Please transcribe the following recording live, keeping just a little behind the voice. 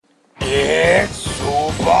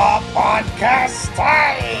podcast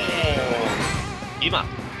time! 今、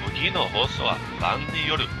次の放送はファンに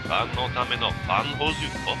よるファンのためのファンホーズ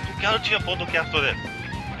ポッドキャルチャーポッドキャストです。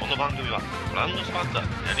この番組はブランドスパンサ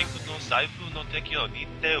ー、ヤリクの財布の提供に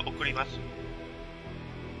て送ります。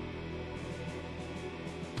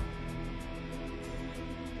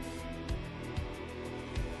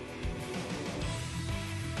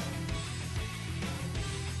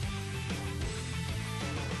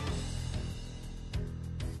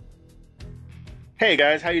Hey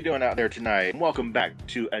guys, how you doing out there tonight? Welcome back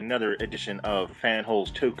to another edition of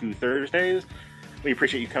Fanholes Toku Thursdays. We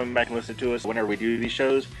appreciate you coming back and listening to us whenever we do these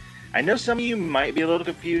shows. I know some of you might be a little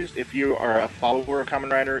confused. If you are a follower of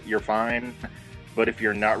Kamen Rider, you're fine. But if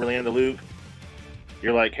you're not really in the loop,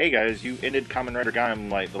 you're like, hey guys, you ended Kamen Rider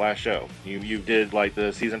Gaim like the last show. You did like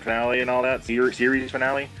the season finale and all that, series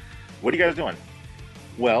finale. What are you guys doing?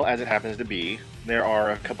 Well, as it happens to be, there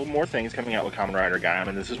are a couple more things coming out with Kamen Rider Gaim,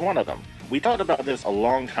 and this is one of them. We talked about this a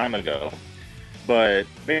long time ago, but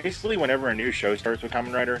basically whenever a new show starts with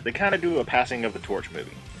Kamen Rider, they kind of do a passing of the torch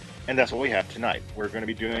movie. And that's what we have tonight. We're going to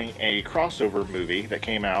be doing a crossover movie that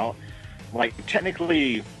came out, like,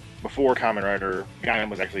 technically before Kamen Rider Gaim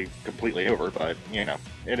was actually completely over, but, you know,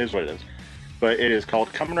 it is what it is. But it is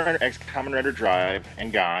called Kamen Rider X Kamen Rider Drive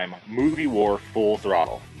and Gaim Movie War Full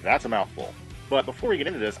Throttle. That's a mouthful. But before we get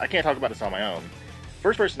into this, I can't talk about this on my own.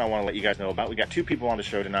 First person I want to let you guys know about, we got two people on the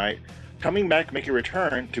show tonight. Coming back, make a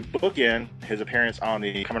return to book in his appearance on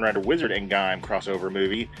the Kamen Rider Wizard and Gaim crossover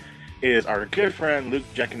movie is our good friend Luke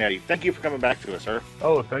Giaconetti. Thank you for coming back to us, sir.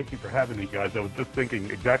 Oh, thank you for having me, guys. I was just thinking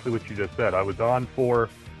exactly what you just said. I was on for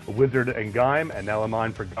Wizard and Gaim, and now I'm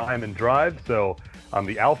on for Gaim and Drive, so I'm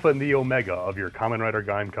the alpha and the omega of your Kamen Rider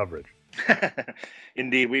Gaim coverage.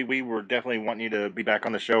 Indeed, we were definitely wanting you to be back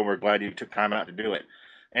on the show. We're glad you took time out to do it.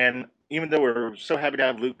 And even though we're so happy to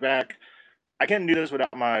have Luke back, I can't do this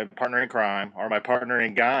without my partner in crime, or my partner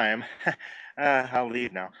in Gaim. I'll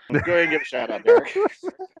leave now. Go ahead and give a shout out, Derek.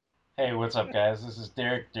 Hey, what's up, guys? This is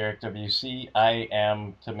Derek WC. I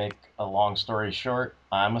am, to make a long story short,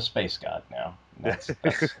 I'm a space god now.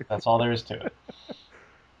 That's all there is to it.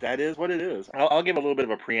 That is what it is. I'll give a little bit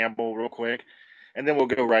of a preamble real quick, and then we'll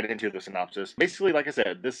go right into the synopsis. Basically, like I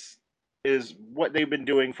said, this is what they've been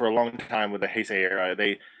doing for a long time with the Heisei era.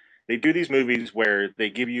 They do these movies where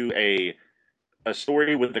they give you a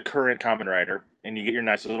story with the current Kamen Rider, and you get your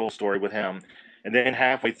nice little story with him. And then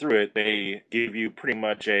halfway through it, they give you pretty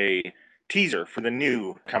much a teaser for the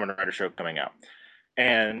new Kamen Rider show coming out.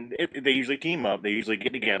 And they usually team up, they usually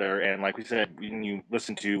get together, and like we said, when you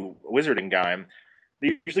listen to Wizard and Gaim,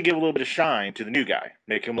 they usually give a little bit of shine to the new guy,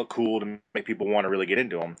 make him look cool to make people want to really get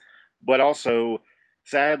into him. But also,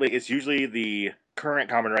 sadly, it's usually the current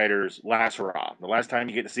Kamen Rider's last hurrah, the last time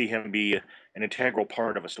you get to see him be an integral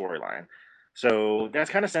part of a storyline. So that's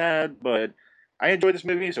kind of sad, but I enjoyed this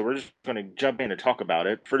movie, so we're just going to jump in and talk about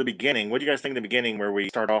it. For the beginning, what do you guys think of the beginning where we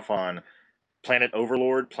start off on Planet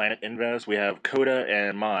Overlord, Planet Invest? We have Coda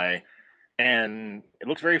and Mai, and it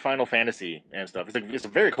looks very Final Fantasy and stuff. It's a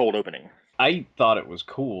very cold opening. I thought it was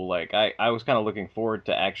cool. Like, I was kind of looking forward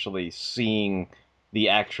to actually seeing the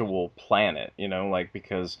actual planet, like,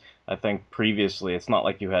 because I think previously it's not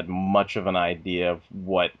like you had much of an idea of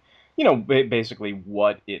what, basically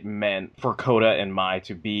what it meant for Coda and Mai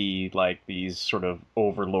to be like these sort of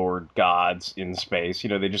overlord gods in space.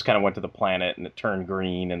 They just kind of went to the planet and it turned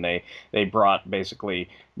green, and they brought basically,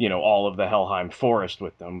 all of the Helheim forest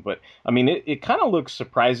with them. But I mean, it kind of looks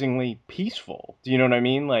surprisingly peaceful. Do you know what I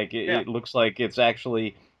mean? Like, it looks like it's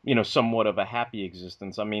actually, somewhat of a happy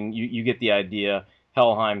existence. I mean, you get the idea.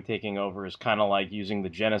 Helheim taking over is kind of like using the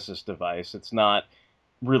Genesis device. It's not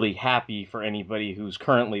really happy for anybody who's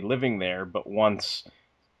currently living there, but once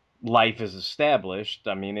life is established,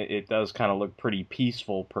 I mean, it does kind of look pretty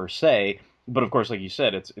peaceful per se. But of course, like you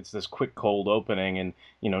said, it's this quick cold opening, and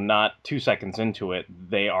not 2 seconds into it,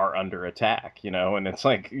 they are under attack, and it's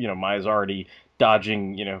like, Mai's already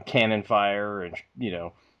dodging, cannon fire and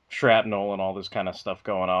shrapnel and all this kind of stuff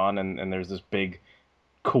going on, and there's this big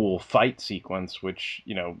cool fight sequence, which,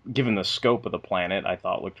 given the scope of the planet, I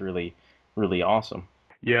thought looked really, really awesome.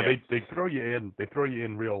 Yeah, they throw you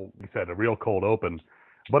in real, you said, a real cold open.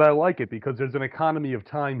 But I like it because there's an economy of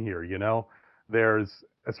time here, There's,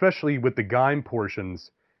 especially with the Gaim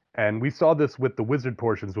portions, and we saw this with the Wizard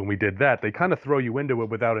portions when we did that, they kind of throw you into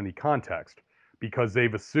it without any context because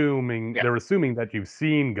they're assuming that you've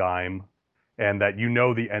seen Gaim and that you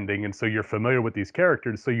know the ending, and so you're familiar with these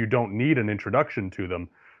characters, so you don't need an introduction to them.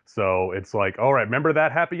 So it's like, all right, remember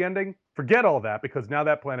that happy ending? Forget all that because now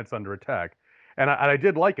that planet's under attack. And I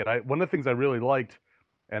did like it. One of the things I really liked,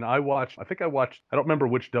 and I don't remember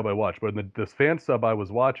which dub I watched, but in this fan sub I was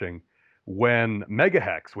watching, when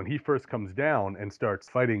Megahex, when he first comes down and starts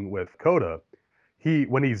fighting with Coda,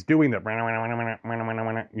 when he's doing that,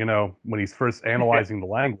 when he's first analyzing the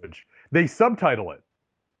language, they subtitle it,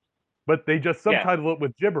 but they just subtitle it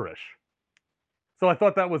with gibberish. So I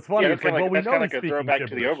thought that was funny. Yeah, It's like, well, we that's know kind of he's like a speaking throwback to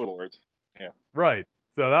the gibberish. Overlords. Yeah. Right.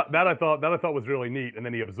 So that I thought was really neat, and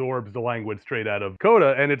then he absorbs the language straight out of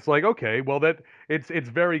Coda, and it's like, okay, well it's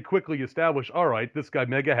very quickly established. All right, this guy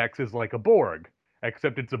Megahex is like a Borg,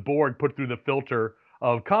 except it's a Borg put through the filter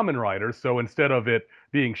of Kamen Riders. So instead of it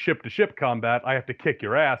being ship to ship combat, I have to kick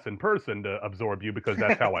your ass in person to absorb you because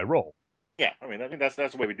that's how I roll. Yeah, I mean, I think that's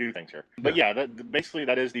the way we do things here. But yeah, basically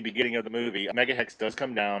that is the beginning of the movie. Megahex does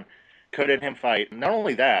come down. Coda and him fight. Not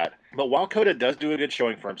only that, but while Coda does do a good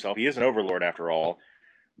showing for himself, he is an overlord after all.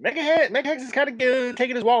 Megahex is kind of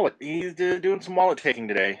taking his wallet. He's doing some wallet taking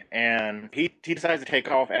today, and he decides to take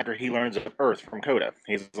off after he learns of Earth from Coda.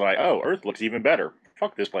 He's like, "Oh, Earth looks even better.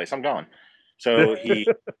 Fuck this place. I'm gone." So he.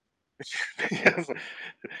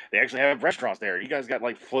 They actually have restaurants there. You guys got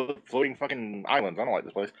like floating fucking islands. I don't like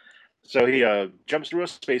this place. So he jumps through a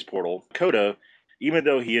space portal. Coda, even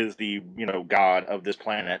though he is the god of this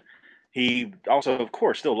planet, he also, of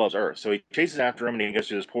course, still loves Earth. So he chases after him and he goes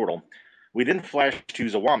through this portal. We then flash to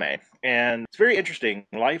Zawame, and it's very interesting.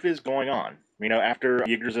 Life is going on. After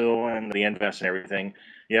Yggdrasil and the Invest and everything,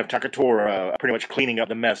 you have Takatora pretty much cleaning up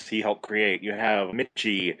the mess he helped create. You have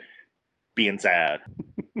Michi being sad.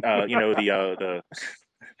 The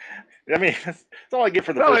I mean, that's all I get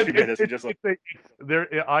for the first few minutes.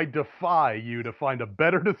 I defy you to find a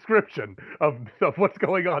better description of what's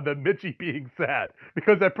going on than Michi being sad,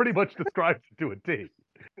 because that pretty much describes it to a T.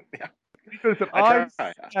 Yeah. Because I'm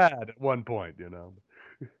sad at one point,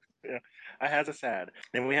 Yeah, I has a sad.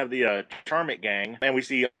 Then we have the Charmit gang, and we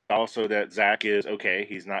see also that Zack is okay.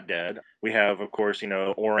 He's not dead. We have, of course,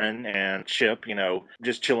 Orin and Chip,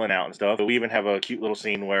 just chilling out and stuff. But we even have a cute little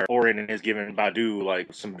scene where Orin is giving Badu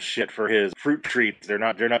like some shit for his fruit treats. They're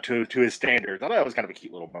not to his standards. I thought that was kind of a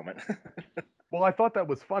cute little moment. Well, I thought that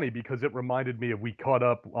was funny because it reminded me of we caught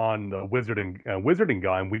up on the Wizarding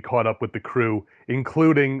Gaim. We caught up with the crew,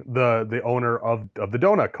 including the owner of the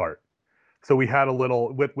donut cart. So we had a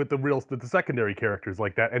little with the secondary characters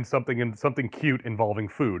like that, and something cute involving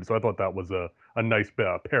food. So I thought that was a nice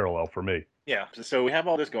parallel for me. Yeah. So we have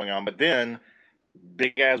all this going on, but then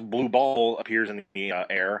big ass blue ball appears in the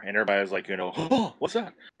air, and everybody's like, oh, what's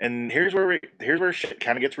that? And here's where shit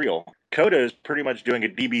kind of gets real. Coda is pretty much doing a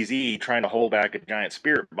DBZ trying to hold back a giant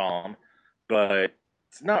spirit bomb, but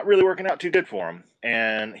it's not really working out too good for him.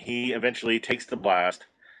 And he eventually takes the blast,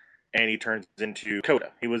 and he turns into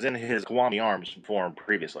Coda. He was in his Kiwami arms form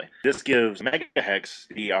previously. This gives Megahex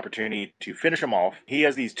the opportunity to finish him off. He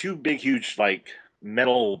has these two big, huge, like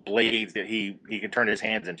metal blades that he can turn his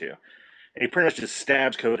hands into. And he pretty much just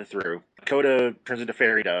stabs Coda through. Coda turns into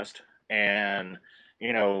fairy dust, and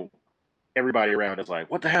everybody around is like,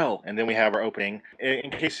 "What the hell?" And then we have our opening. In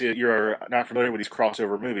case you're not familiar with these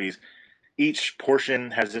crossover movies, each portion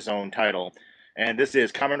has its own title, and this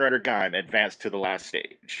is Kamen Rider Gaim Advanced to the Last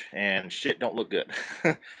Stage, and shit don't look good.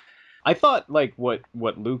 I thought like what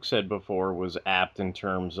Luke said before was apt in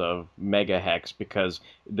terms of Megahex, because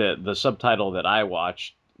the subtitle that I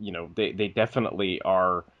watched, they definitely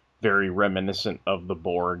are very reminiscent of the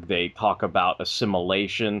Borg. They talk about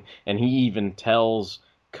assimilation, and he even tells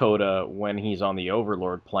Coda when he's on the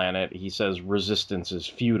Overlord planet, he says resistance is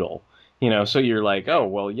futile. So you're like, oh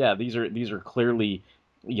well, yeah, these are clearly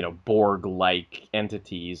Borg-like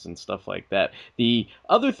entities and stuff like that. The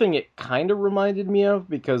other thing it kind of reminded me of,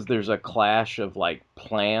 because there's a clash of like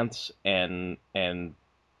plants and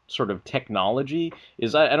sort of technology,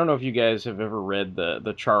 is I don't know if you guys have ever read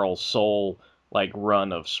the Charles Soule like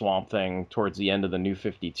run of Swamp Thing towards the end of the New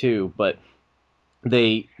 52, but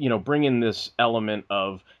they bring in this element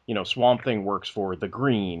of Swamp Thing works for the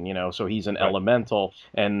green, so he's an elemental,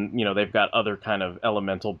 and they've got other kind of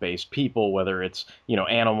elemental based people, whether it's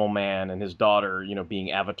Animal Man and his daughter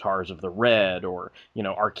being avatars of the red, or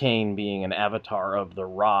Arcane being an avatar of the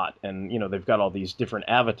rot, and they've got all these different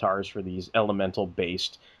avatars for these elemental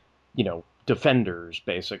based defenders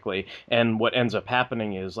basically. And what ends up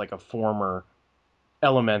happening is like a former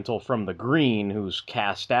elemental from the green who's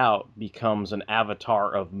cast out becomes an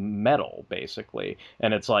avatar of metal basically,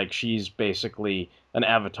 and it's like she's basically an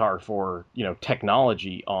avatar for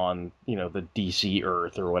technology on the DC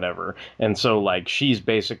Earth or whatever. And so like she's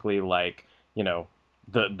basically like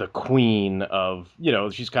the queen of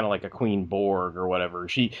she's kind of like a Queen Borg or whatever.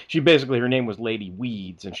 She basically, her name was Lady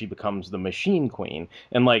Weeds, and she becomes the Machine Queen.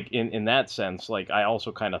 And like in that sense, like I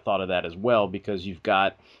also kind of thought of that as well, because you've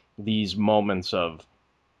got these moments of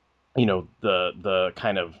the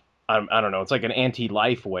kind of I don't know, it's like an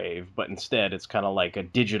anti-life wave, but instead it's kind of like a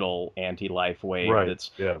digital anti-life wave Right.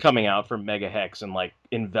 that's Yeah. coming out from Megahex and like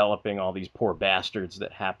enveloping all these poor bastards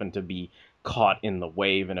that happen to be caught in the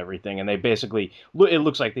wave and everything. And they basically, it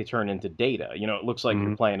looks like they turn into Data. You know, it looks like you're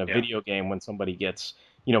Mhm. playing a Yeah. video game when somebody gets,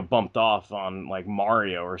 you know, bumped off on like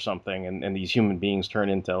Mario or something, and these human beings turn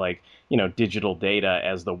into like, you know, digital Data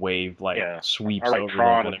as the wave like Yeah. Or sweeps like over them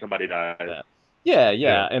Tron and when somebody dies. that. Yeah, Yeah.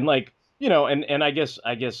 yeah, and like, you know, and I guess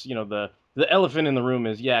you know, the elephant in the room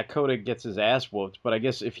is, yeah, Coda gets his ass whooped, but I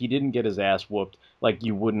guess if he didn't get his ass whooped, like,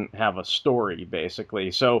 you wouldn't have a story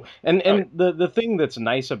basically. So, Oh, and the thing that's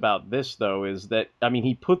nice about this though is that, I mean,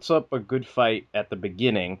 he puts up a good fight at the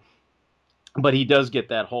beginning, but he does get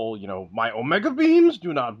that whole, you know, my omega beams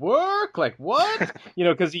do not work, like what, you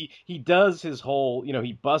know, because he does his whole, you know,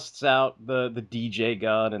 he busts out the DJ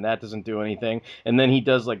gun and that doesn't do anything, and then he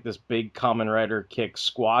does like this big Kamen Rider kick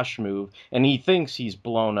squash move, and he thinks he's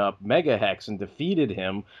blown up Megahex and defeated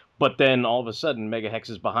him, but then all of a sudden Megahex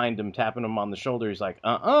is behind him tapping him on the shoulder. He's like,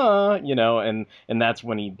 you know, and that's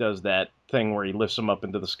when he does that thing where he lifts him up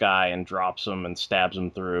into the sky and drops him and stabs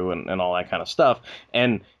him through and all that kind of stuff.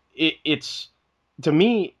 And it's, to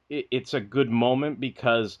me, it's a good moment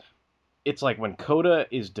because it's like when Coda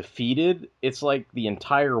is defeated, it's like the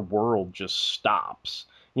entire world just stops.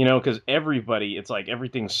 You know, because everybody, it's like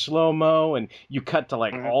everything's slow mo, and you cut to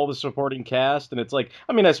like mhm. all the supporting cast, and it's like,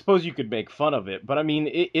 I mean, I suppose you could make fun of it, but I mean,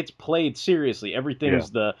 it's played seriously. Yeah. Everything's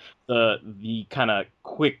the kind of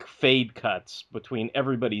quick fade cuts between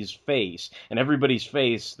everybody's face, and everybody's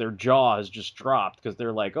face, their jaw has just dropped because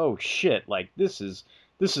they're like, oh shit, like this is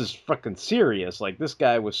fucking serious. Like this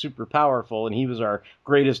guy was super powerful, and he was our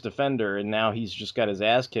greatest defender, and now he's just got his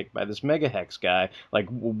ass kicked by this Mega Hex guy. Like,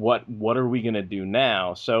 what are we gonna do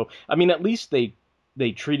now? So, I mean, at least they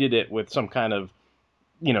treated it with some kind of,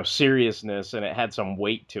 you know, seriousness, and it had some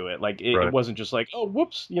weight to it. Like it Right. wasn't just like, oh,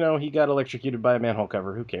 whoops, you know, he got electrocuted by a manhole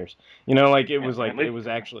cover. Who cares? You know, like Yeah, it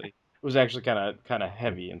was actually kind of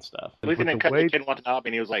heavy and stuff. at least he With the didn't cut to way Ken Watanabe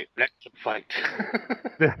and he was like, let's fight.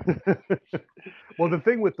 well, the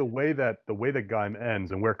thing with the way that Gaim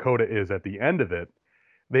ends and where Coda is at the end of it,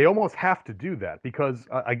 they almost have to do that because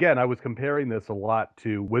again, I was comparing this a lot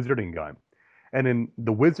to Wizarding Gaim. And in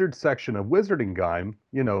the Wizard section of Wizarding Gaim,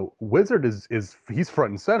 you know, Wizard is he's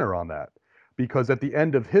front and center on that because at the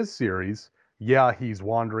end of his series, yeah, he's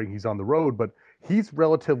wandering, he's on the road, but he's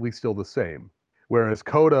relatively still the same. Whereas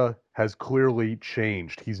Coda has clearly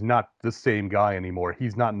changed. He's not the same guy anymore.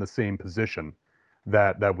 He's not in the same position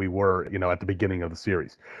that we were, you know, at the beginning of the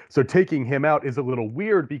series. So taking him out is a little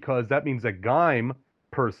weird because that means that Gaim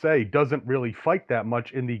per se doesn't really fight that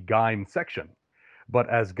much in the Gaim section. But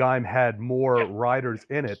as Gaim had more Yeah. riders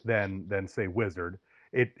in it than say Wizard,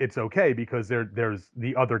 it's okay because there's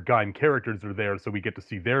the other Gaim characters are there, so we get to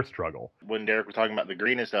see their struggle. When Derek was talking about the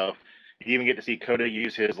green and stuff, you even get to see Coda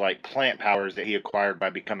use his like plant powers that he acquired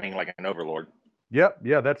by becoming like an overlord. Yep,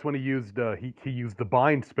 yeah, that's when he used the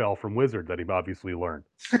bind spell from Wizard that he obviously learned.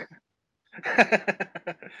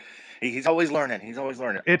 He's always learning. He's always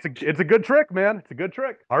learning. It's a good trick, man. It's a good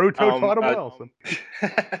trick. Haruto taught him well.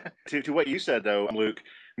 So. To what you said though, Luke,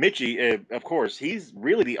 Michi, of course, he's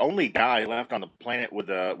really the only guy left on the planet with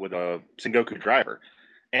a Sengoku driver,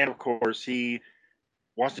 and of course he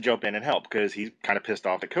wants to jump in and help because he's kind of pissed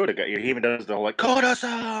off that Koda got here. He even does the whole like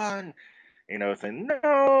Koda-san, you know, saying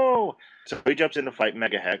no. So he jumps in to fight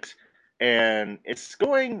Mega Hex, and it's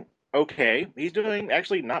going okay. He's doing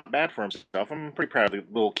actually not bad for himself. I'm pretty proud of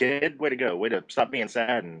the little kid. Way to go. Way to stop being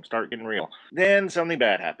sad and start getting real. Then something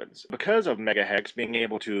bad happens. Because of Mega Hex being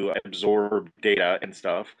able to absorb data and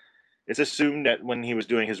stuff, it's assumed that when he was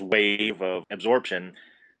doing his wave of absorption,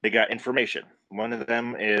 they got information. One of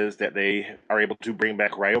them is that they are able to bring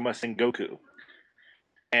back Ryoma Sengoku.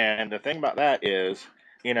 And the thing about that is,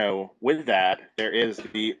 you know, with that, there is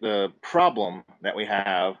the problem that we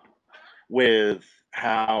have with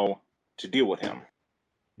how to deal with him.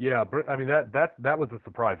 Yeah, I mean that was a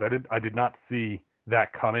surprise. I did not see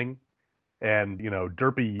that coming. And you know,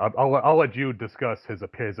 Derpy, I'll let you discuss his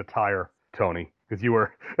attire, Tony, because you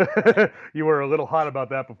were you were a little hot about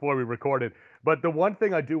that before we recorded. But the one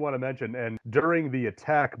thing I do want to mention, and during the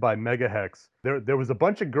attack by Megahex, there was a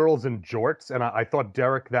bunch of girls in jorts, and I thought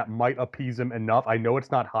Derek that might appease him enough. I know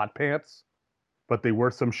it's not hot pants, but they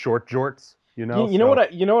were some short jorts. you know. You know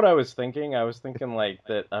So what I was thinking? I was thinking like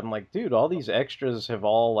that. I'm like, dude, all these extras have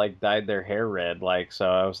all like dyed their hair red. Like, so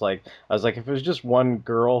I was like, if it was just one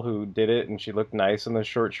girl who did it and she looked nice in the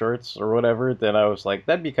short shorts or whatever, then I was like,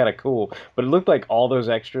 that'd be kind of cool. But it looked like all those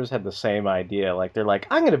extras had the same idea. Like, they're like,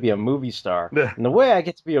 I'm gonna be a movie star, and the way I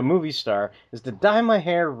get to be a movie star is to dye my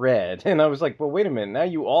hair red. And I was like, well, wait a minute, now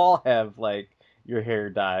you all have like your hair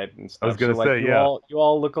dyed and I was stuff, so gonna like say, yeah. you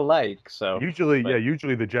all look alike. So, Usually, yeah, but.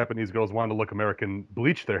 usually the Japanese girls want to look American,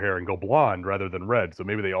 bleach their hair and go blonde rather than red. So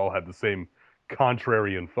maybe they all had the same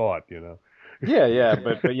contrarian thought, you know. Yeah, yeah,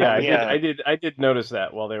 but yeah, Yeah, I did notice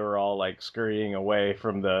that while they were all like scurrying away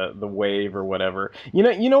from the wave or whatever.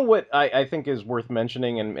 You know what I think is worth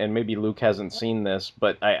mentioning, and maybe Luke hasn't seen this,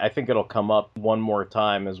 but I think it'll come up one more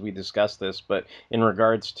time as we discuss this. But in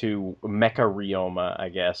regards to Mecha Ryoma, I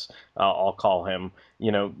guess I'll call him.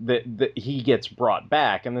 You know that he gets brought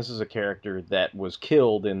back, and this is a character that was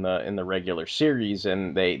killed in the regular series,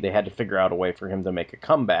 and they had to figure out a way for him to make a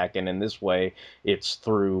comeback, and in this way, it's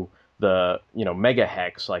through the mega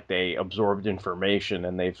hex. Like, they absorbed information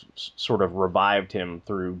and they've sort of revived him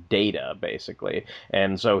through data, basically,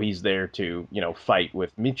 and so he's there to fight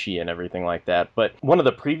with Michi and everything like that. But one of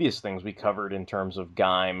the previous things we covered in terms of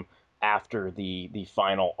Gaim after the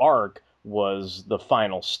final arc was the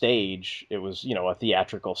final stage. It was a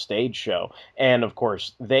theatrical stage show, and of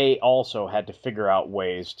course they also had to figure out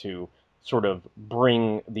ways to sort of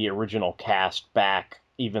bring the original cast back,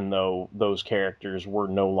 even though those characters were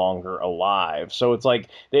no longer alive. So it's like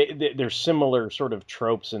there's similar sort of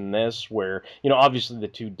tropes in this, where obviously the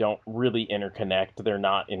two don't really interconnect. They're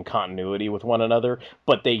not in continuity with one another,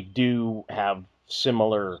 but they do have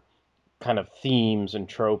similar kind of themes and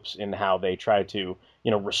tropes in how they try to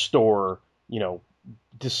restore you know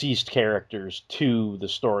deceased characters to the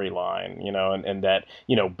storyline, and that,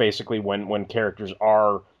 basically when characters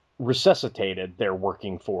are resuscitated, they're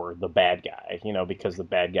working for the bad guy, because the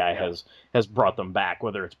bad guy yeah. has brought them back,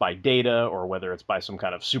 whether it's by data or whether it's by some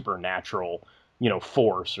kind of supernatural,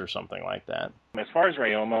 force or something like that. As far as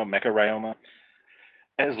Ryoma, Mecha Ryoma,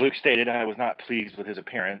 as Luke stated, I was not pleased with his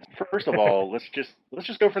appearance. First of all, let's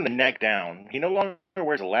just go from the neck down. He no longer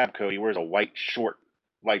wears a lab coat. He wears a white short,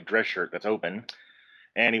 light dress shirt that's open,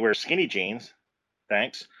 and he wears skinny jeans.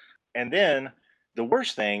 Thanks. And then the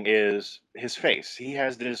worst thing is his face. He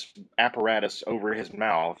has this apparatus over his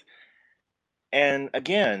mouth. And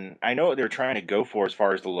again, I know what they're trying to go for as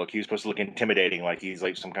far as the look. He was supposed to look intimidating, like he's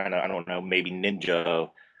like some kind of, I don't know, maybe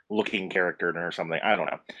ninja looking character or something. I don't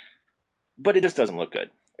know. But it just doesn't look good.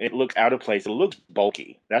 It looks out of place. It looks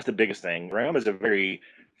bulky. That's the biggest thing. Ram is a very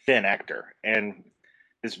thin actor, and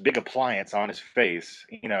this big appliance on his face,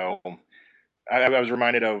 I was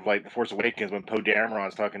reminded of like The Force Awakens when Poe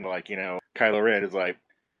Dameron's talking to Kylo Ren is like,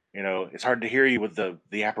 it's hard to hear you with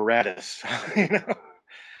the apparatus, you know.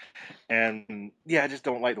 And yeah, I just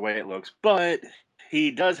don't like the way it looks. But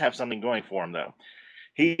he does have something going for him though.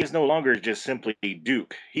 He is no longer just simply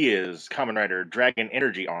Duke. He is Kamen Rider Dragon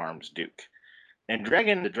Energy Arms Duke. And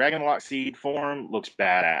the Dragon Lock Seed form looks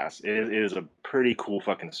badass. It is a pretty cool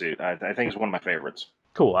fucking suit. I think it's one of my favorites.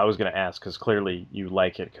 Cool. I was going to ask because clearly you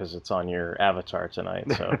like it because it's on your avatar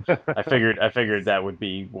tonight. So I figured that would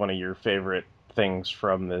be one of your favorite things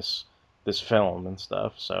from this film and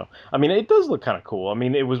stuff. So I mean, it does look kind of cool. I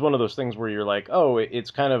mean, it was one of those things where you're like, oh,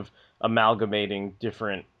 it's kind of amalgamating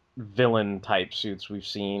different villain type suits we've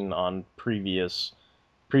seen on previous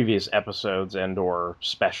episodes and or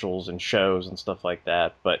specials and shows and stuff like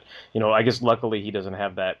that. But I guess luckily he doesn't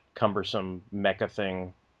have that cumbersome mecha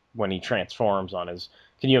thing when he transforms on his.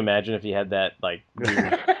 Can you imagine if he had that like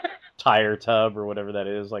weird tire tub or whatever that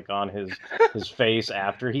is, like on his face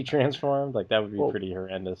after he transformed? Like, that would be Well, pretty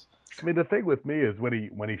horrendous. I mean, the thing with me is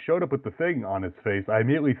when he showed up with the thing on his face, I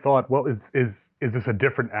immediately thought, well, is this a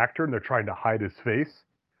different actor and they're trying to hide his face?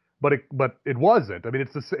 But it wasn't. I mean,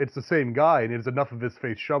 it's the same guy, and it's enough of his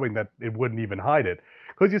face showing that it wouldn't even hide it.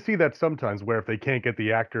 Because you see that sometimes where if they can't get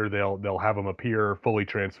the actor, they'll have him appear fully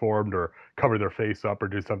transformed or cover their face up or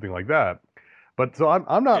do something like that. But so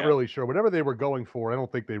I'm not Yeah. really sure. Whatever they were going for, I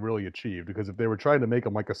don't think they really achieved. Because if they were trying to make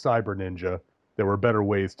him like a cyber ninja, there were better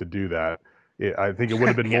ways to do that. I think it would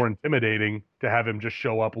have been Yeah. more intimidating to have him just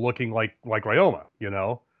show up looking like Ryoma.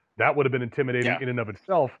 That would have been intimidating Yeah. in and of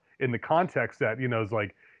itself. In the context that is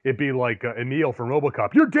like it'd be like Emil from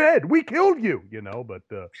RoboCop. You're dead. We killed you. But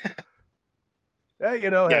hey,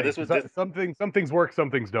 Yeah. hey, This was just some things work, some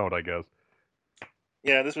things don't. I guess.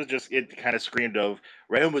 Yeah, this was just it. Kind of screamed of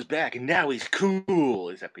Ryan was back, and now he's cool.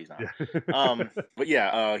 Except he's not. Yeah. But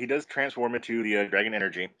yeah, he does transform into the Dragon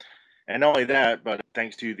Energy, and not only that, but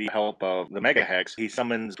thanks to the help of the Mega Hex, he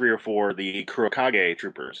summons 3 or 4 the Kurokage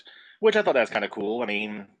troopers, which I thought that's kind of cool. I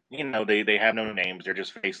mean, they have no names; they're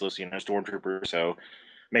just faceless, stormtroopers. So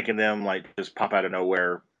making them like just pop out of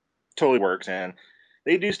nowhere totally works, and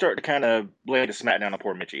they do start to kind of lay the smack down on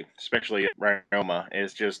poor Mitchie, especially Ryoma.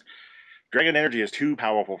 Is just dragon energy is too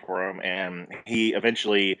powerful for him, and he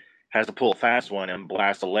eventually has to pull a fast one and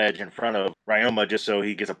blast a ledge in front of Ryoma just so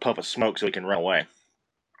he gets a puff of smoke so he can run away.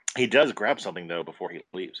 He does grab something though before he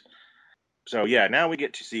leaves. So yeah, now we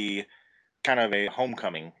get to see kind of a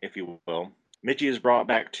homecoming, if you will. Michi is brought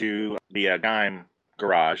back to the Gaim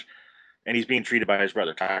garage, and he's being treated by his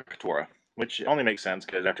brother Takatora, which only makes sense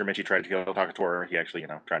because after Michi tried to kill Takatora, he actually,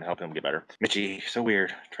 tried to help him get better. Michi, so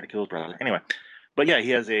weird, tried to kill his brother. Anyway, but yeah, he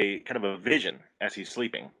has a kind of a vision as he's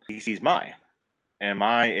sleeping. He sees Mai, and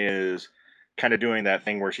Mai is kind of doing that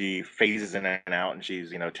thing where she phases in and out, and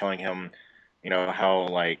she's telling him, how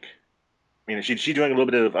like she's doing a little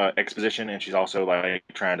bit of exposition, and she's also like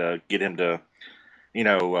trying to get him to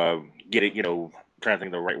get it trying to think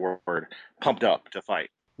of the right word, pumped up to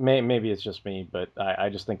fight. Maybe it's just me, but I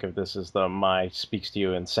just think of this as the "my speaks to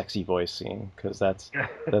you in sexy voice" scene, because that's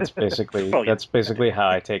basically Oh, yeah. that's basically how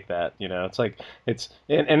I take that. It's like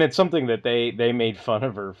and it's something that they made fun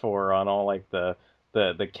of her for on all like the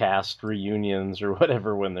cast reunions or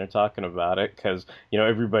whatever when they're talking about it, because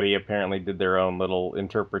everybody apparently did their own little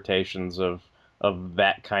interpretations of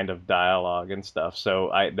that kind of dialogue and stuff. So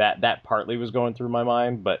that partly was going through my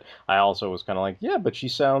mind, but I also was kind of like, yeah, but she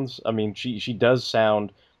sounds. I mean, she does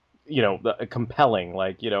sound compelling.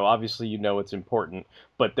 Like, obviously, it's important,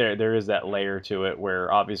 but there is that layer to it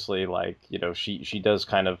where obviously, like, she does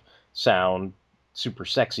kind of sound super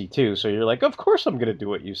sexy too. So you're like, of course I'm gonna do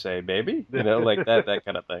what you say, baby. Like that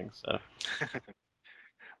kind of thing. So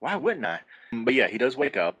Why wouldn't I? But yeah, he does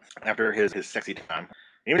wake up after his sexy time.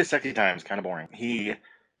 Even his sexy time is kind of boring. He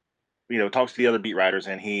talks to the other beat riders,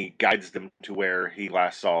 and he guides them to where he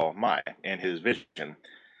last saw Mai in his vision.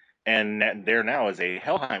 And there now is a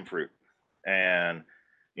Helheim fruit. And,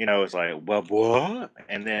 it's like, well, what?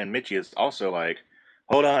 And then Michi is also like,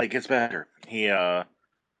 hold on, it gets better. He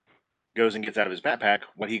goes and gets out of his backpack.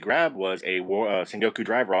 What he grabbed was a Sengoku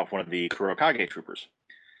driver off one of the Kurokage troopers.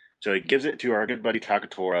 So he gives it to our good buddy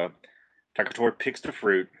Takatora. Takatora picks the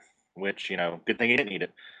fruit, which, good thing he didn't eat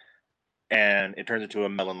it. And it turns into a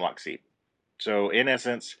melon lock seed. So, in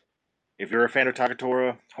essence, if you're a fan of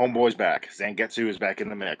Takatora, Homeboy's back. Zangetsu is back in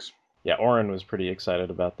the mix. yeah, Oren was pretty excited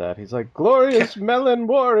about that. He's like, "Glorious Melon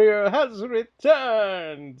Warrior has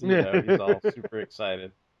returned!" He's all super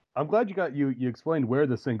excited. I'm glad you explained where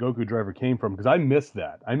the Sengoku driver came from because I missed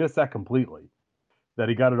that. I missed that completely. That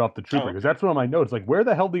he got it off the trooper because that's one of my notes. Like, where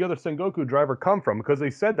the hell did the other Sengoku driver come from? Because they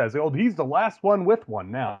said that. They say, oh, he's the last one with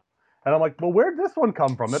one now. And I'm like, well, where'd this one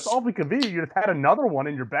come from? That's all we could be. You just had another one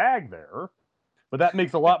in your bag there. But that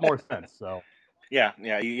makes a lot more sense. So yeah,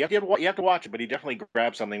 you have to watch it, but he definitely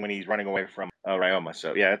grabs something when he's running away from Ryoma.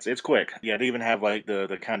 So yeah, it's quick. Yeah, they even have like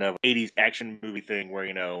the kind of 80s action movie thing where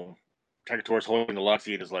Takatora's holding the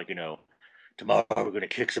Luxie and is like tomorrow we're gonna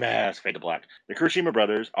kick some ass. Fade to black. The Kirishima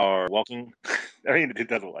brothers are walking. I mean, it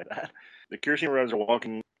doesn't like that. The Kirishima brothers are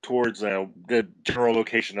walking towards the general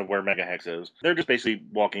location of where Mega Hex is. They're just basically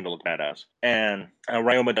walking to look badass. And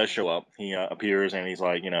Ryoma does show up. He appears and he's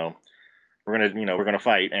like, we're gonna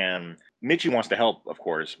fight. And Michi wants to help, of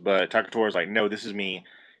course, but Takatora's like, no, this is me.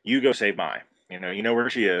 You go save Mai. You know where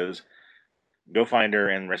she is. Go find her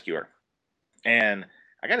and rescue her. And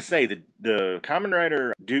I gotta say, the Kamen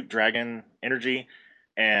Rider Duke Dragon energy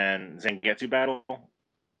and Zangetsu battle,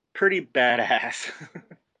 pretty badass.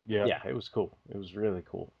 Yeah, it was cool. It was really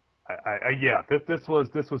cool. yeah, this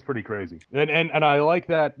was pretty crazy. And I like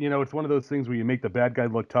that. It's one of those things where you make the bad guy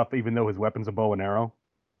look tough, even though his weapon's a bow and arrow.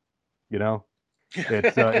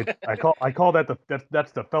 It's I call that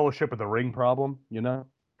that's the Fellowship of the Ring problem.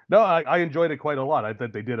 No, I enjoyed it quite a lot. I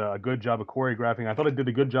thought they did a good job of choreographing. I thought it did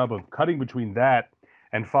a good job of cutting between that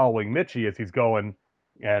and following Michi as he's going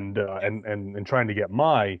and trying to get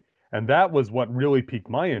Mai. And that was what really piqued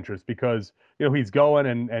my interest because he's going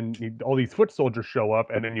and all these foot soldiers show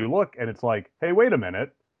up, and then you look and it's like, hey, wait a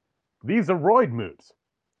minute, these are roid moves.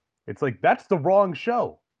 It's like that's the wrong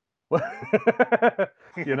show.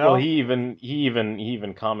 Well, he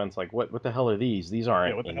even comments like, "What the hell are these? These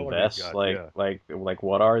aren't what the hell are these invests. guys? Like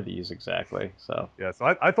what are these exactly?" So yeah,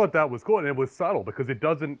 so I thought that was cool, and it was subtle because it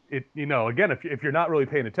doesn't again if you're not really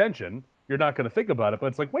paying attention, you're not going to think about it. But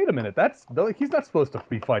it's like, wait a minute, he's not supposed to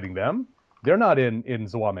be fighting them. They're not in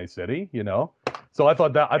Zawame City, So I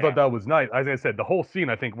thought that was nice. As I said, the whole scene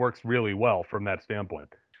I think works really well from that standpoint.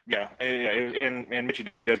 Yeah, and Michi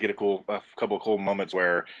does get a couple of cool moments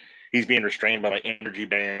where he's being restrained by like energy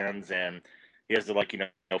bands, and he has to like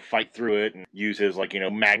fight through it and use his like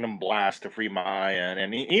magnum blast to free Mai,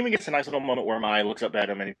 and he even gets a nice little moment where Mai looks up at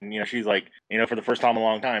him, and she's like for the first time in a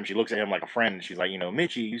long time she looks at him like a friend, and she's like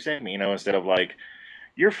Michi, you saved me, instead of like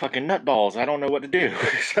you're fucking nutballs, I don't know what to do.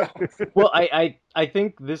 So Well, I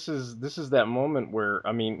think this is that moment where,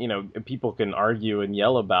 I mean, people can argue and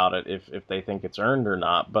yell about it if they think it's earned or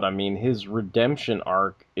not, but I mean his redemption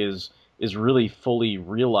arc is really fully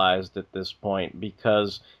realized at this point,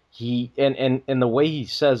 because he and the way he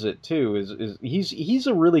says it too is he's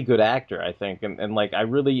a really good actor, I think, and like I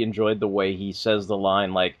really enjoyed the way he says the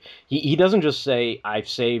line. Like he doesn't just say I've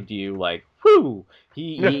saved you, like whoo.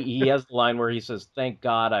 He has the line where he says, "Thank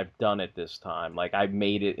God I've done it this time. Like I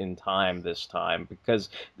made it in time this time." Because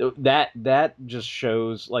that just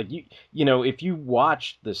shows, like, if you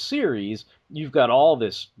watch the series, you've got all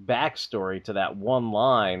this backstory to that one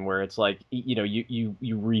line where it's like, you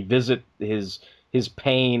revisit his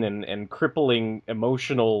pain and crippling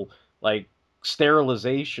emotional, like,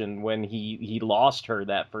 sterilization when he lost her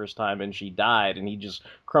that first time and she died, and he just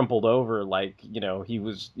crumpled over like he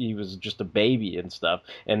was just a baby and stuff.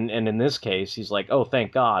 And in this case, he's like, oh,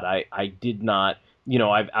 thank God I did not,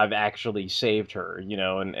 I've actually saved her,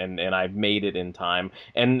 and I've made it in time.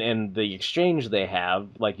 And the exchange they have,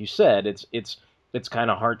 like you said, it's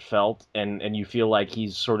kind of heartfelt, and you feel like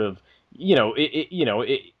he's sort of,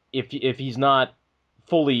 if he's not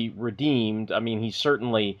fully redeemed, I mean, he's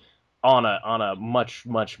certainly on a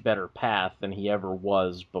much better path than he ever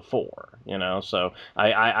was before. So I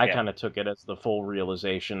yeah, kind of took it as the full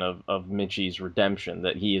realization of Michi's redemption,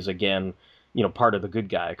 that he is again, part of the good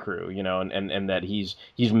guy crew, and that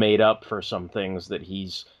he's made up for some things that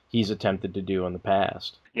he's attempted to do in the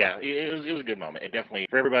past. yeah, it was a good moment. It definitely,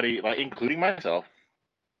 for everybody, like including myself,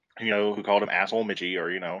 who called him asshole Mitchie,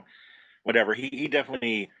 or whatever. He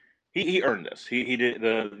definitely he earned this. He did,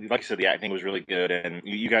 like I said, the acting was really good, and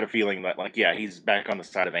you got a feeling that, like, yeah, he's back on the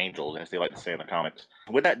side of angels, as they like to say in the comics.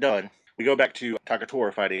 With that done, we go back to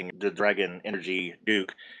Takatora fighting the Dragon Energy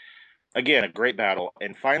Duke. Again, a great battle,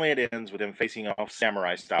 and finally it ends with him facing off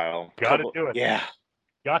samurai style. Got to do it. Yeah.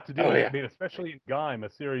 Got to do Oh it. I yeah. mean, especially in Gaim, a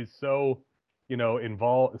series so,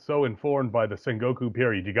 involved, so informed by the Sengoku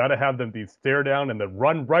period. You got to have them these stare down and then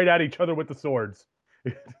run right at each other with the swords.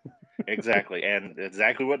 Exactly, and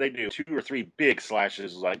exactly what they do. 2 or 3 big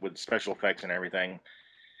slashes, like with special effects and everything.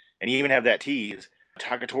 And you even have that tease.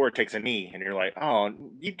 Takatora takes a knee, and you're like, oh,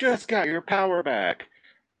 you just got your power back.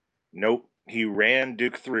 Nope. He ran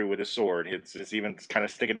Duke through with his sword. It's even kind of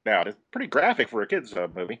sticking out. It's pretty graphic for a kids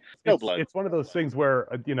movie. No blood. It's one of those things where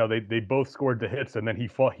they both scored the hits, and then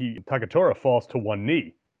Takatora falls to one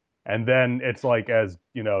knee, and then it's like, as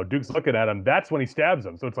Duke's looking at him, that's when he stabs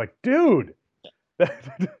him. So it's like, dude,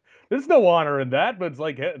 there's no honor in that, but it's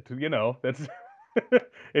like, that's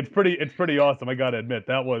it's pretty awesome. I gotta admit,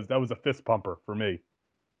 that was a fist pumper for me.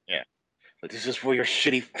 Yeah. But this is for your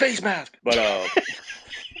shitty face mask.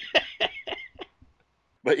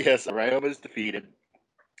 But yes, Ryoma is defeated.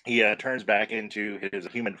 He turns back into his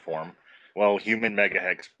human form. Well, human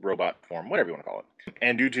megahex robot form, whatever you want to call it.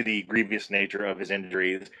 And due to the grievous nature of his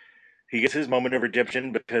injuries, he gets his moment of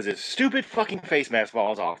redemption because his stupid fucking face mask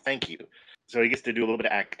falls off. Thank you. So he gets to do a little bit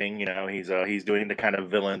of acting. He's doing the kind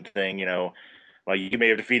of villain thing. Like, you may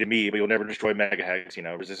have defeated me, but you'll never destroy Megahex.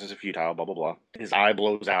 Resistance is futile. Blah blah blah. His eye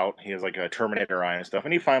blows out. He has like a Terminator eye and stuff,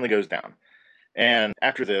 and he finally goes down. And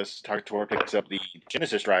after this, Takatora picks up the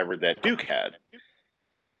Genesis driver that Duke had.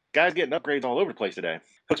 Guy's getting upgrades all over the place today.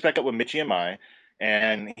 Hooks back up with Michi and Mai,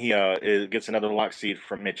 and he gets another lock seed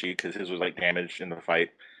from Michi because his was like damaged in the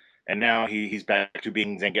fight. And now he's back to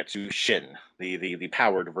being Zangetsu Shin, the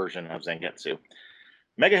powered version of Zangetsu.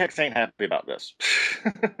 Megahex ain't happy about this.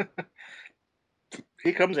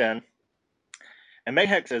 He comes in, and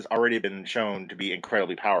Megahex has already been shown to be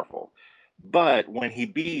incredibly powerful. But when he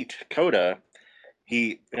beat Koda,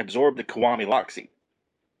 he absorbed the Kiwami lock seed.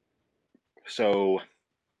 So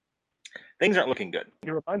things aren't looking good.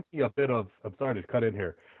 He reminds me a bit of. I'm sorry to cut in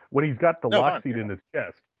here. When he's got the No, lock fine. seat in his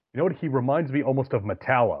chest, you know what? He reminds me almost of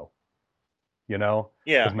Metallo. Yeah,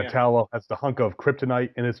 Because Metallo has the hunk of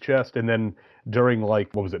kryptonite in his chest, and then during,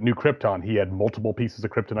 like, what was it, New Krypton, he had multiple pieces of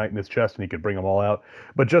kryptonite in his chest, and he could bring them all out.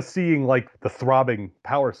 But just seeing, like, the throbbing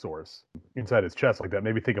power source inside his chest like that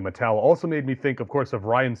made me think of Metallo. Also made me think, of course, of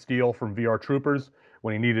Ryan Steele from VR Troopers.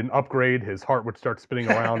 When he needed an upgrade, his heart would start spinning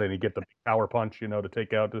around, and he'd get the power punch, to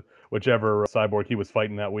take out whichever cyborg he was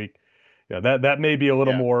fighting that week. Yeah, that may be a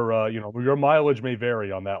little yeah. more, your mileage may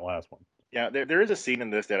vary on that last one. Yeah, there is a scene in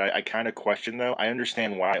this that I kind of question, though. I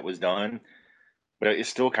understand why it was done, but it's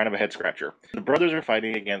still kind of a head scratcher. The brothers are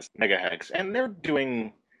fighting against Megahex, and they're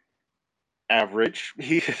doing average.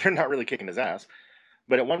 They're not really kicking his ass.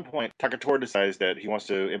 But at one point, Takatora decides that he wants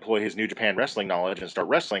to employ his New Japan wrestling knowledge and start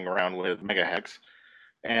wrestling around with Mega Hex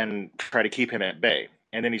and try to keep him at bay.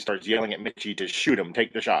 And then he starts yelling at Michi to shoot him,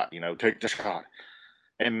 take the shot, take the shot.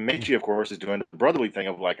 And Michi, of course, is doing the brotherly thing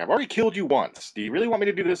of like, I've already killed you once. Do you really want me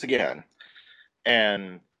to do this again?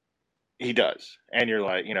 And he does. And you're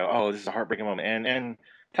like, oh, this is a heartbreaking moment. And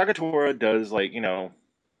Takatora does like,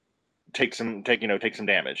 take some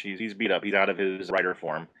damage. He's beat up. He's out of his rider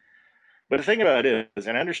form. But the thing about it is,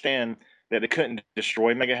 and I understand that they couldn't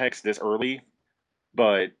destroy Mega Hex this early,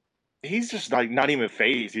 but he's just like not even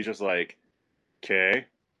phased. He's just like, okay.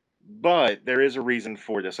 But there is a reason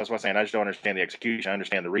for this. That's what I'm saying. I just don't understand the execution. I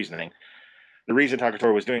understand the reasoning. The reason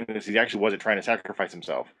Takatora was doing this, he actually wasn't trying to sacrifice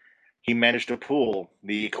himself. He managed to pull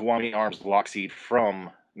the Kiwami Arms lock seed from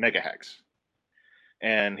Mega Hex.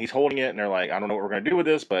 And he's holding it, and they're like, I don't know what we're going to do with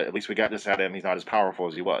this, but at least we got this out of him. He's not as powerful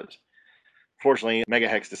as he was. Fortunately, Mega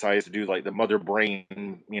Hex decides to do like the mother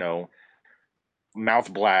brain,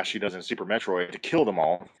 mouth blast she does in Super Metroid to kill them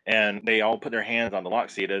all. And they all put their hands on the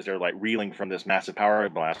lock seed as they're like reeling from this massive power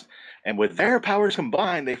blast. And with their powers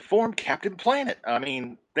combined, they form Captain Planet. I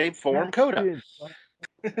mean, they form Coda.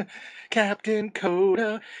 Captain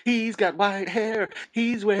Coda, he's got white hair.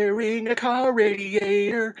 He's wearing a car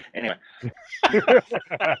radiator. Anyway.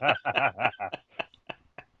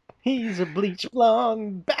 He's a bleach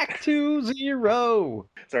blonde, back to zero.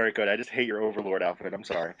 Sorry, Coda, I just hate your Overlord outfit. I'm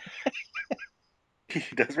sorry. He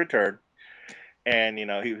does return. And,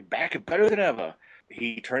 he's back and better than ever.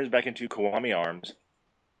 He turns back into Kiwami Arms.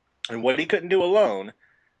 And what he couldn't do alone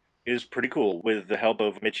is pretty cool. With the help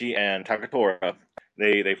of Michi and Takatora,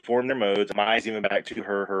 they form their modes. Mai's even back to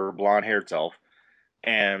her blonde-haired self.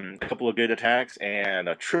 And a couple of good attacks and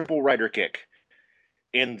a triple rider kick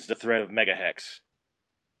ends the threat of Mega Hex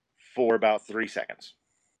for about 3 seconds.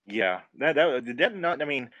 Yeah, that not. I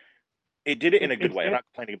mean, it did it in a good way. I'm not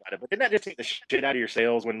complaining about it, but didn't that just take the shit out of your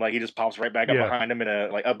sails when like he just pops right back up behind him in a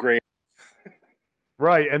like upgrade?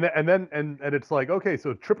 Right, and then it's like, okay,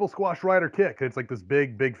 so triple squash rider kick. It's like this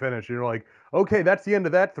big finish. And you're like, okay, that's the end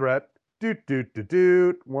of that threat. Doot doot doot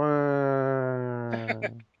doot.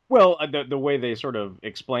 Well, the way they sort of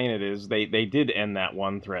explain it is they did end that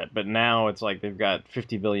one threat, but now it's like they've got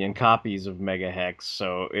 50 billion copies of Mega Hex,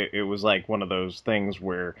 so it was like one of those things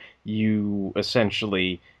where you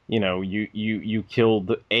essentially, you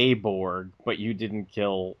killed a Borg, but you didn't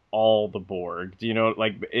kill all the Borg.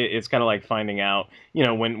 Like it's kind of like finding out,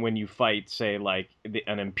 when you fight, say, like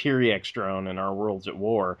an Imperiex drone in Our Worlds at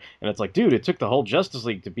War, and it's like, dude, it took the whole Justice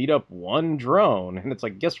League to beat up one drone, and it's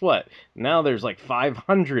like, guess what? Now there's like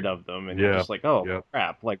 500 of them, and you're just like, oh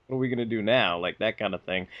crap, like what are we gonna do now? Like that kind of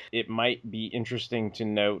thing. It might be interesting to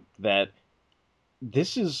note that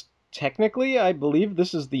this is technically, I believe,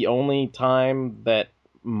 this is the only time that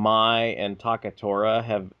Mai and Takatora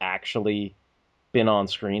have actually been on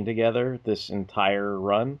screen together this entire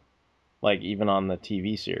run, like even on the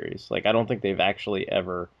TV series. Like I don't think they've actually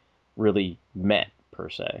ever really met per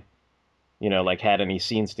se, like had any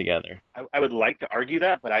scenes together. I would like to argue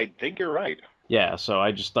that, but I think you're right. Yeah, so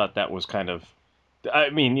I just thought that was kind of,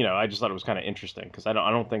 I mean, I just thought it was kind of interesting because I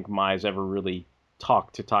don't think Mai's ever really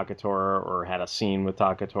talked to Takatora or had a scene with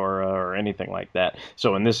Takatora or anything like that.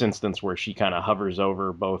 So in this instance where she kind of hovers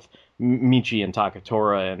over both Michi and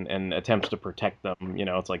Takatora and attempts to protect them,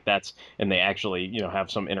 it's like and they actually,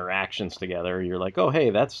 have some interactions together. You're like, oh,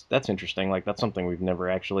 hey, that's interesting. Like that's something we've never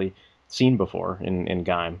actually seen before in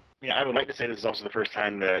Gaim. Yeah, I would like to say this is also the first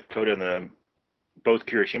time that Coda and both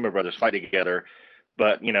Kirishima brothers fight together.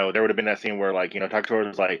 But, there would have been that scene where, like, Takatora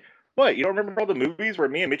was like, what, you don't remember all the movies where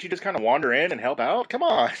me and Michi just kind of wander in and help out? Come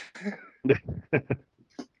on.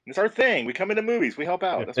 It's our thing. We come into movies. We help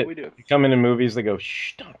out. That's what we do. You come into movies, they go,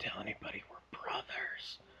 shh, don't tell anybody. We're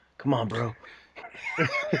brothers. Come on, bro.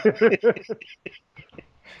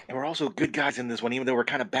 And we're also good guys in this one, even though we're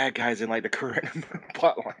kind of bad guys in, like, the current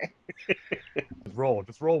plotline.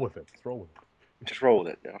 Just roll with it. Just roll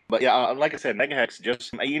with it, yeah. But yeah, like I said, Mega Hex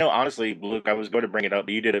just, honestly, Luke, I was going to bring it up,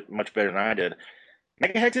 but you did it much better than I did.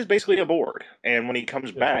 Mega Hex is basically a Borg, and when he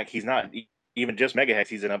comes back, he's not even just Mega Hex,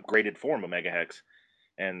 he's an upgraded form of Mega Hex,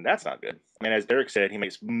 and that's not good. I mean, as Derek said, he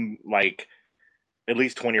makes, like, at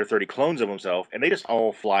least 20 or 30 clones of himself, and they just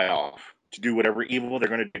all fly off to do whatever evil they're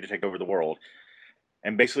going to do to take over the world.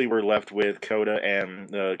 And basically, we're left with Coda and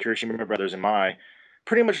the Kirishima brothers and Mai,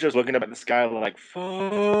 pretty much just looking up at the sky like,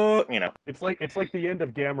 fuck, It's like the end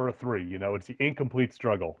of Gamera 3, it's the incomplete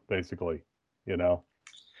struggle, basically, Yeah.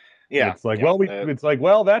 It's like, yeah,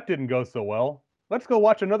 well, that didn't go so well. Let's go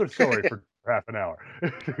watch another story for half an hour.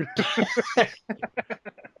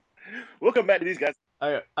 We'll come back to these guys.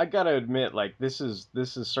 I gotta admit, like this is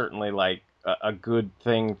certainly like a good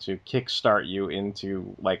thing to kickstart you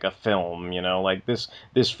into like a film. Like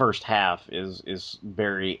this first half is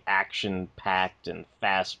very action packed and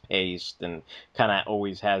fast paced and kind of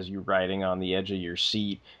always has you riding on the edge of your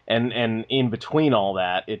seat. And in between all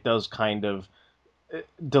that, it does kind of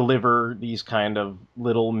deliver these kind of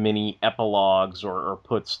little mini epilogues or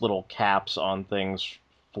puts little caps on things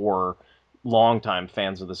for longtime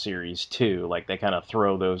fans of the series too. Like they kind of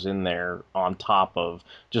throw those in there on top of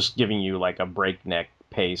just giving you like a breakneck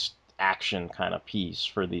paced action kind of piece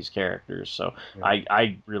for these characters. So Yeah.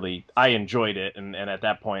 I really I enjoyed it, and at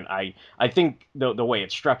that point I think the way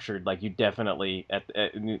it's structured, like you definitely at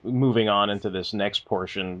moving on into this next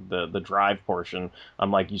portion, the drive portion, I'm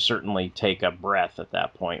like you certainly take a breath at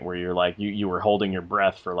that point where you're like you were holding your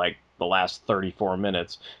breath for like the last 34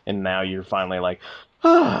 minutes, and now you're finally like,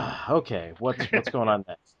 okay, what's going on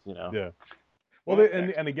next? Yeah. Well,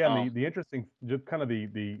 Okay. and again, the interesting, just kind of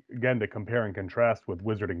the again to compare and contrast with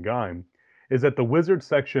Wizard and Gaim, is that the Wizard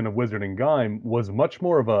section of Wizard and Gaim was much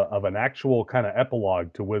more of an actual kind of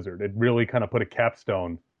epilogue to Wizard. It really kind of put a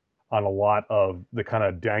capstone on a lot of the kind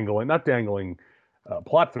of dangling, not dangling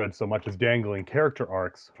plot threads so much as dangling character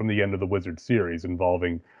arcs from the end of the Wizard series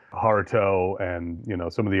involving Haruto and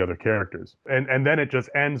some of the other characters, and then it just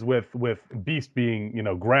ends with Beast being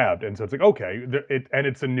grabbed, and so it's like okay, and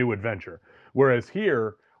it's a new adventure. Whereas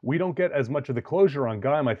here, we don't get as much of the closure on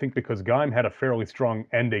Gaim, I think, because Gaim had a fairly strong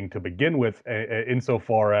ending to begin with,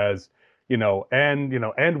 insofar as,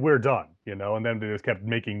 and we're done, and then they just kept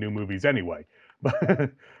making new movies anyway. But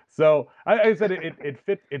so I said it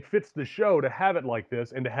fits the show to have it like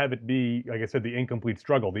this and to have it be, like I said, the incomplete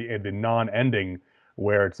struggle, the non-ending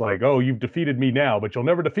where it's like, oh, you've defeated me now, but you'll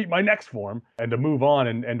never defeat my next form, and to move on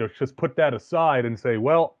and to just put that aside and say,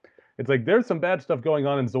 well, it's like there's some bad stuff going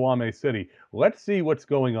on in Zawame City. Let's see what's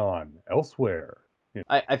going on elsewhere. Yeah.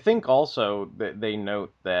 I think also that they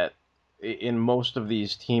note that in most of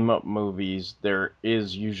these team up movies, there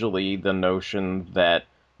is usually the notion that,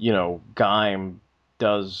 Gaim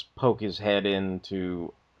does poke his head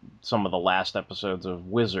into some of the last episodes of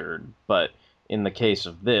Wizard, but in the case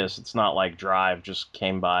of this, it's not like Drive just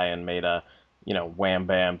came by and made a, wham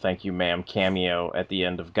bam, thank you ma'am cameo at the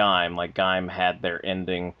end of Gaim. Like Gaim had their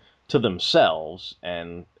ending to themselves,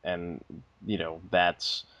 and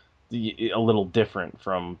that's a little different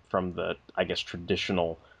from the, I guess,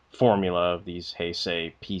 traditional formula of these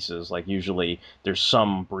Heisei pieces. Like usually there's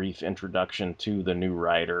some brief introduction to the new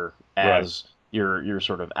writer Right. as you're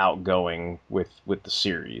sort of outgoing with the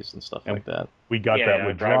series and stuff And like that. we got that Yeah,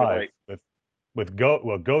 with Drive is Drive.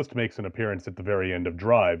 like Ghost makes an appearance at the very end of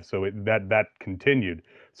Drive, so that continued.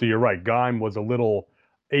 So you're right. Gaim was a little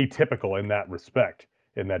atypical in that respect,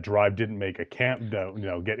 in that Drive didn't make a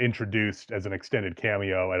get introduced as an extended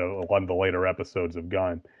cameo at one of the later episodes of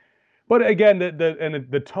Gaim. But again,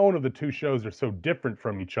 the tone of the two shows are so different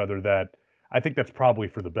from each other that I think that's probably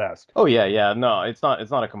for the best. Oh yeah, yeah. No, it's not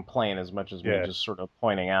a complaint as much as me Yeah, just sort of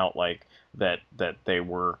pointing out like that they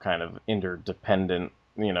were kind of interdependent,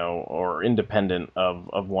 or independent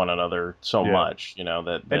of one another so yeah. much,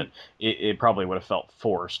 that And it probably would have felt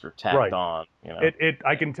forced or tacked right. on.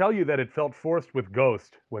 I can tell you that it felt forced with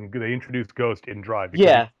Ghost when they introduced Ghost in Drive because he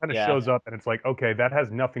Yeah, kind of yeah, shows up and it's like, okay, that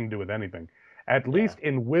has nothing to do with anything. At yeah, least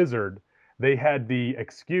in Wizard, they had the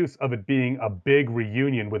excuse of it being a big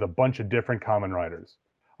reunion with a bunch of different Kamen Riders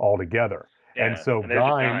all together. And yeah, so and there's a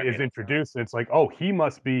Gaim time, is introduced and it's like, oh, he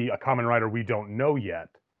must be a Kamen Rider we don't know yet.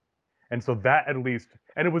 And so that at least,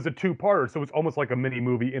 and it was a two-parter, so it's almost like a mini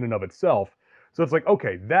movie in and of itself. So it's like,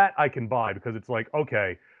 okay, that I can buy because it's like,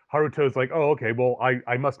 okay, Haruto's like, oh, okay, well,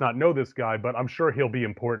 I must not know this guy, but I'm sure he'll be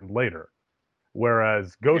important later.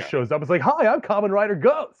 Whereas Ghost yeah, shows up, it's like, hi, I'm Kamen Rider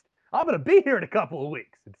Ghost. I'm gonna be here in a couple of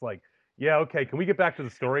weeks. It's like, yeah, okay, can we get back to the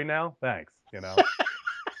story now? Thanks, yeah.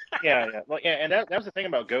 Like, yeah, and that was the thing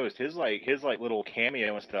about Ghost. His little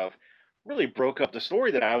cameo and stuff really broke up the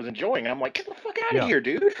story that I was enjoying. I'm like, get the fuck out of Yeah. here,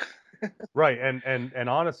 dude. Right, and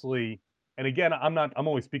honestly, and again, I'm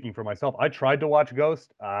only speaking for myself. I tried to watch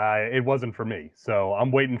Ghost. It wasn't for me. So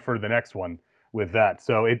I'm waiting for the next one with that.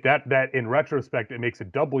 So that in retrospect, it makes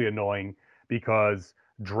it doubly annoying because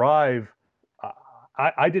Drive, uh,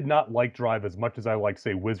 I did not like Drive as much as I like,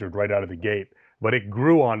 say, Wizard right out of the gate. But it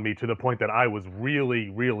grew on me to the point that I was really,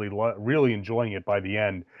 really, really enjoying it by the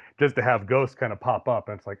end. Just to have Ghost kind of pop up,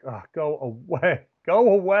 and it's like, oh, go away,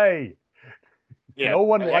 go away. Yeah, No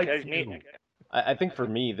one I, likes me, you. I think for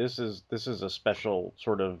me this is a special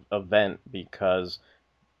sort of event because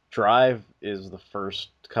Drive is the first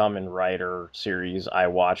Kamen Rider series I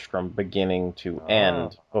watched from beginning to Ah,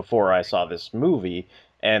 end before I saw this movie.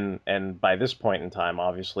 And by this point in time,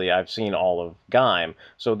 obviously, I've seen all of Gaim.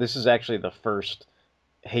 So this is actually the first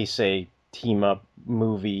Heisei team up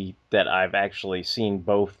movie that I've actually seen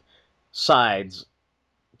both sides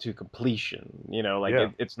to completion. Like yeah.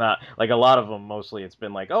 it's not like a lot of them. Mostly, it's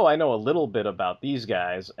been like, oh, I know a little bit about these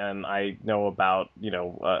guys, and I know about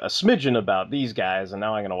a smidgen about these guys, and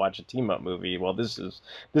now I'm gonna watch a team up movie. Well, this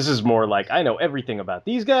is more like I know everything about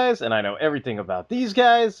these guys, and I know everything about these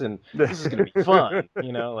guys, and this is gonna be fun.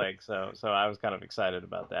 Like so I was kind of excited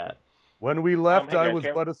about that. When we left, Hey I guys, was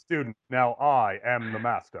but a student. Now I am the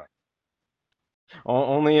master.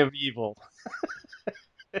 Only of evil.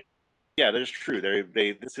 yeah, that's true.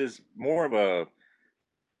 They this is more of a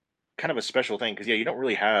kind of a special thing because yeah, you don't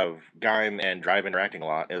really have Gaim and Drive interacting a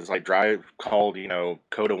lot. It was like Drive called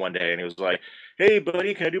Coda one day and he was like, "Hey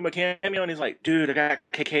buddy, can I do my cameo?" And he's like, "Dude, I got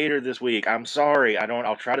catered this week. I'm sorry. I don't.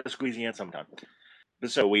 I'll try to squeeze you in sometime."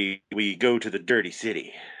 But so we go to the dirty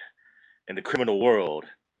city in the criminal world.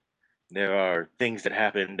 There are things that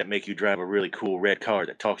happen that make you drive a really cool red car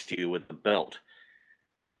that talks to you with a belt.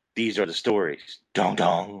 These are the stories. Dong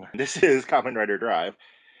dong. This is Kamen Rider Drive.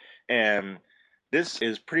 And this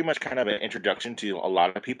is pretty much kind of an introduction to a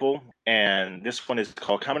lot of people. And this one is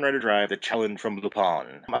called Kamen Rider Drive, The Challenge from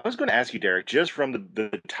Lupin. I was going to ask you, Derek, just from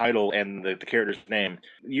the title and the character's name,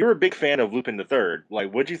 you're a big fan of Lupin the Third.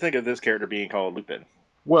 Like, what'd you think of this character being called Lupin?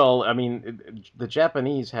 Well, I mean, the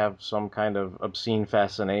Japanese have some kind of obscene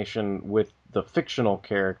fascination with the fictional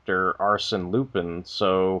character Arsène Lupin.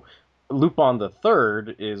 So Lupin the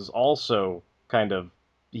Third is also kind of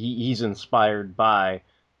he's inspired by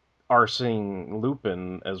Arsène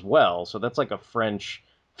Lupin as well. So that's like a French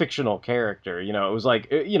fictional character. It was like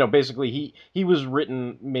basically he was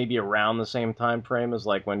written maybe around the same time frame as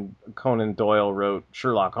like when Conan Doyle wrote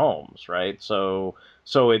Sherlock Holmes, right? So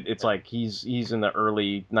it's like he's in the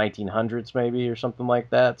early 1900s maybe or something like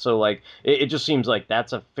that. So like it just seems like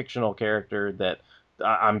that's a fictional character that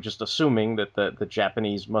I'm just assuming that the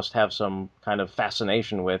Japanese must have some kind of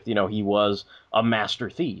fascination with. He was a master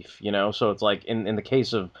thief, so it's like in the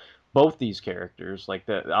case of both these characters, like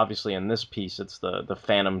obviously in this piece it's the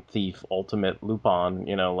Phantom Thief Ultimate Lupin,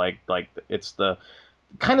 like it's the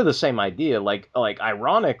kind of the same idea. Like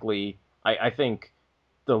ironically, I think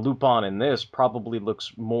the Lupin in this probably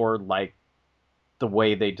looks more like the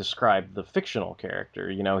way they describe the fictional character.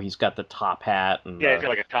 He's got the top hat and Yeah, he's got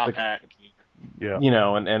like a the top hat. Yeah.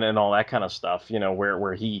 and all that kind of stuff,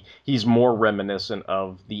 where he's more reminiscent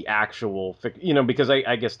of the actual, because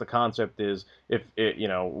I guess the concept is if it,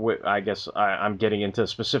 I guess I'm getting into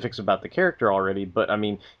specifics about the character already, but I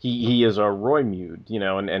mean, he is a Roymewd,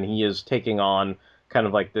 and he is taking on kind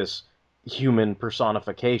of like this human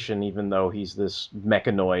personification, even though he's this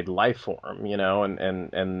mechanoid life form,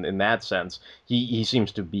 and in that sense, he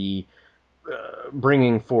seems to be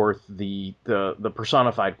bringing forth the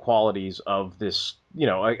personified qualities of this,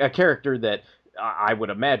 a character that I would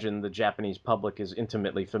imagine the Japanese public is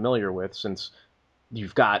intimately familiar with, since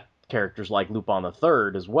you've got characters like Lupin the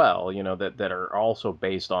Third as well, that are also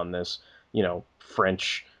based on this,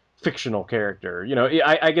 French fictional character.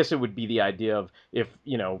 I guess it would be the idea of if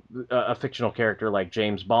a fictional character like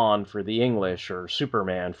James Bond for the English or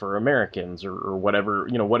Superman for Americans or whatever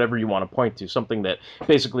whatever you want to point to, something that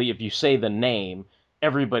basically if you say the name,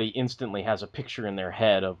 everybody instantly has a picture in their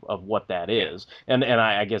head of what that is. And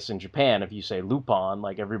I guess in Japan, if you say Lupin,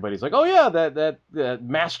 like everybody's like, oh yeah, that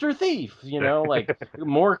master thief, like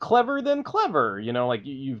more clever than clever, like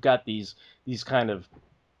you've got these kind of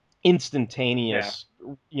Yeah. instantaneous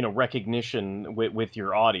recognition with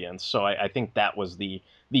your audience. So I think that was the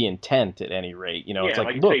intent at any rate. It's Yeah, like,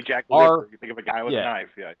 like you say look, Jack the our Ripper, you think of a guy with a yeah, knife.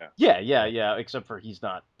 Yeah, yeah. yeah, except for he's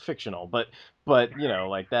not fictional, but like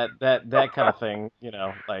that kind of thing,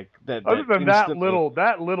 like Other that than instantly.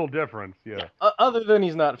 that little difference, Yeah, yeah. other than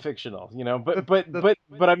he's not fictional, but The but the but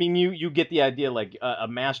but I mean, you get the idea. Like a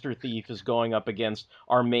master thief is going up against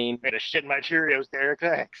our main Made a shit in my Cheerios, Derek.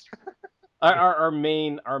 Thanks. our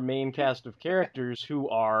main cast of characters who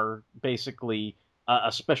are basically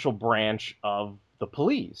a special branch of the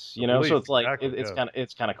police. the So police, it's like exactly. it's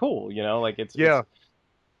Yeah. kind of cool. Like it's Yeah.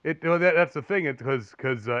 That's the thing. It's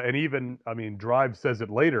because and even I mean, Drive says it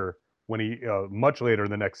later when he much later in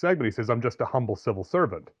the next segment he says, "I'm just a humble civil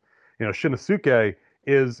servant." Shinosuke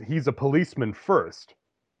he's a policeman first,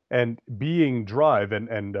 and being Drive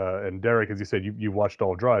and Derek, as you said, you watched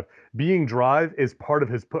all Drive. Being Drive is part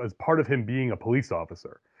of him being a police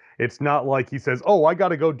officer. It's not like he says, "Oh, I got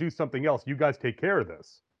to go do something else. You guys take care of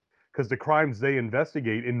this." because the crimes they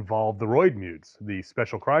investigate involve the Roid Mutes, the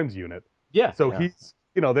Special Crimes Unit. Yeah. So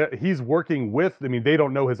yeah. he's working with. I mean, they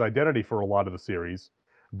don't know his identity for a lot of the series,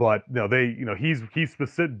 but he's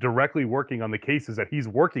directly working on the cases that he's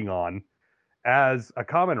working on as a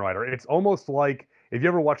Kamen Rider. It's almost like if you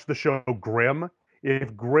ever watched the show Grimm,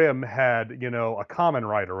 if Grimm had, a Kamen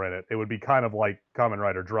Rider in it, it would be kind of like Kamen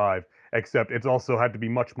Rider Drive, except it's also had to be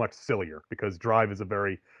much, much sillier because Drive is a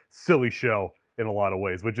very silly show in a lot of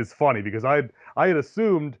ways, which is funny because I had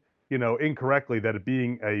assumed, incorrectly that it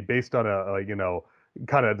being based on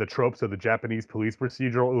kind of the tropes of the Japanese police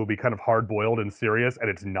procedural, it would be kind of hard boiled and serious, and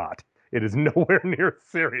it's not. It is nowhere near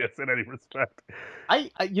serious in any respect.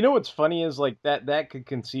 You know what's funny is like that could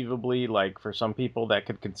conceivably, like, for some people that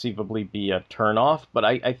could conceivably be a turnoff, but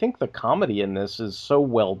I think the comedy in this is so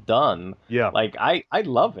well done. Yeah. Like I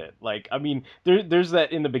love it. Like, I mean, there's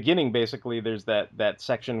that in the beginning, basically there's that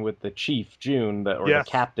section with the chief June, or Yes.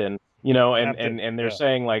 the captain, and Captain, they're yeah.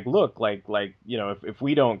 saying like, look, like if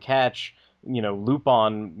we don't catch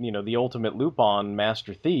Lupin, the ultimate Lupin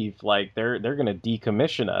master thief, like they're gonna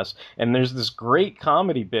decommission us. And there's this great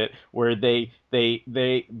comedy bit where they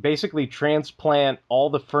basically transplant all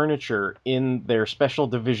the furniture in their special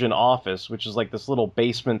division office, which is like this little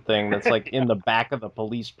basement thing that's like in the back of the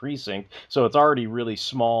police precinct. So it's already really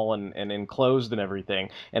small and enclosed and everything.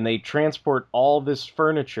 And they transport all this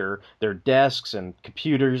furniture, their desks and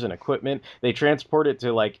computers and equipment. They transport it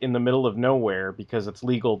to like in the middle of nowhere because it's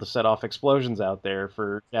legal to set off explosions out there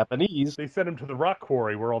for Japanese. They send him to the rock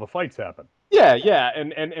quarry where all the fights happen. Yeah,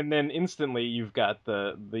 and then instantly you've got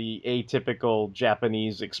the atypical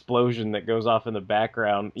Japanese explosion that goes off in the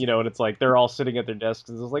background, and it's like they're all sitting at their desks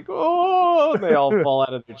and it's like, oh, and they all fall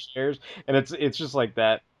out of their chairs, and it's just like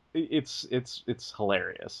that. It's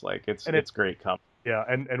hilarious. Like it's great comedy. Yeah,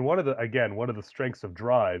 and one of the strengths of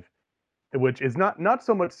Drive, which is not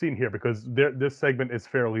so much seen here because this segment is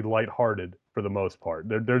fairly lighthearted for the most part.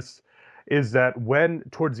 Is that when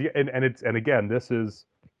towards the and again, this is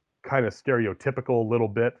kind of stereotypical a little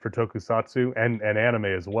bit for tokusatsu and anime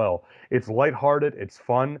as well. It's lighthearted, it's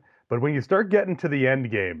fun, but when you start getting to the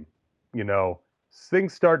end game,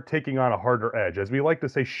 things start taking on a harder edge. As we like to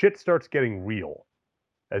say, shit starts getting real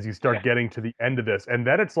as you start getting to the end of this. And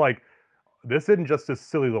then it's like, this isn't just this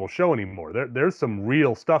silly little show anymore. There's some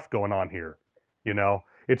real stuff going on here.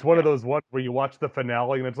 It's one of those ones where you watch the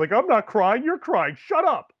finale and it's like, I'm not crying, you're crying, shut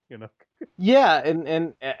up. Yeah,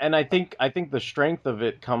 and I think the strength of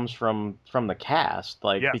it comes from the cast,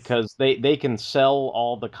 like, Yes. because they can sell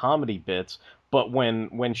all the comedy bits, but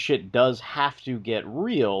when shit does have to get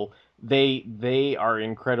real, they are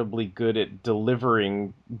incredibly good at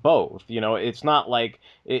delivering both. It's not like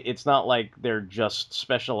they're just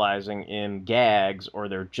specializing in gags or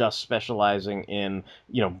they're just specializing in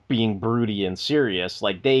being broody and serious.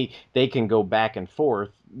 Like they can go back and forth,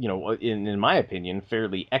 in my opinion,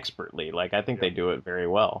 fairly expertly. Like I think they do it very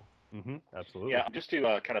well. Mm-hmm. Absolutely. Yeah, just to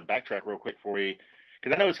kind of backtrack real quick for you,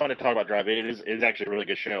 because I know it's fun to talk about Drive. It is actually a really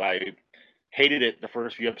good show. I hated it the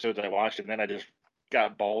first few episodes I watched, and then I just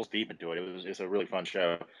got balls deep into it. It's a really fun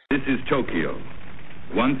show. This is Tokyo,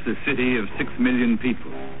 once a city of 6 million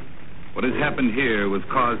people. What has happened here was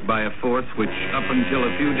caused by a force which, up until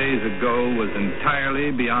a few days ago, was entirely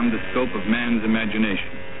beyond the scope of man's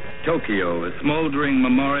imagination. Tokyo, a smoldering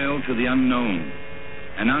memorial to the unknown.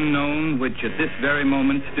 An unknown which at this very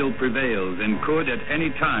moment still prevails and could at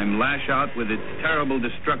any time lash out with its terrible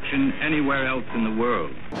destruction anywhere else in the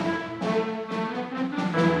world.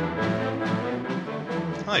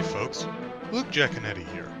 Hi folks, Luke Giaconetti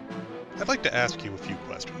here. I'd like to ask you a few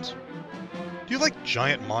questions. Do you like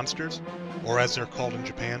giant monsters, or as they're called in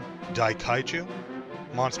Japan, Daikaiju?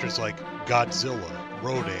 Monsters like Godzilla,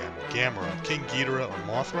 Rodan, Gamera, King Ghidorah, or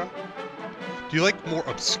Mothra? Do you like more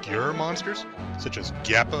obscure monsters, such as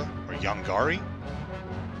Gappa or Yongari?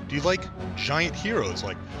 Do you like giant heroes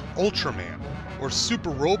like Ultraman, or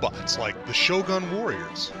super robots like the Shogun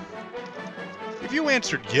Warriors? If you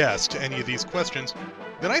answered yes to any of these questions,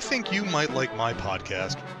 then I think you might like my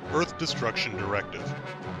podcast, Earth Destruction Directive.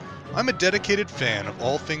 I'm a dedicated fan of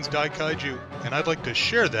all things Daikaiju, and I'd like to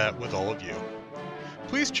share that with all of you.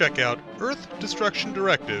 Please check out Earth Destruction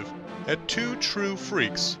Directive at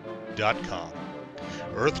twotruefreaks.com.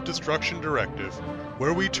 Earth Destruction Directive,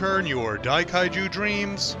 where we turn your Daikaiju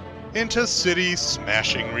dreams into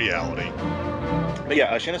city-smashing reality. But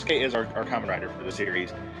yeah, Shinsuke is our Kamen Rider for the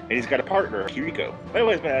series, and he's got a partner, Kiriko. I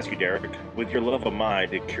always been to ask you, Derek, with your love of Mai,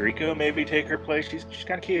 did Kiriko maybe take her place? She's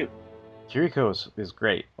kind of cute. Kiriko is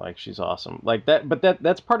great. Like, she's awesome. Like that, but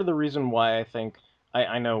that's part of the reason why I think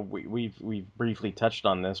I know we've briefly touched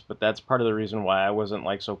on this, but that's part of the reason why I wasn't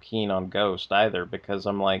like so keen on Ghost either, because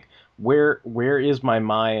I'm like, where is my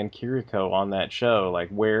Mai and Kiriko on that show? Like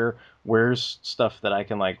where's stuff that I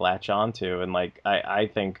can like latch onto? And like I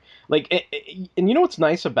think like and you know what's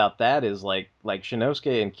nice about that is like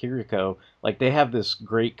Shinosuke and Kiriko, like they have this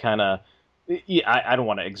great kind of, yeah, I don't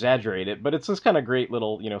want to exaggerate it, but it's this kind of great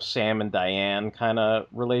little, Sam and Diane kind of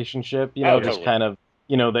relationship, Oh, this totally. kind of,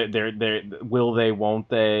 they're will they, won't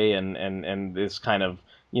they, and this kind of,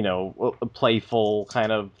 a playful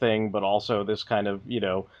kind of thing, but also this kind of,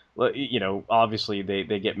 obviously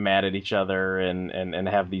they get mad at each other and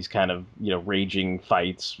have these kind of, raging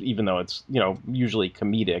fights, even though it's, usually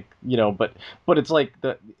comedic, but it's like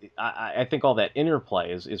I think all that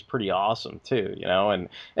interplay is pretty awesome too,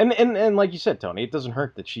 and like you said, Tony, it doesn't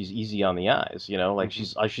hurt that she's easy on the eyes, like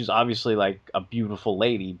she's obviously like a beautiful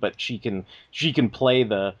lady, but she can play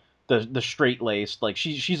the straight laced, like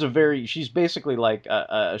she's basically like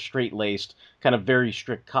a straight laced kind of very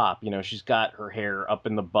strict cop. She's got her hair up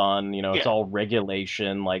in the bun. It's Yeah. all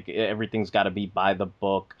regulation. Like everything's got to be by the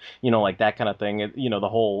book. Like that kind of thing. The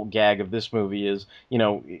whole gag of this movie is,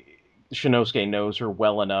 Shinosuke knows her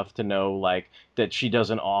well enough to know like that she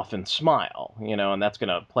doesn't often smile, and that's going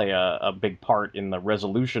to play a big part in the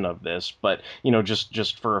resolution of this. But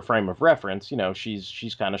just for a frame of reference,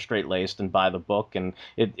 she's kind of straight laced and by the book, and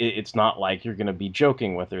it's not like you're going to be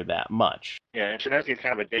joking with her that much. Yeah, and Shinetsuke's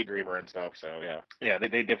kind of a daydreamer and stuff, so yeah. Yeah, they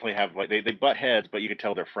definitely have like they butt heads, but you can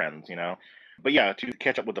tell they're friends. But yeah, to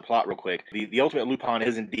catch up with the plot real quick, the ultimate Lupin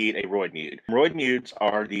is indeed a Roid Mute. Roid Mutes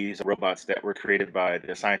are these robots that were created by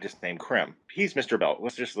the scientist named Krim. He's Mr. Belt.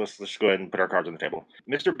 Let's go ahead and put our cards on the table.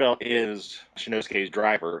 Mr. Belt is Shinosuke's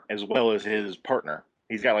driver as well as his partner.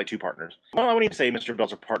 He's got like two partners. Well, I wouldn't even say Mr.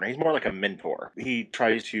 Belt's a partner. He's more like a mentor. He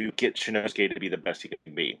tries to get Shinosuke to be the best he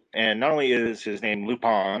can be. And not only is his name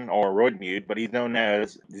Lupin or Roidmute, but he's known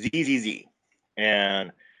as ZZZ.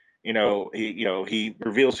 And he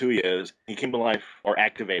reveals who he is. He came to life, or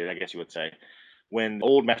activated, I guess you would say, when the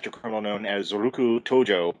old master criminal known as Zoruku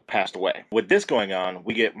Tojo passed away. With this going on,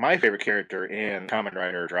 we get my favorite character in Kamen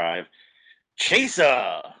Rider Drive,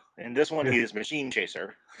 Chaser. In this one, he is Machine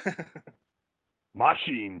Chaser.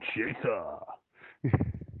 Machine Chaser.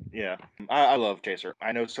 Yeah, I love Chaser.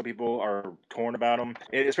 I know some people are torn about him,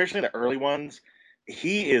 especially the early ones.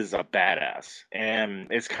 He is a badass, and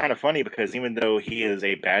it's kind of funny because even though he is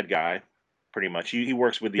a bad guy, pretty much, he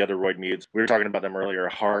works with the other Roid mutes. We were talking about them earlier,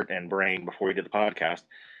 Heart and Brain, before we did the podcast,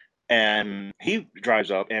 and he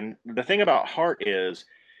drives up. And the thing about Heart is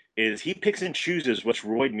he picks and chooses which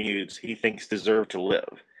Roid mutes he thinks deserve to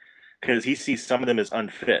live because he sees some of them as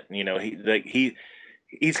unfit.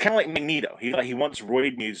 He's kind of like Magneto. He wants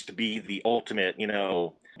Roid Muse to be the ultimate,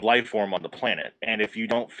 life form on the planet. And if you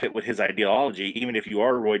don't fit with his ideology, even if you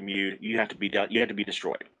are Roid Muse, you have to be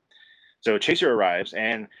destroyed. So Chaser arrives,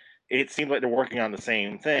 and it seems like they're working on the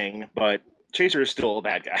same thing, but Chaser is still a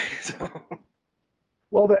bad guy. So.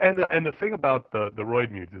 Well, the thing about the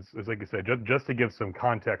Roid Mutes is like you said, just to give some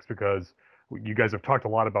context, because you guys have talked a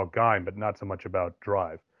lot about Gaim, but not so much about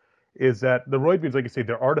Drive, is that the Roid Mutes, like you say,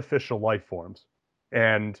 they're artificial life forms,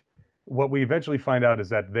 and what we eventually find out is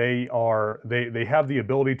that they have the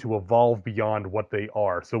ability to evolve beyond what they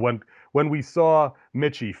are. So when we saw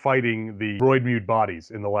Michi fighting the Roid Mute bodies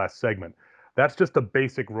in the last segment, that's just a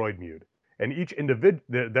basic Roid Mute, and each individual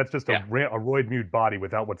that's just a Roid Mute body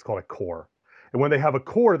without what's called a core. And when they have a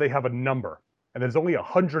core, they have a number, and there's only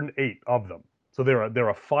 108 of them. So they're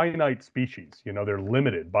a finite species. They're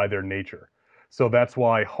limited by their nature. So that's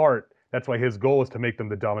why his goal is to make them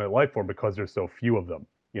the dominant life form, because there's so few of them.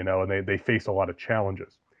 And they face a lot of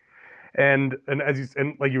challenges. And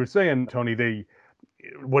like you were saying, Tony,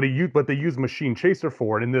 what they use Machine Chaser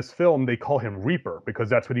for, and in this film they call him Reaper because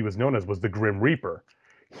that's what he was known as, was the Grim Reaper.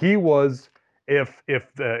 He was, if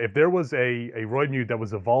there was a Roid Mute that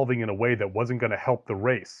was evolving in a way that wasn't going to help the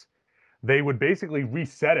race, they would basically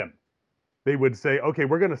reset him. They would say, okay,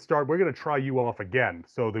 we're going to try you off again.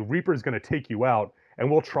 So the Reaper is going to take you out, and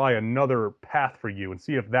we'll try another path for you and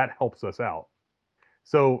see if that helps us out.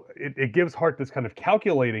 So it gives Hart this kind of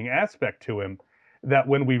calculating aspect to him that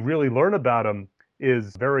when we really learn about him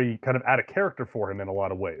is very kind of out of character for him in a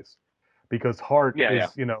lot of ways, because Hart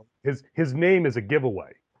is, his name is a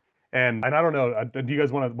giveaway. And I don't know, do you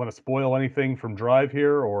guys want to spoil anything from Drive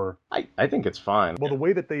here, or? I think it's fine. Well, the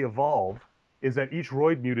way that they evolve is that each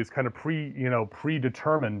Roid Mute is kind of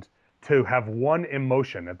predetermined to have one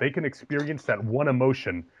emotion, that they can experience that one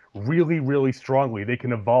emotion really, really strongly. They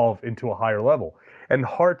can evolve into a higher level. And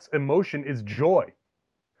Hart's emotion is joy.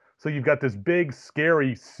 So you've got this big,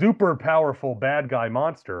 scary, super powerful bad guy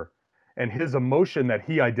monster, and his emotion that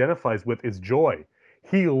he identifies with is joy.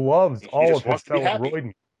 He loves He all of just his wants to be fellow happy.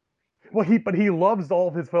 Roid. Well, he loves all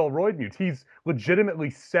of his fellow Roid mutes. He's legitimately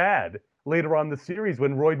sad later on in the series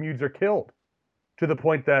when Roid mutes are killed, to the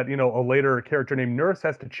point that a later character named Nurse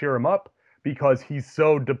has to cheer him up because he's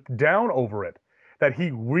so down over it that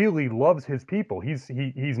he really loves his people. He's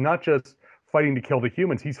not just fighting to kill the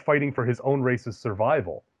humans; he's fighting for his own race's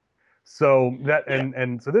survival. So that Yeah.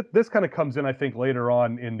 and so this kind of comes in, I think, later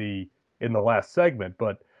on in the last segment.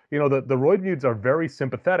 But the Roid Mutes are very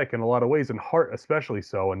sympathetic in a lot of ways, and Heart especially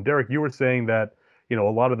so. And Derek, you were saying that a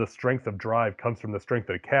lot of the strength of Drive comes from the strength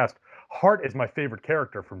of the cast. Heart is my favorite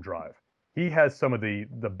character from Drive. He has some of the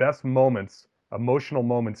best moments, emotional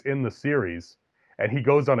moments in the series, and he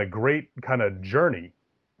goes on a great kind of journey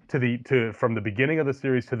to from the beginning of the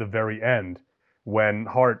series to the very end, when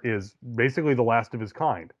Heart is basically the last of his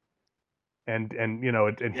kind, and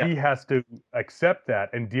Yeah. he has to accept that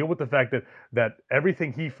and deal with the fact that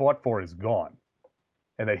everything he fought for is gone,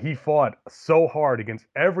 and that he fought so hard against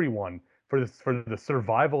everyone for the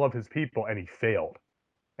survival of his people, and he failed.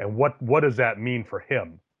 And what does that mean for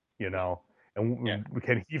him? You know, Yeah. and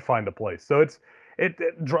can he find a place? So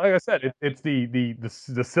like I said, it's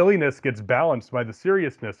the silliness gets balanced by the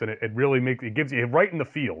seriousness, and it really gives you right in the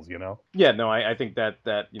feels. Yeah, no, I think that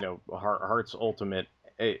Hart's ultimate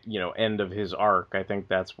end of his arc. I think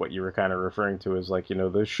that's what you were kind of referring to as, like,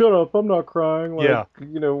 the shut up, I'm not crying, like, Yeah.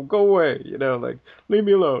 go away, like, leave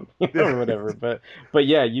me alone, or whatever. But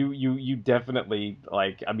yeah, you definitely,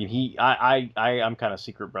 like, I mean, I'm kind of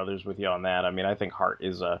secret brothers with you on that. I mean, I think Hart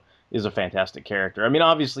is a fantastic character. I mean,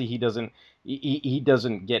 obviously he doesn't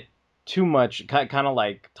get too much, kind of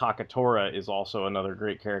like Takatora is also another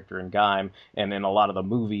great character in Gaim, and in a lot of the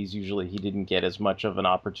movies, usually he didn't get as much of an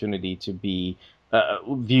opportunity to be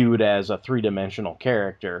viewed as a three-dimensional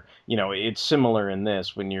character. It's similar in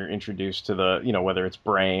this when you're introduced to the, whether it's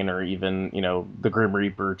Brain or even, the Grim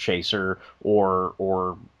Reaper, Chaser,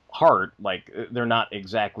 or Heart. Like, they're not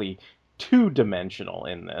exactly two-dimensional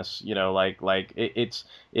in this.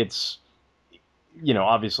 It's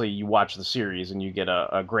obviously you watch the series and you get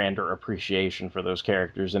a grander appreciation for those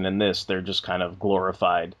characters, and in this, they're just kind of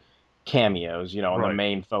glorified cameos, and the Right.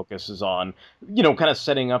 main focus is on, kind of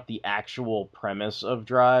setting up the actual premise of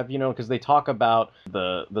Drive, because they talk about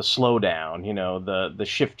the slowdown, the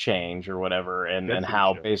shift change or whatever, and Density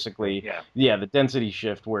how shift. basically, Yeah. yeah, the density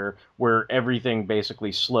shift where everything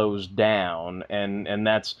basically slows down, and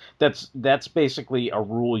that's basically a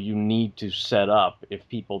rule you need to set up if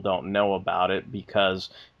people don't know about it, because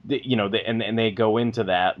and they go into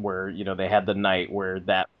that where they had the night where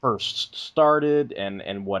that first started,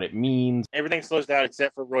 and what it means. Everything slows down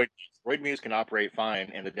except for Roid Muse. Roid Muse can operate fine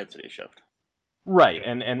in the density shift. Right,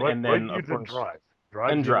 Yeah. and Roid then of Mutes and course, Drive.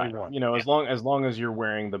 Drive's and the only Drive, one. Yeah. as long as you're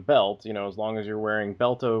wearing the belt, as long as you're wearing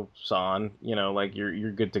Belto-san, like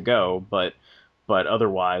you're good to go. But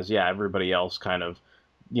otherwise, yeah, everybody else kind of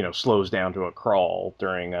slows down to a crawl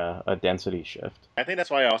during a density shift. I think that's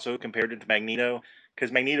why I also compared it to Magneto,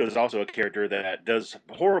 because Magneto is also a character that does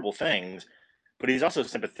horrible things, but he's also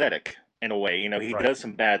sympathetic in a way. He Right. does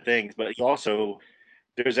some bad things, but he also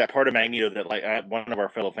there's that part of Magneto that, like, one of our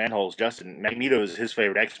fellow fanholes, Justin, Magneto is his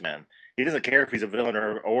favorite X-Men. He doesn't care if he's a villain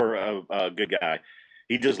or a good guy.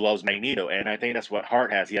 He just loves Magneto, and I think that's what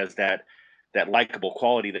Hart has. He has that likable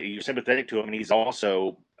quality that you're sympathetic to him, and he's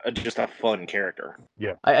also just a fun character.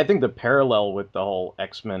 Yeah. I think the parallel with the whole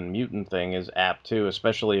X-Men mutant thing is apt too,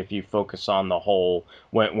 especially if you focus on the whole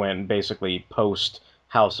when basically post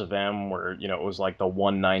House of M, where it was like the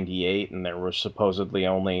 198, and there were supposedly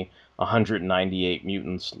only 198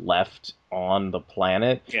 mutants left on the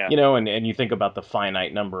planet. Yeah, And you think about the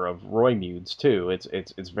finite number of Roy mutants too.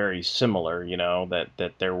 It's very similar.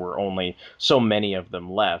 That there were only so many of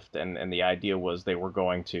them left, and the idea was they were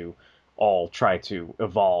going to all try to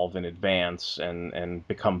evolve and advance and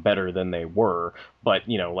become better than they were. But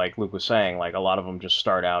like Luke was saying, like, a lot of them just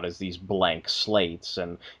start out as these blank slates,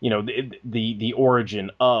 and the origin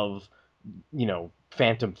of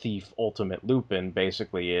Phantom Thief Ultimate Lupin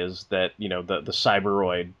basically is that the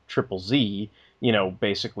cyberoid Triple Z,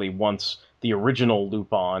 basically, once the original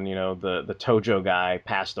Lupin, the Tojo guy,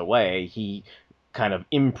 passed away, he kind of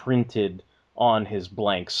imprinted on his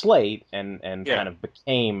blank slate, and yeah. kind of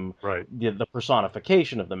became Right. the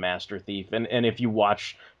personification of the Master Thief. And if you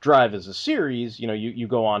watch Drive as a series, you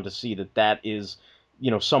go on to see that is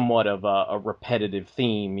somewhat of a repetitive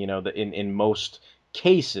theme. That in most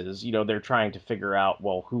cases, they're trying to figure out,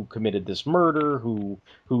 well, who committed this murder, who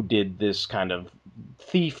did this kind of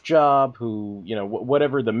thief job, who,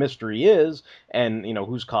 whatever the mystery is, and,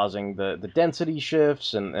 who's causing the density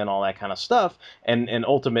shifts and all that kind of stuff. And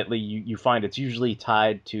ultimately, you find it's usually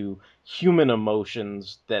tied to human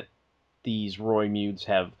emotions that these Roy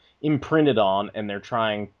have imprinted on, and they're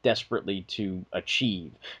trying desperately to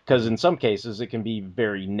achieve. Because in some cases it can be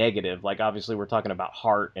very negative, like obviously we're talking about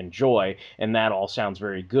heart and joy, and that all sounds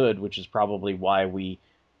very good, which is probably why we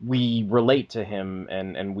relate to him,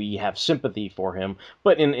 and we have sympathy for him.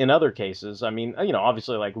 But in other cases, I mean,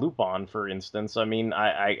 obviously, like Lupin, for instance, I mean,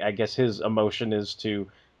 I guess his emotion is to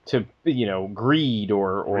greed,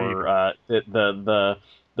 or the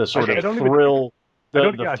sort I of don't even. thrill, I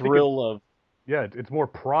don't. the Yeah, I think thrill of. yeah, it's more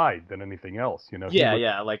pride than anything else. He Yeah, was,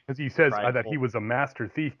 yeah, like because he says that he prideful. was a master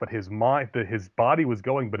thief, but his body was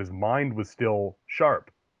going, but his mind was still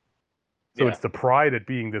sharp. So Yeah. it's the pride at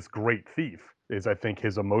being this great thief is, I think,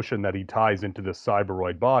 his emotion that he ties into this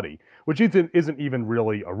cyberoid body, which isn't even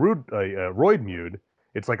really a roid mude.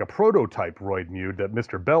 It's like a prototype roid mude that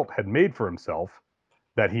Mr. Belt had made for himself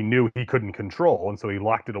that he knew he couldn't control, and so he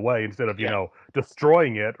locked it away instead of, Yeah.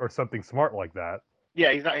 destroying it or something smart like that.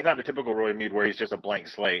 Yeah, he's not the typical Roy Mead where he's just a blank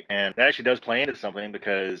slate. And that actually does play into something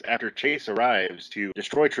because after Chase arrives to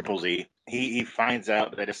destroy Triple Z, he finds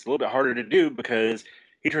out that it's a little bit harder to do because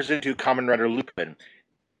he turns into Kamen Rider Lupin.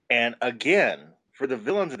 And again, for the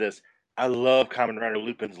villains of this, I love Kamen Rider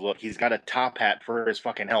Lupin's look. He's got a top hat for his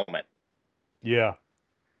fucking helmet. Yeah.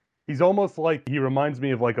 He's almost like he reminds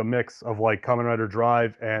me of like a mix of like Kamen Rider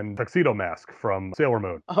Drive and Tuxedo Mask from Sailor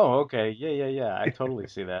Moon. Oh, okay. Yeah, yeah, yeah. I totally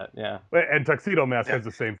see that. Yeah. And Tuxedo Mask Yeah. has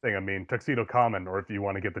the same thing. I mean, Tuxedo Kamen, or if you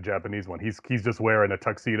want to get the Japanese one, he's just wearing a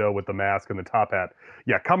tuxedo with the mask and the top hat.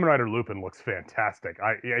 Yeah, Kamen Rider Lupin looks fantastic.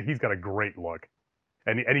 He's got a great look.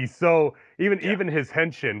 And he's so Yeah. even his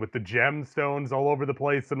henshin with the gemstones all over the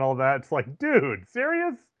place and all that. It's like, dude,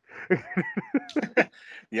 serious?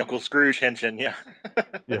 The Uncle Scrooge henshin, yeah.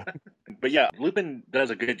 Yeah. But yeah, Lupin does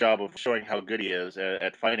a good job of showing how good he is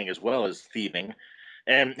at fighting as well as thieving.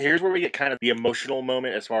 And here's where we get kind of the emotional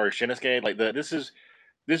moment as far as Shinsuke. Like this is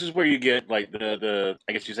where you get like the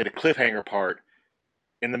I guess you say the cliffhanger part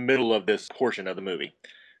in the middle of this portion of the movie.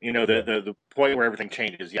 Yeah. The point where everything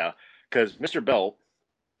changes. Yeah, because Mr. Belt,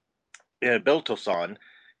 Beltosan,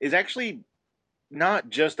 is actually not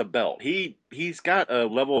just a belt. He's got a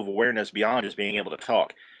level of awareness beyond just being able to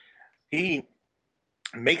talk. He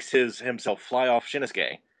makes himself fly off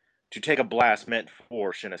Shinsuke to take a blast meant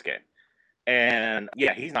for Shinsuke. And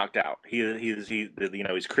yeah, he's knocked out.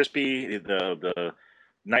 He's crispy. The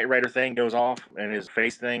Knight Rider thing goes off, and his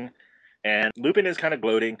face thing, and Lupin is kind of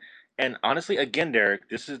gloating. And honestly, again, Derek,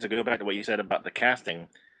 this is to go back to what you said about the casting.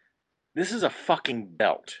 This is a fucking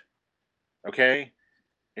belt, okay?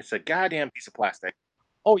 It's a goddamn piece of plastic.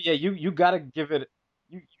 Oh yeah, you gotta give it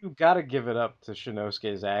you gotta give it up to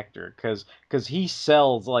Shinosuke's actor, because he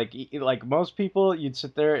sells like most people. You'd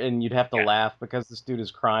sit there and you'd have to Yeah, laugh because this dude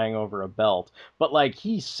is crying over a belt, but like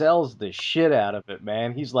he sells the shit out of it,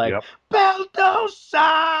 man. He's like, Yep.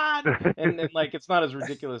 Belto-san, and like it's not as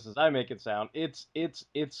ridiculous as I make it sound. It's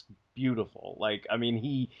beautiful. Like, I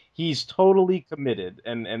mean, he's totally committed,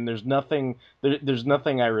 and there's nothing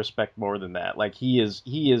I respect more than that. Like, he is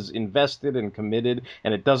invested and committed,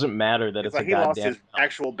 and it doesn't matter that it's it's a like he lost goddamn his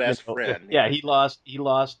actual best friend. yeah, he lost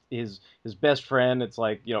his best friend. It's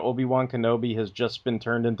like, Obi-Wan Kenobi has just been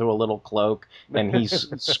turned into a little cloak, and he's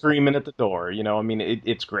screaming at the door. I mean,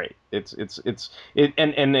 it's great.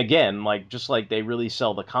 And again, like, just like they really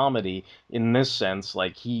sell the comedy in this sense,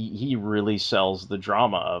 like he really sells the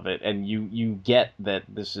drama of it, and you get that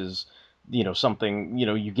this is, something,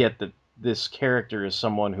 you get that this character is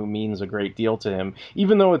someone who means a great deal to him,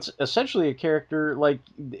 even though it's essentially a character like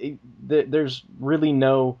there's really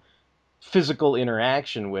no physical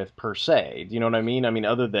interaction with, per se. Do you know what I mean? I mean,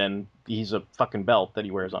 other than he's a fucking belt that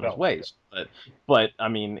he wears on his Belt. waist. But I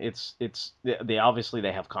mean, it's they obviously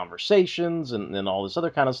they have conversations and all this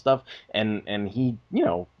other kind of stuff, and he,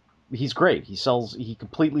 he's great. He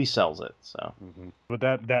completely sells it. So. What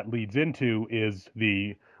that leads into is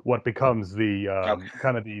the what becomes the Okay.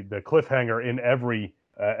 kind of the cliffhanger in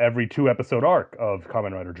every 2 episode arc of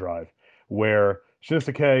Kamen Rider Drive, where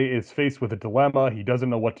Shinsuke is faced with a dilemma. He doesn't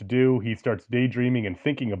know what to do. He starts daydreaming and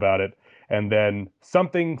thinking about it, and then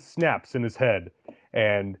something snaps in his head,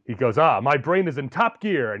 and he goes, "Ah, my brain is in top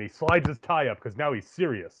gear," and he slides his tie up because now he's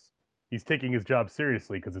serious. He's taking his job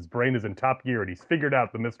seriously because his brain is in top gear and he's figured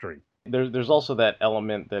out the mystery. There's also that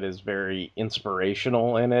element that is very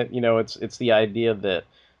inspirational in it. It's the idea that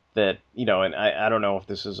that, and I don't know if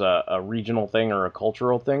this is a regional thing or a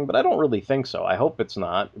cultural thing, but I don't really think so. I hope it's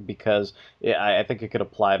not, because I think it could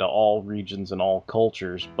apply to all regions and all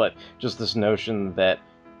cultures, but just this notion that,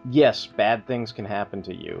 yes, bad things can happen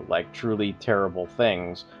to you, like truly terrible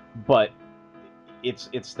things, but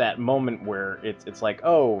it's that moment where it's like,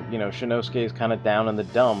 oh, Shinosuke is kind of down in the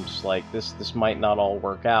dumps, like this might not all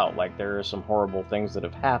work out, like there are some horrible things that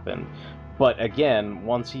have happened. But again,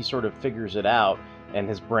 once he sort of figures it out and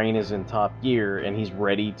his brain is in top gear and he's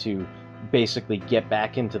ready to basically get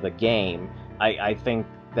back into the game, I think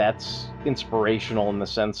that's inspirational in the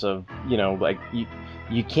sense of, like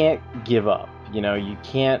you can't give up. You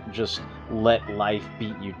can't just let life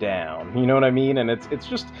beat you down. You know what I mean? And it's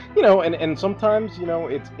just, and sometimes,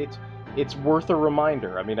 it's worth a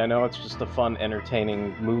reminder. I mean, I know it's just a fun,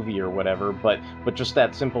 entertaining movie or whatever, but just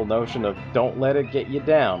that simple notion of don't let it get you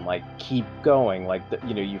down. Like, keep going. Like,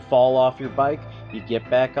 you fall off your bike, you get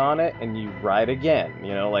back on it, and you ride again.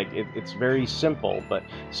 Like it's very simple, but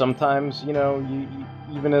sometimes, you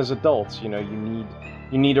even as adults, you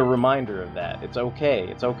need a reminder of that. It's okay.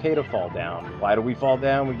 It's okay to fall down. Why do we fall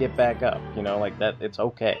down? We get back up. Like that. It's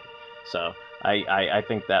okay. So I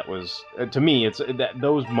think that was, to me, it's that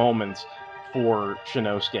those moments for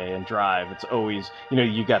Shinosuke and Drive. It's always,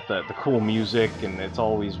 you got the cool music, and it's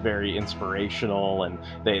always very inspirational, and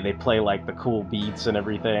they play like the cool beats and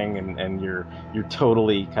everything, and you're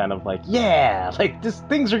totally kind of like, yeah, like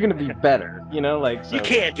things are gonna be better. Like, so You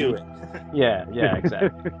can't do it. Yeah,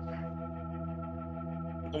 exactly.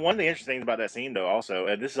 One of the interesting things about that scene, though, also,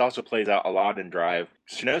 and this also plays out a lot in Drive,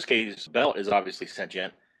 Shinosuke's belt is obviously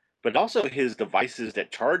sentient, but also his devices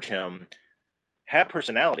that charge him have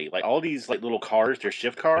personality. Like all these like little cars, they're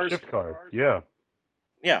shift cars. Shift cars, yeah.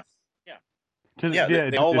 Yeah, yeah,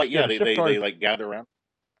 they all like the shift they cars, like gather around.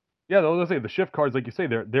 yeah. I was gonna say the shift cars, like you say,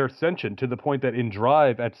 they're sentient to the point that in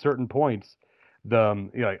Drive, at certain points, there's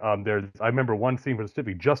I remember one scene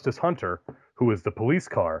specifically, Justice Hunter, who is the police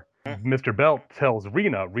car. Mr. Belt tells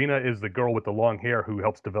Rena is the girl with the long hair who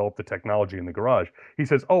helps develop the technology in the garage. He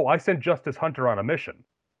says, "Oh, I sent Justice Hunter on a mission,"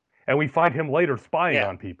 and we find him later spying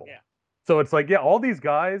on people. Yeah. So it's like, yeah, all these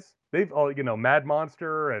guys, they've all, Mad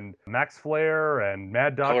Monster and Max Flair and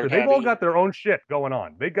Mad Doctor, they've all got their own shit going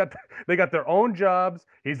on. They got their own jobs.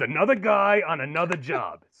 He's another guy on another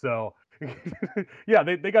job. So yeah,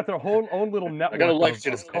 they got their whole own little network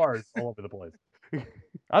of cars all over the place.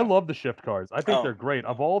 I love the shift cars. I think they're great.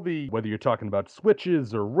 Of all the, whether you're talking about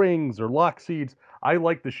switches or rings or lock seats, I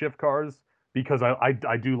like the shift cars because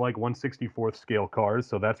I do like 1/64th scale cars,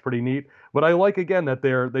 so that's pretty neat. But I like, again, that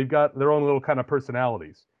they've got their own little kind of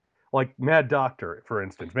personalities. Like Mad Doctor, for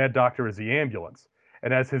instance. Mad Doctor is the ambulance,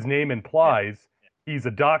 and as his name implies, he's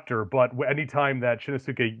a doctor. But anytime that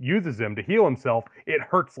Shinosuke uses him to heal himself, it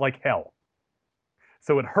hurts like hell.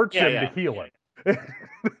 So it hurts him to heal him.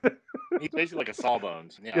 He's basically like a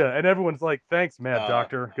sawbones. Yeah, and everyone's like, "Thanks, Mad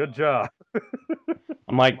Doctor. Good job."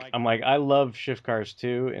 I'm like, I love shift cars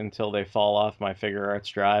too until they fall off my Figure Arts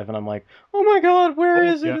drive, and I'm like, oh my god, where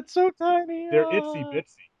is it? It's so tiny. They're itsy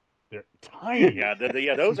bitsy. They're tiny. Yeah,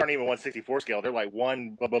 those aren't even 1/64 scale. They're like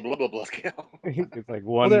one blah blah blah blah blah scale. It's like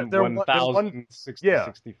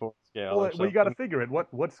 1,064 scale. Well, you got to figure it.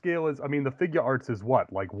 What scale is? I mean, the Figure Arts is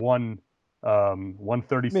what, like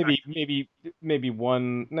 1/32nd? Maybe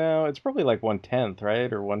one. No, it's probably like 1/10th,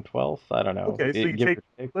 right, or 1/12th. I don't know. Okay, so you take,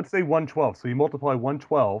 let's say 1/12. So you multiply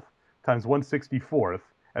 1/12 times 1/64th,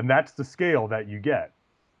 and that's the scale that you get.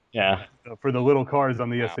 Yeah. For the little cars on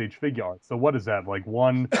the SH Figure Arts. So what is that, like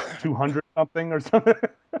 1/200 something or something?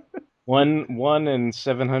 1 and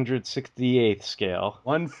 768th scale.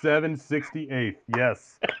 1/768th.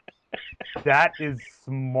 Yes. That is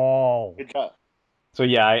small. Good job. So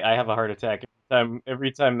yeah, I have a heart attack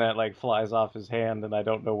every time that like flies off his hand, and I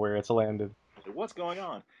don't know where it's landed. What's going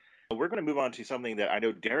on? We're going to move on to something that I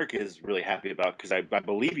know Derek is really happy about, because I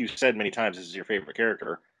believe you said many times this is your favorite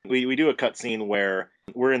character. We do a cutscene where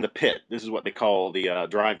we're in the pit. This is what they call the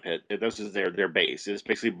drive pit. This is their base. It's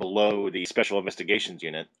basically below the Special Investigations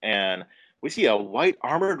Unit, and we see a white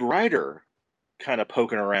armored rider kind of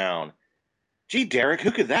poking around. Gee, Derek,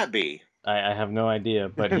 who could that be? I have no idea,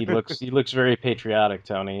 but he looks very patriotic,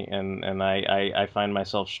 Tony, and I find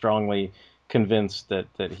myself strongly convinced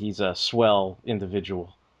that he's a swell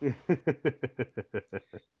individual.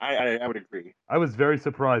 I would agree. I was very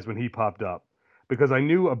surprised when he popped up, because I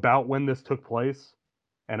knew about when this took place,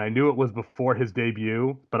 and I knew it was before his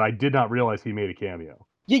debut, but I did not realize he made a cameo.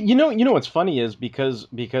 Yeah, you know what's funny is because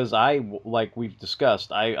I, like we've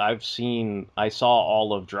discussed, I saw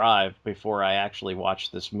all of Drive before I actually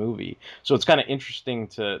watched this movie, so it's kind of interesting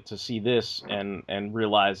to see this and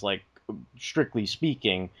realize, like, strictly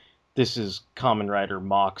speaking, this is Kamen Rider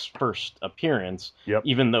Mach's first appearance. Yep.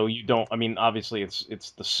 Even though you don't, I mean, obviously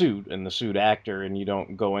it's the suit and the suit actor, and you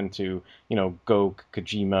don't go into, Go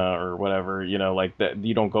Kojima or whatever, like that.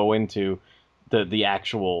 You don't go into the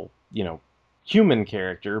actual, human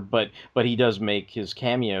character, but he does make his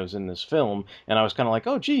cameos in this film, and I was kind of like,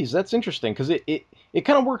 oh, geez, that's interesting, because it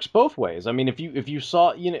kind of works both ways. I mean, if you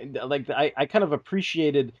saw, like I kind of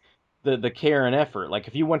appreciated the care and effort. Like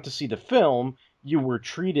if you went to see the film, you were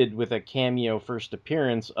treated with a cameo first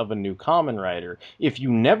appearance of a new Kamen Rider. If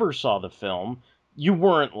you never saw the film, you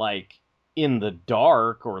weren't like in the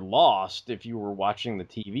dark or lost if you were watching the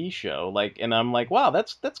TV show. Like, and I'm like, wow,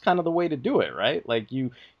 that's kind of the way to do it, right? Like you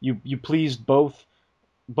pleased both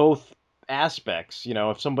aspects.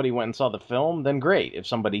 If somebody went and saw the film, then great. If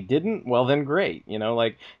somebody didn't, well, then great.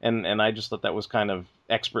 Like, and I just thought that was kind of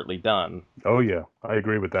expertly done. Oh yeah, I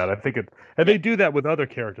agree with that. I think and they do that with other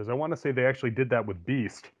characters. I want to say they actually did that with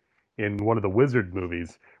Beast in one of the Wizard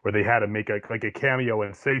movies, where they had to make a cameo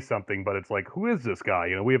and say something, but it's like, who is this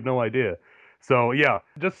guy? We have no idea. So yeah,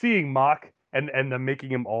 just seeing Mach and them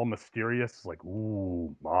making him all mysterious, it's like,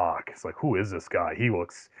 ooh, Mach. It's like, who is this guy? He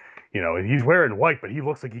looks, he's wearing white, but he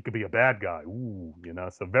looks like he could be a bad guy. Ooh,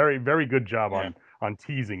 So very, very good job on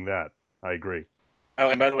teasing that. I agree. Oh,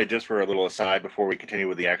 and by the way, just for a little aside before we continue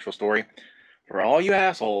with the actual story, for all you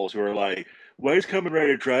assholes who are like, why is Kamen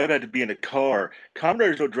Rider drive had to be in a car? Kamen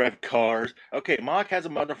Riders don't drive cars. Okay, Mach has a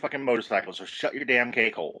motherfucking motorcycle, so shut your damn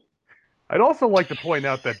cake hole. I'd also like to point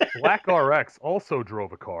out that Black RX also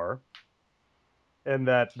drove a car, and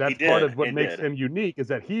that's part of what makes him unique, is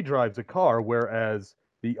that he drives a car, whereas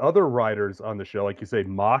the other riders on the show, like you say,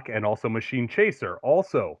 Mach and also Machine Chaser,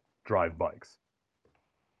 also drive bikes.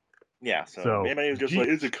 Yeah, so anybody who's just like,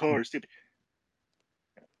 it's a car, stupid.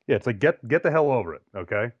 Yeah, it's like, get the hell over it,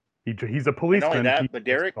 okay? He's a policeman. And not only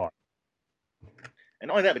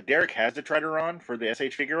that, but Derek has the Trideron for the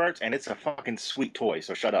SH Figure Arts, and it's a fucking sweet toy,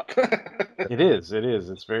 so shut up. It is.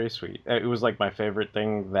 It's very sweet. It was like my favorite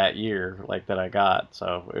thing that year, like that I got.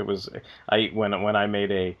 So it was, when I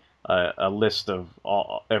made a list of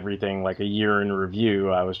everything, like a year in review,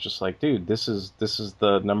 I was just like, dude, this is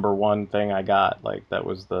the number one thing I got. Like that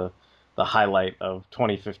was the highlight of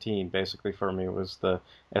 2015, basically, for me, was the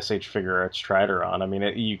SH Figure Arts Trideron. I mean,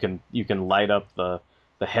 you can light up the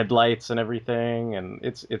headlights and everything, and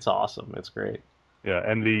it's awesome. It's great. Yeah,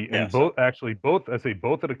 and both of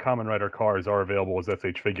the Kamen Rider cars are available as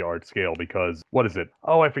SH Figure Art scale, because what is it?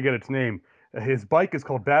 Oh, I forget its name. His bike is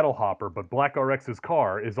called Battle Hopper, but Black RX's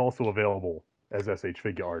car is also available as SH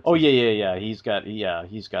Figure Arts. Oh yeah. He's got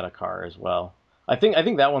a car as well. I think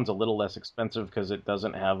that one's a little less expensive because it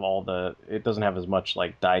doesn't have as much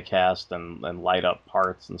like die cast and light up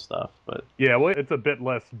parts and stuff. But yeah, well, it's a bit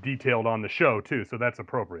less detailed on the show too, so that's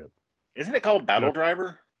appropriate. Isn't it called Battle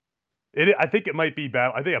Driver? I think it might be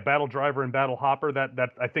I think a Battle Driver and Battle Hopper.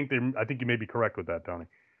 I think you may be correct with that, Tony.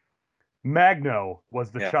 Magno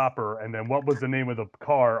was the chopper, and then what was the name of the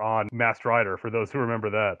car on Masked Rider? For those who remember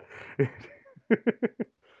that.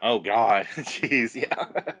 Oh God, jeez, yeah.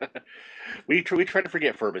 We try to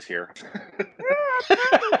forget Furbus here.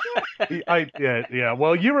 Yeah.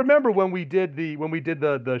 Well, you remember when we did the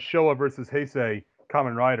Showa versus Heisei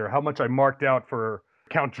Kamen Rider, how much I marked out for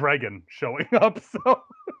Count Dragon showing up. So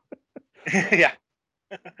yeah.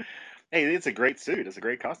 Hey, it's a great suit. It's a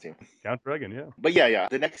great costume. Count Dragon, yeah. But yeah.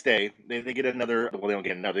 The next day, they get another. Well, they don't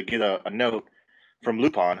get another. They get a note from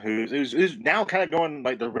Lupin, who's now kind of going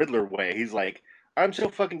like the Riddler way. He's like, I'm so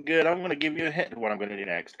fucking good, I'm going to give you a hint of what I'm going to do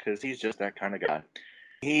next, because he's just that kind of guy.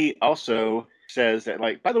 He also says that,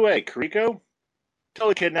 like, by the way, Kiriko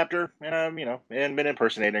totally kidnapped her, and, and been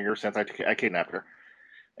impersonating her since I kidnapped her.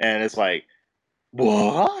 And it's like,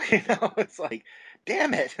 what? It's like,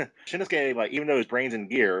 damn it. Shinsuke, like, even though his brain's in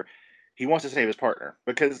gear, he wants to save his partner.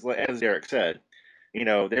 Because, as Derek said,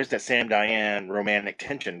 there's that Sam Diane romantic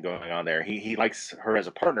tension going on there. He likes her as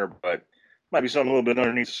a partner, but might be something a little bit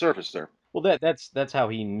underneath the surface there. Well, that's how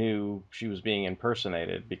he knew she was being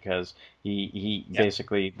impersonated, because he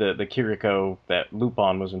basically, the Kiriko that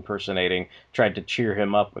Lupin was impersonating tried to cheer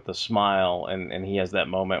him up with a smile, and he has that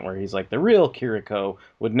moment where he's like, the real Kiriko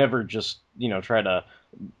would never just try to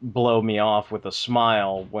blow me off with a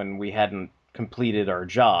smile when we hadn't completed our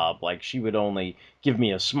job. Like, she would only give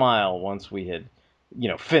me a smile once we had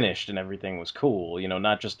finished and everything was cool,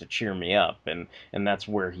 not just to cheer me up. And that's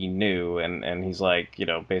where he knew. And he's like,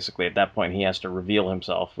 basically at that point he has to reveal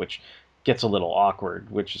himself, which gets a little awkward,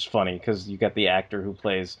 which is funny because you got the actor who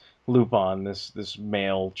plays Lupin, this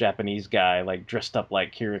male Japanese guy, like dressed up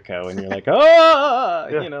like Kiriko, and you're like, oh,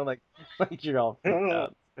 like you're all freaked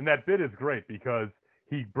out. And that bit is great because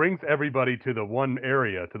he brings everybody to the one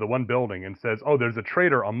area, to the one building, and says, "Oh, there's a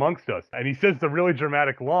traitor amongst us." And he says the really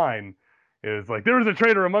dramatic line is like, "There is a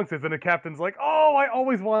traitor amongst us," and the captain's like, "Oh, I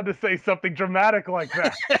always wanted to say something dramatic like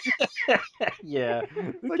that." Yeah, the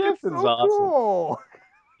Like, it's captain's so awesome. cool.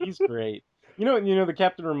 He's great. The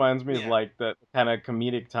captain reminds me of Yeah. like the kind of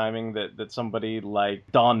comedic timing that somebody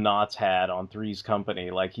like Don Knotts had on Three's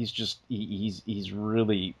Company. Like he's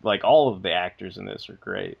really like all of the actors in this are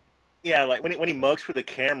great. Yeah, like when he mugs for the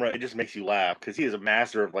camera, it just makes you laugh because he is a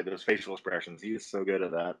master of like those facial expressions. He is so good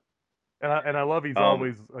at that. And I love he's Um,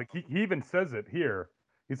 always like he even says it here.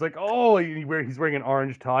 He's like, "Oh, he's wearing an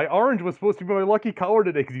orange tie. Orange was supposed to be my lucky color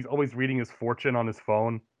today," because he's always reading his fortune on his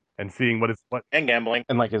phone and seeing what. and gambling,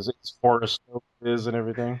 And like his horoscope is and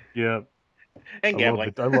everything. Yeah, and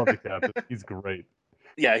gambling. I love the captain. He's great.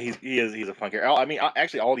 Yeah, he's a fun character. I mean,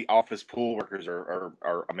 actually, all the office pool workers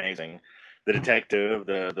are amazing. The detective,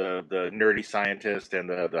 the nerdy scientist, and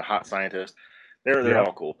the hot scientist. They're Yep.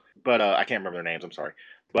 all cool. But I can't remember their names. I'm sorry.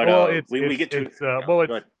 But Well, we get to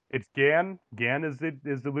it's Gan. Gan is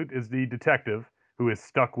the detective who is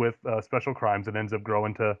stuck with special crimes and ends up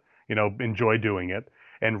growing to enjoy doing it.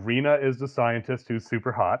 And Rena is the scientist who's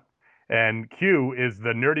super hot. And Q is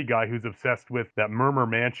the nerdy guy who's obsessed with that Murmur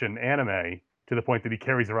Mansion anime to the point that he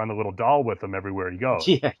carries around the little doll with him everywhere he goes.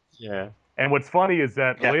 Yeah, yeah. And what's funny is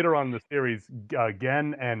that Yeah. later on in the series,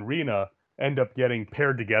 Gen and Rena end up getting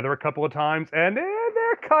paired together a couple of times, and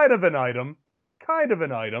they're kind of an item,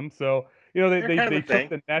 So they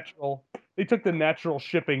took the natural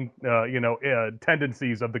shipping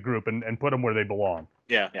tendencies of the group and put them where they belong.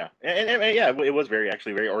 Yeah, and yeah, it was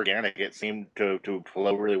actually very organic. It seemed to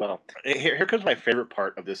flow really well. Here comes my favorite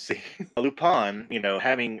part of this scene. Lupin,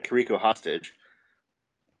 having Kiriko hostage.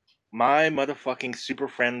 My motherfucking super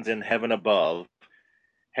friends in heaven above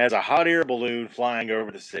has a hot air balloon flying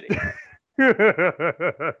over the city.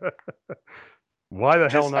 Why the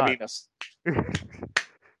hell not? I mean,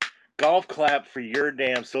 golf clap for your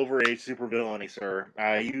damn Silver Age supervillainy, sir.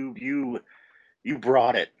 You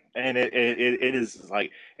brought it, and it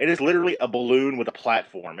is literally a balloon with a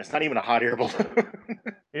platform. It's not even a hot air balloon.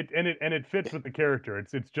 It fits with the character.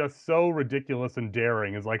 It's just so ridiculous and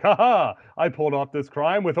daring. It's like, haha, I pulled off this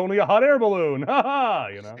crime with only a hot air balloon. Haha,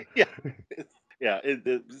 Yeah.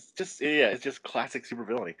 It's just classic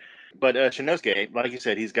supervillainy. But Shinosuke, like you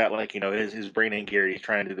said, he's got like his brain in gear. He's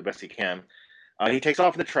trying to do the best he can. He takes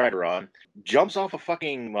off in the Trideron, jumps off a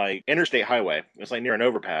fucking like interstate highway. It's like near an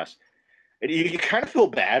overpass. And you kind of feel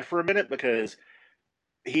bad for a minute because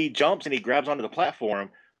he jumps and he grabs onto the platform,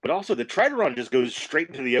 but also the Trideron just goes straight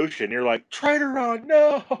into the ocean. You're like, Trideron,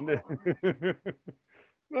 no!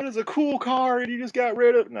 That is a cool car, and you just got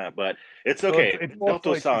rid of nah, but it's okay.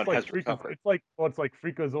 Delta-san has recovered. It's like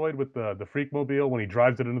Freakazoid with the Freakmobile when he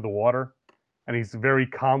drives it into the water, and he's very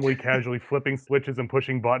calmly, casually flipping switches and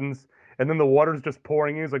pushing buttons, and then the water's just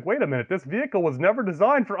pouring in. He's like, "Wait a minute, this vehicle was never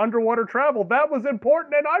designed for underwater travel. That was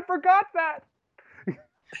important, and I forgot that."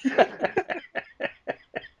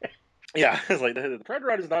 Yeah, it's like the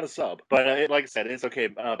Trideron is not a sub, but like I said, it's okay.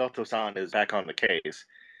 Delta-san is back on the case.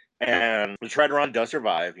 And the Trideron does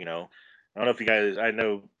survive, I don't know if you guys, I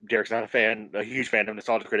know Derek's not a huge fan of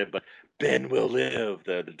Nostalgia Critic, but Ben will live,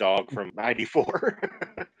 the dog from 94.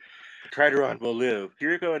 Trideron will live.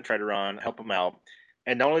 Kiriko and Trideron help him out.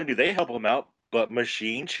 And not only do they help him out, but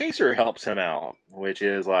Machine Chaser helps him out, which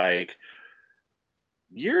is like,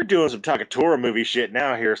 you're doing some Takatora movie shit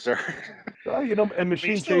now here, sir. And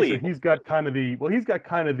Machine Chaser, he's got kind of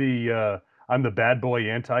the I'm the bad boy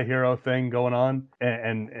anti-hero thing going on,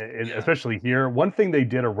 and especially here. One thing they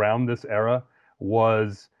did around this era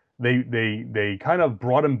was they kind of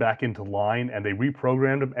brought him back into line, and they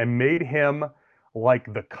reprogrammed him and made him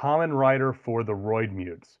like the Kamen Rider for the Roid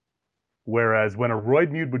Mutes. Whereas when a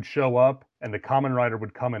Roid Mute would show up and the Kamen Rider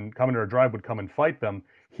would come and Kamen Rider Drive would come and fight them,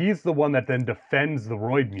 he's the one that then defends the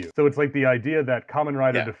Roid Mute. So it's like the idea that Kamen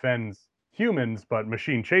Rider defends humans, but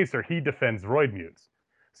Machine Chaser, he defends Roid Mutes.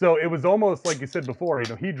 So it was almost like you said before,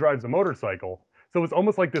 he drives a motorcycle. So it's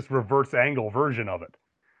almost like this reverse angle version of it.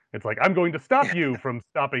 It's like, I'm going to stop you from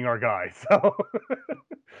stopping our guy. So,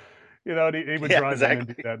 he would drive in and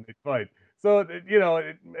do that and they'd fight. So,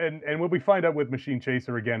 and what we find out with Machine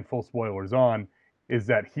Chaser, again, full spoilers on, is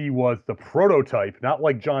that he was the prototype, not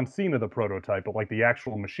like John Cena, the prototype, but like the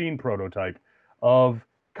actual machine prototype of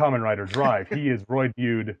Kamen Rider Drive. He is Roid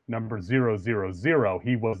Viewed number 000.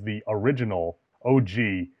 He was the original OG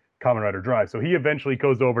Kamen Rider Drive. So he eventually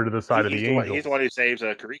goes over to the side of the Angels. He's the one who saves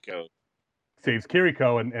Kiriko. Saves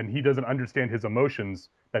Kiriko, and he doesn't understand his emotions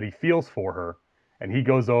that he feels for her. And he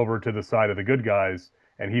goes over to the side of the good guys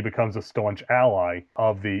and he becomes a staunch ally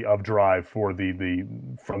of Drive for the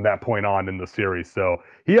from that point on in the series. So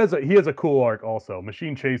he has a cool arc also.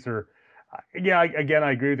 Machine Chaser. Yeah, again,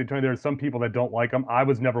 I agree with you, Tony. There are some people that don't like him. I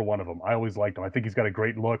was never one of them. I always liked him. I think he's got a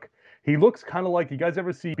great look. He looks kind of like, you guys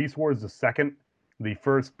ever see Beast Wars the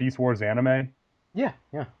first Beast Wars anime? Yeah.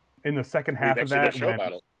 In the second half of that,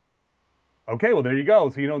 about it. Okay, well there you go.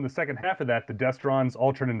 So in the second half of that, the Destrons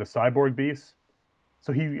alternate into cyborg beasts.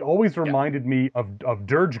 So he always reminded me of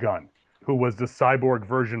Dirge Gun, who was the cyborg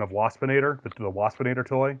version of Waspinator, the Waspinator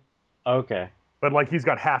toy. Okay. But like he's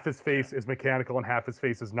got half his face is mechanical and half his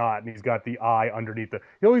face is not, and he's got the eye underneath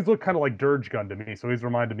he always looked kind of like Dirge Gun to me. So he's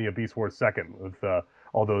reminded me of Beast Wars 2nd with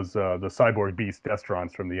all those the cyborg beast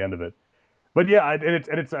Destrons from the end of it. But yeah,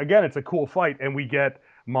 it's a cool fight, and we get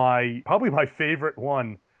probably my favorite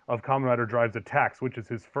one of Kamen Rider Drive's attacks, which is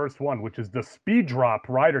his first one, which is the speed drop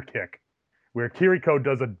rider kick, where Kiriko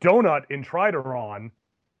does a donut in Trideron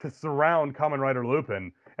to surround Kamen Rider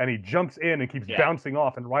Lupin, and he jumps in and keeps bouncing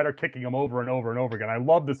off, and Rider kicking him over and over and over again. I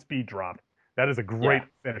love the speed drop. That is a great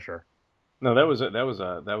finisher. No, that was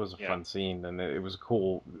a fun scene, and it was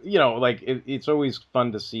cool. Like it's always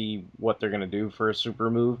fun to see what they're gonna do for a super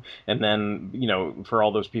move, and then for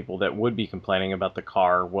all those people that would be complaining about the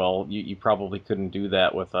car, well, you probably couldn't do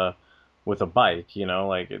that with a bike.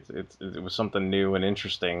 Like it was something new and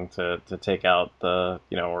interesting to take out the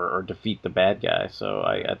or defeat the bad guy. So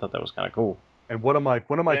I thought that was kind of cool. And one of my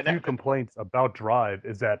few complaints about Drive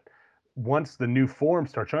is that once the new forms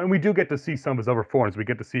start showing, and we do get to see some of his other forms. We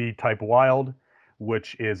get to see Type Wild,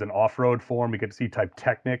 which is an off-road form. We get to see Type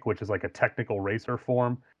Technic, which is like a technical racer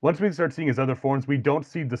form. Once we start seeing his other forms, we don't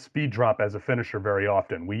see the speed drop as a finisher very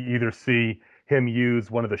often. We either see him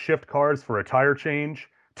use one of the shift cars for a tire change,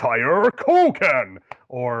 Tire Koken,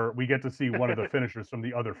 or we get to see one of the finishers from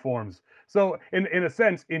the other forms. So in a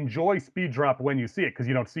sense, enjoy speed drop when you see it, because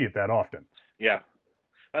you don't see it that often. Yeah.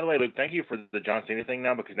 By the way, Luke, thank you for the John Cena thing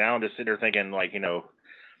now, because now I'm just sitting there thinking, like,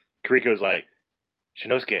 Kiriko's like,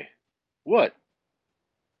 Shinosuke, what?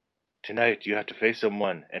 Tonight you have to face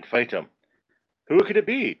someone and fight him. Who could it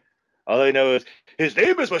be? All I know is his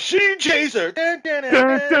name is Machine Chaser. Dun, dun,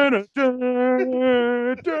 dun,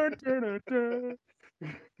 dun. Dun, dun, dun.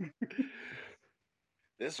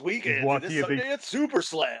 This weekend, this Sunday at Super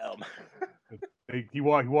Slam. He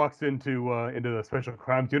walks into the Special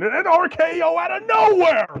Crimes Unit and RKO out of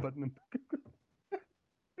nowhere. But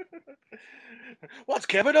what's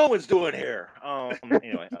Kevin Owens doing here?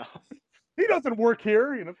 Anyway, he doesn't work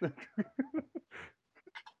here,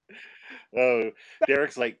 Oh,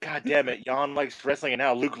 Derek's like, God damn it, Jan likes wrestling, and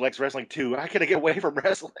now Luke likes wrestling too. How can I get away from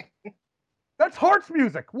wrestling? That's Hearts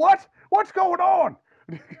music. What? What's going on?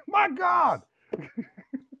 My God.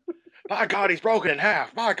 My God, he's broken in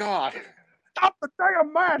half. My God. Stop the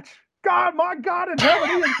damn match! God, my God in heaven,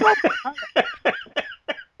 he is broken.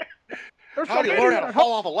 How do you learn how to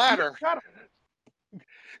fall off a ladder?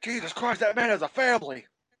 Jesus Christ, that man has a family.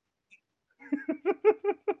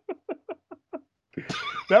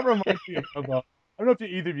 That reminds me of, I don't know if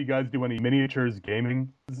either of you guys do any miniatures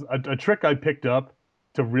gaming. A trick I picked up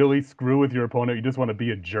to really screw with your opponent, you just want to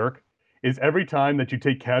be a jerk, is every time that you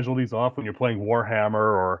take casualties off when you're playing Warhammer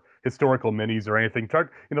or historical minis or anything,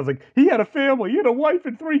 it's like, he had a family, he had a wife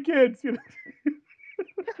and 3 kids.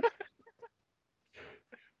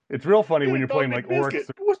 It's real funny when you're playing like orcs.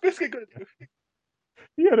 What's Biscuit going to do?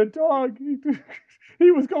 He had a dog.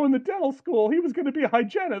 He was going to dental school. He was going to be a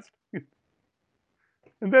hygienist.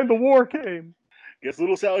 And then the war came. Guess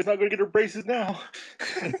little Sally's not going to get her braces now.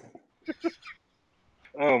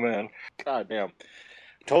 Oh, man. God damn.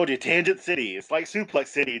 Told you, Tangent City. It's like Suplex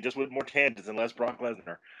City, just with more tangents and less Brock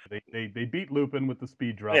Lesnar. They beat Lupin with the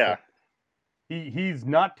speed drop. Yeah. He's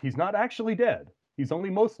not actually dead. He's only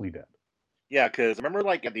mostly dead. Yeah, because remember,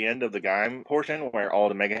 like, at the end of the Gaim portion where all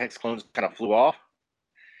the Mega Hex clones kind of flew off?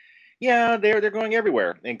 Yeah, they're going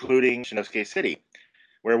everywhere, including Shinosuke City,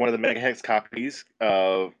 where one of the Mega Hex copies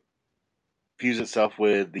fuses itself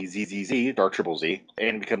with the ZZZ, Dark Triple Z,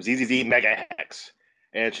 and becomes ZZZ Mega Hex.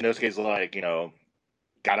 And Shinosuke's like,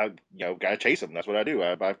 gotta chase him. That's what I do.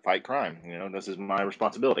 I fight crime. This is my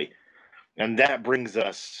responsibility. And that brings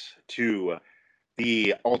us to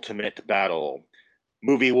the ultimate battle.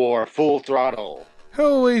 Movie War Full Throttle.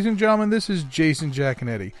 Hello, ladies and gentlemen. This is Jason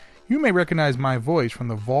Giaconetti. You may recognize my voice from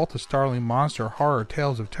the Vault of Starling Monster Horror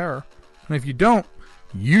Tales of Terror. And if you don't,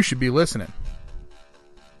 you should be listening.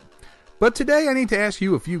 But today I need to ask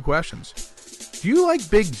you a few questions. Do you like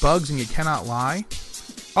big bugs and you cannot lie?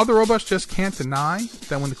 Other robots just can't deny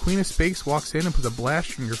that when the Queen of Space walks in and puts a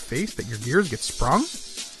blast in your face that your gears get sprung?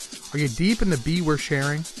 Are you deep in the bee we're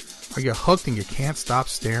sharing? Are you hooked and you can't stop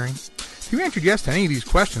staring? If you answered yes to any of these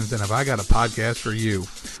questions, then have I got a podcast for you.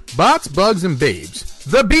 Bots, Bugs, and Babes,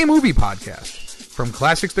 the B-Movie Podcast. From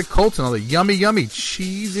classics to cults and all the yummy, yummy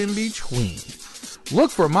cheese in between.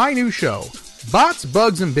 Look for my new show, Bots,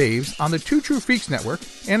 Bugs, and Babes, on the Two True Freaks Network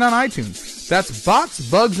and on iTunes. That's Bots,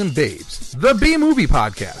 Bugs, and Babes, the B-Movie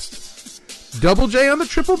Podcast. Double J on the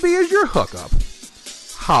Triple B is your hookup.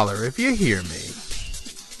 Holler if you hear me.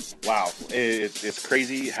 Wow, it's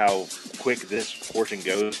crazy how quick this portion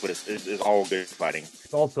goes, but it's all good fighting.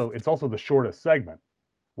 It's also the shortest segment,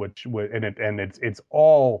 it's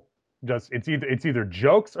all just it's either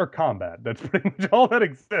jokes or combat. That's pretty much all that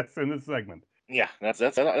exists in this segment. Yeah,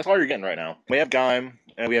 that's all you're getting right now. We have Gaim,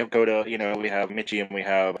 and we have Kota, we have Michi, and we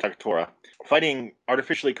have Takatora fighting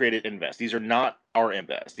artificially created Invest. These are not our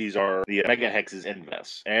Invest. These are the Mega Hex's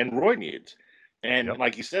Invest and Roy needs. And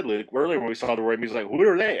like you said, Luke, earlier when we saw the Roy needs, like, who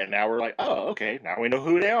are they? And now we're like, oh, okay, now we know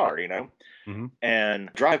who they are, Mm-hmm. And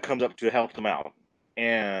Drive comes up to help them out.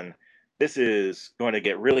 And this is going to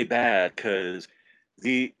get really bad because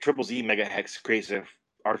the Triple Z Mega Hex creates an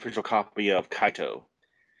artificial copy of Kaito,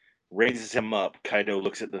 raises him up. Kaito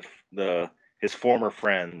looks at his former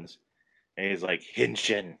friends, and he's like,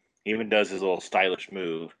 Hinshin. He even does his little stylish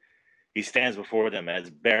move. He stands before them as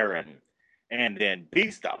Baron, and then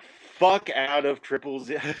beats the fuck out of Triple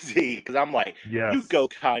Z. Because I'm like, yes. You go,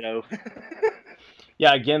 Kaito.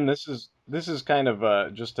 Yeah, again, this is kind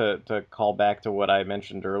of just to call back to what I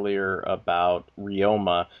mentioned earlier about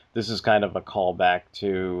Ryoma. This is kind of a callback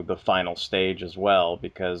to the final stage as well,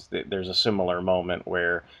 because there's a similar moment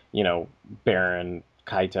where, Baron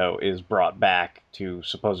Kaito is brought back to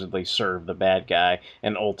supposedly serve the bad guy,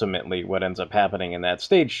 and ultimately what ends up happening in that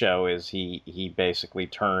stage show is he basically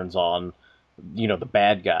turns on the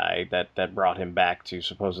bad guy that brought him back to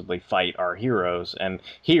supposedly fight our heroes. And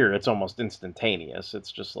here it's almost instantaneous.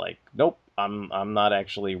 It's just like, nope, I'm not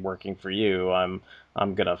actually working for you. I'm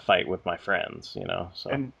gonna fight with my friends,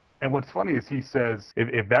 So and what's funny is he says,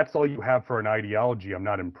 if that's all you have for an ideology, I'm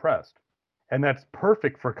not impressed. And that's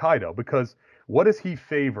perfect for Kaido, because what does he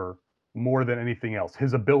favor more than anything else?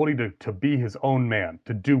 His ability to be his own man,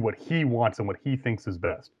 to do what he wants and what he thinks is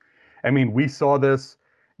best. I mean, we saw this,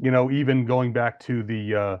 even going back to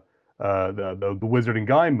the Wizard and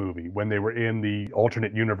Gaim movie, when they were in the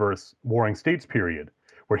alternate universe Warring States period,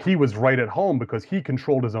 where he was right at home because he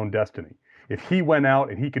controlled his own destiny. If he went out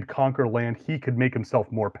and he could conquer land, he could make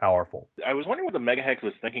himself more powerful. I was wondering what the Mega Hex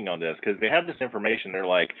was thinking on this, because they have this information. They're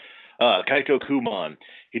like, Kaito Kumon,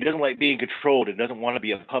 he doesn't like being controlled and doesn't want to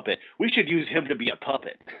be a puppet. We should use him to be a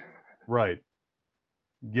puppet. Right.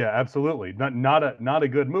 Yeah, absolutely. Not a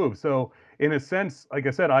good move. So in a sense, like I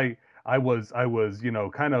said, I was I was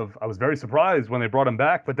very surprised when they brought him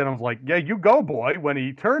back, but then I was like, yeah, you go, boy, when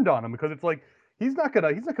he turned on him, because it's like he's not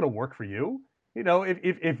gonna work for you.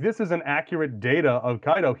 If this is an accurate data of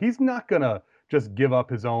Kaido, he's not gonna just give up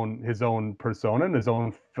his own persona and his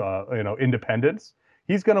own independence.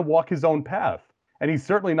 He's gonna walk his own path, and he's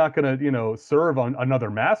certainly not gonna serve on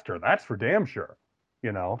another master. That's for damn sure.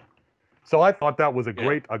 So I thought that was a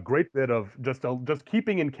great bit of just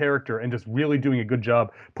keeping in character and just really doing a good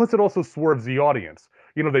job. Plus, it also swerves the audience.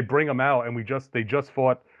 They bring him out, and they just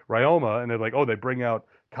fought Ryoma, and they're like, oh, they bring out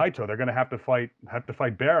Kaito. They're gonna have to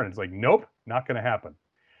fight Baron. It's like, nope, not gonna happen.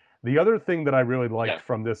 The other thing that I really liked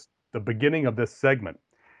from the beginning of this segment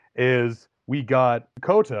is we got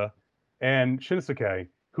Kota and Shinsuke,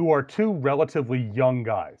 who are two relatively young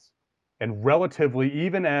guys, and relatively,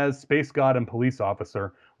 even as space god and police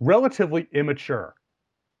officer, relatively immature.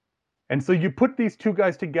 And so you put these two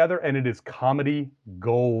guys together, and it is comedy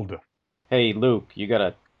gold. Hey, Luke, you got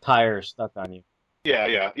a tire stuck on you.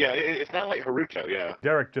 Yeah. It's not like Haruto, yeah.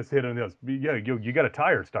 Derek just hit on this. Yeah, you got a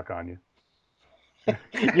tire stuck on you.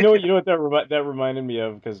 You know what that reminded me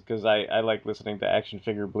of, because I like listening to Action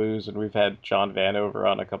Figure Blues, and we've had John Van over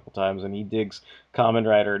on a couple times, and he digs Kamen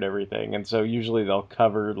Rider and everything, and so usually they'll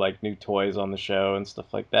cover like new toys on the show and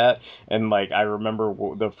stuff like that. And like I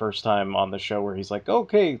remember the first time on the show where he's like,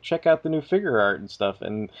 okay, check out the new figure art and stuff,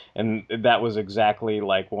 and that was exactly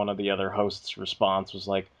like one of the other hosts' response was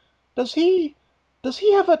like, does he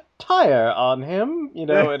have a tire on him?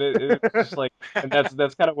 And it's just like, and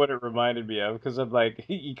that's kind of what it reminded me of, because I'm like,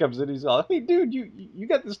 he comes in, he's all, hey dude, you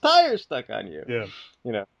got this tire stuck on you.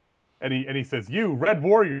 Yeah. And he says, you, Red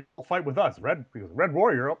Warrior, will fight with us. Red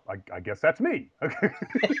Warrior, I guess that's me.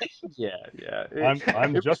 Yeah. That's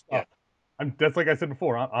like I said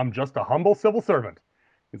before, I'm just a humble civil servant.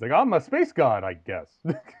 He's like, I'm a space god, I guess.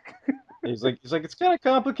 He's like, it's kind of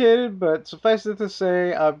complicated, but suffice it to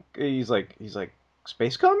say, he's like,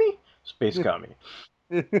 space commie? Space commie.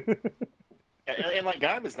 And like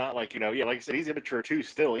Gaim is not like, yeah, like I said, he's immature too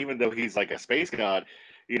still, even though he's like a space god.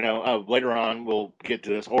 Later on we'll get to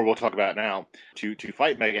this, or we'll talk about it now. To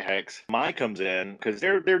fight Mega Hex, Mai comes in because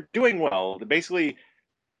they're doing well. Basically,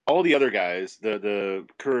 all the other guys, the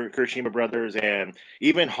Kurishima brothers, and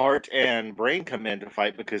even Heart and Brain come in to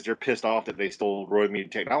fight because they're pissed off that they stole Roy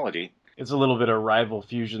technology. It's a little bit of rival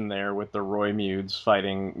fusion there with the Roymudes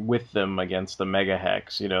fighting with them against the Mega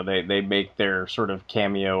Hex. They make their sort of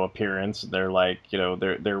cameo appearance. They're like,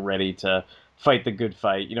 they're ready to fight the good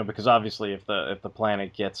fight. Because obviously if the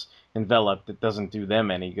planet gets enveloped, it doesn't do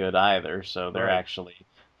them any good either. So they're Right. actually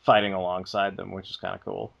fighting alongside them, which is kind of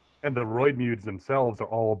cool. And the Roidmudes themselves are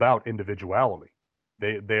all about individuality.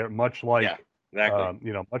 They're much like, Yeah,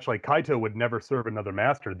 exactly. much like Kaito would never serve another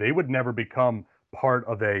master. They would never become part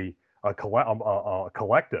of a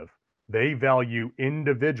collective. They value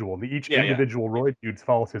individual. Each Yeah, yeah. individual Roidmude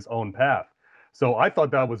follows his own path. So I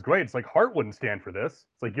thought that was great. It's like Heart wouldn't stand for this.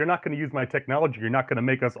 It's like, you're not going to use my technology. You're not going to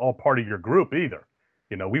make us all part of your group either.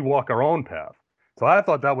 We walk our own path. So I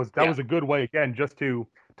thought that was a good way, again, just to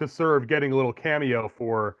serve getting a little cameo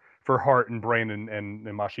for Heart and Brain and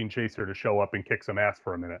Machine Chaser to show up and kick some ass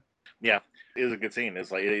for a minute. Yeah, it was a good scene. It's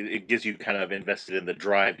like it gives you kind of invested in the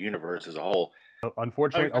Drive universe as a whole.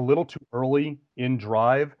 Unfortunately, a little too early in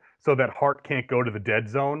Drive, so that Heart can't go to the dead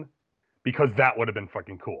zone, because that would have been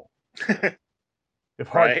fucking cool. If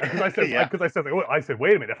Heart, Right. because I said,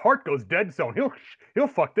 wait a minute, if Heart goes dead zone, he'll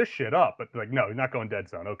fuck this shit up. But like, no, he's not going dead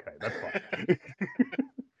zone. Okay, that's fine.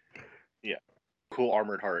 Yeah, cool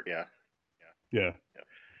armored Heart. Yeah. Yeah.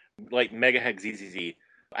 Like Mega Hex ZZZ.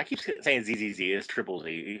 I keep saying ZZZ. It's Triple Z.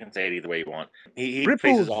 You can say it either way you want. He Triple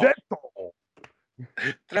faces off.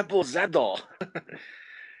 Triple Zeddle.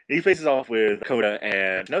 He faces off with Koda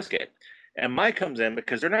and Nosuke. And Mai comes in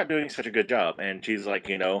because they're not doing such a good job. And she's like,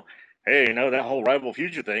 hey, that whole rival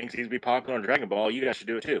future thing seems to be popular on Dragon Ball. You guys should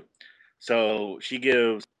do it too. So she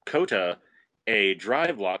gives Kota a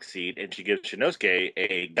drive lock seat, and she gives Shinosuke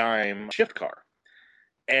a Gaim shift car.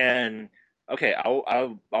 And okay,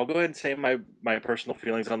 I'll go ahead and say my personal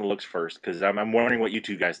feelings on the looks first, because I'm wondering what you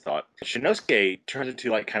two guys thought. Shinosuke turns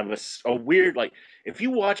into like kind of a weird, like, if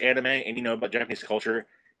you watch anime and you know about Japanese culture,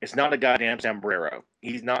 it's not a goddamn sombrero.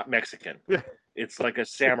 He's not Mexican. It's like a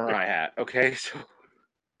samurai hat. Okay, so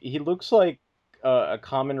He looks like a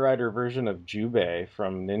Kamen Rider version of Jubei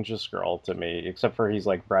from Ninja Scroll to me, except for he's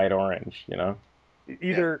like bright orange.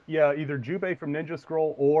 Either Jubei from Ninja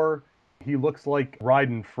Scroll, or he looks like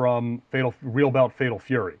Raiden from Real Bout Fatal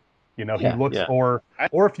Fury. He looks, yeah. or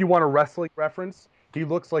if you want a wrestling reference, he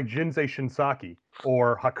looks like Jinsei Shinsaki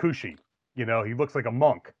or Hakushi. He looks like a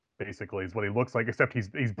monk, basically, is what he looks like, except he's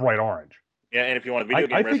bright orange. Yeah, and if you want a video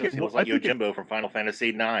game reference, he looks like Yojimbo from Final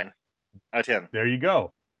Fantasy 9 out of 10. There you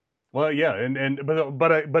go. Well, yeah,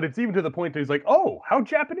 but it's even to the point that he's like, oh, how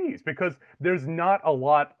Japanese? Because there's not a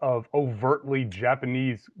lot of overtly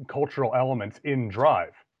Japanese cultural elements in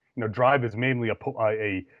Drive. Drive is mainly a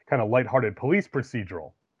kind of lighthearted police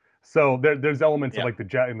procedural. So there's elements of like the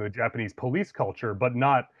Japanese police culture, but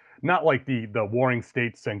not like the Warring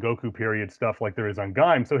States Sengoku period stuff like there is on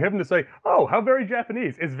Gaim. So him to say, oh, how very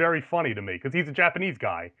Japanese, is very funny to me, because he's a Japanese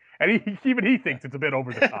guy, and even he thinks it's a bit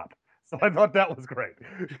over the top. So I thought that was great.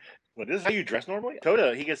 Well, this is how you dress normally?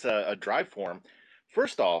 Toda, he gets a Drive form.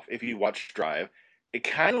 First off, if you watch Drive, it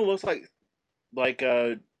kind of looks like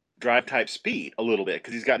a Drive type Speed a little bit,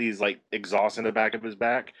 because he's got these like exhausts in the back of his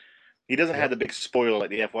back. He doesn't have the big spoiler like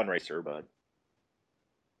the F1 racer, but.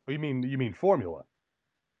 You mean Formula?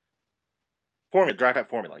 Drive type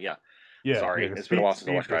Formula, yeah. Yeah. Sorry, it's been a while since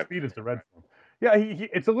I watched Drive. Speed is the red form. Yeah,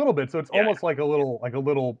 it's a little bit. So it's almost like a little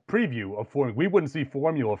preview of Formula. We wouldn't see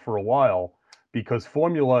Formula for a while, because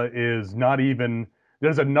Formula is not even.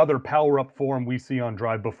 There's another power up form we see on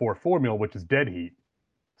Drive before Formula, which is Dead Heat.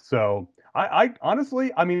 So I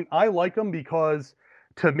honestly, I like them, because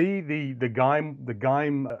to me the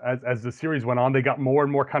Gaim as the series went on, they got more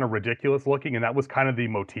and more kind of ridiculous looking, and that was kind of the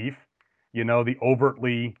motif. The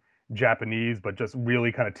overtly Japanese, but just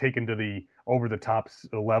really kind of taken to the over the top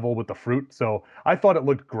level with the fruit. So I thought it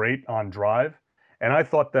looked great on Drive, and I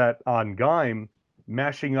thought that on Gaim,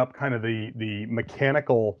 mashing up kind of the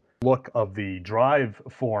mechanical look of the Drive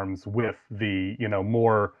forms with the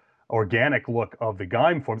more organic look of the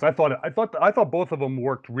Gaim forms. I thought both of them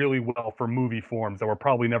worked really well for movie forms that we're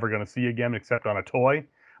probably never going to see again except on a toy.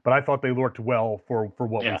 But I thought they worked well for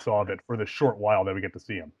what we saw of it for the short while that we get to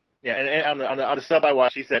see them. Yeah, and on the sub I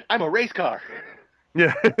watched, he said, "I'm a race car."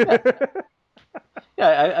 Yeah.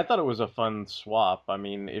 Yeah, I thought it was a fun swap. I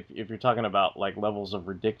mean, if you're talking about like levels of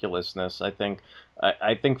ridiculousness, I think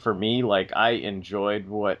for me, like I enjoyed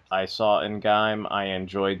what I saw in Gaim. I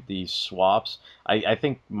enjoyed these swaps. I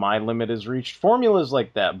think my limit is reached. Formula's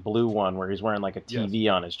like that blue one where he's wearing like a Yes.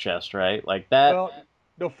 TV on his chest, right? Like that. Well,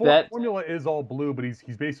 the That formula is all blue, but he's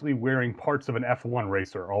basically wearing parts of an F1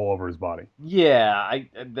 racer all over his body. Yeah,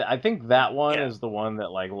 I think that one Yeah. is the one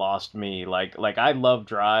that like lost me. Like I love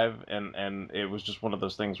Drive, and it was just one of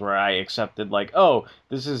those things where I accepted like, oh,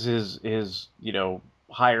 this is his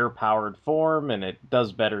higher powered form, and it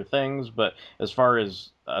does better things. But as far as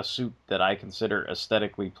a suit that I consider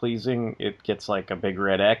aesthetically pleasing, it gets like a big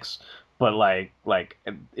red X. But like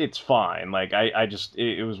it's fine. Like I just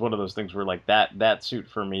it was one of those things where like that suit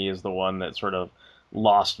for me is the one that sort of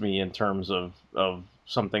lost me in terms of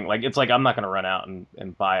something like it's like I'm not going to run out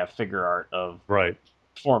and buy a figure art of Right.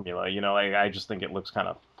 Formula, like I just think it looks kind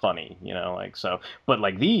of funny, like so. But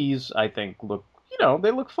like these, I think look,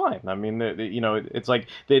 they look fine. I mean, it's like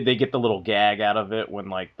they get the little gag out of it when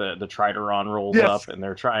like the Triteron rolls Yes. up and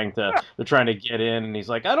they're trying to get in, and he's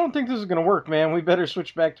like, I don't think this is going to work, man. We better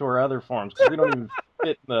switch back to our other forms because we don't even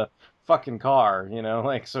fit in the fucking car,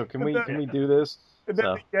 like so. Can we do this? And then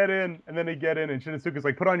So they get in, and Shinizuka's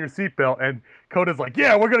like, "Put on your seatbelt," and Koda's like,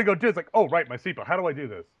 "Yeah, we're gonna go do." It's like, "Oh, right, my seatbelt. How do I do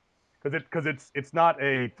this?" Because it's not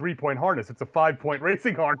a 3-point harness; it's a 5-point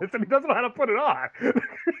racing harness, and he doesn't know how to put it on.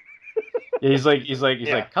 yeah, he's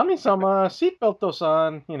Yeah. like, Kami-sama, seatbelt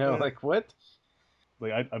dos-san, like what?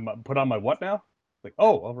 Like, I'm put on my what now? Like,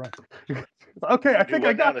 oh, all right. Okay, I think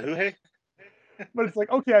I got the this. hoo-hey? But it's like,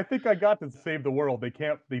 okay, I think I got this to save the world. They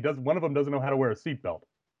can't. One of them doesn't know how to wear a seatbelt.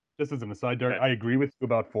 Just as an aside, Derek, Okay. I agree with you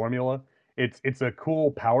about Formula. It's a cool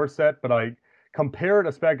power set, but I compared,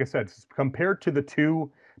 as like I said, compared to the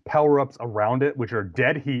two power ups around it, which are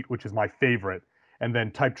Dead Heat, which is my favorite, and then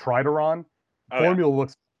Type Triteron. Oh yeah. Formula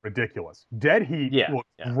looks ridiculous. Dead Heat Yeah, looks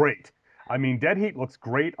yeah. great. I mean, Dead Heat looks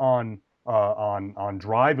great on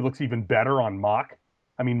Drive. It looks even better on Mach.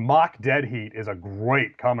 I mean, Mach Dead Heat is a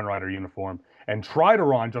great Kamen Rider uniform, and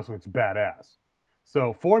Triteron just looks badass.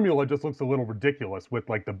 So Formula just looks a little ridiculous with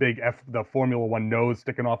like the Formula One nose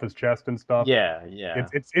sticking off his chest and stuff. Yeah, yeah.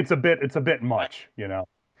 It's a bit much,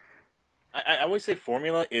 I always say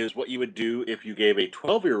formula is what you would do if you gave a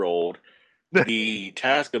 12-year-old the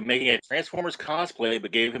task of making a Transformers cosplay,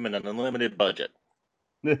 but gave him an unlimited budget.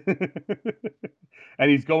 And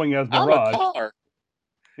he's going as I'm a Mirage. car.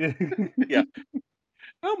 Yeah.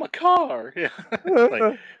 I'm a car. Yeah.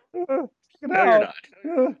 Like, Get no, you're out.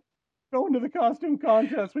 not. Going to the costume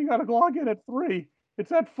contest. We got to log in at 3.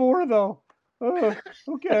 It's at 4 though.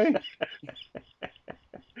 Okay.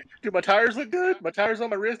 Do my tires look good? My tires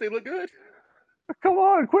on my wrist, they look good? Come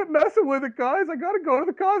on, quit messing with it, guys. I gotta go to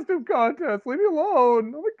the costume contest. Leave me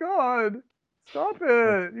alone. Oh my god. Stop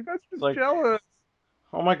it. You guys are just Like, jealous.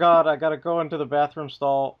 oh my god, I gotta go into the bathroom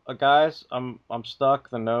stall. Guys, I'm stuck.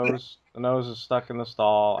 The nose is stuck in the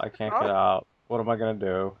stall. I can't get out. What am I gonna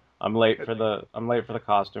do? I'm late for the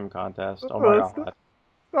costume contest. Oh my god.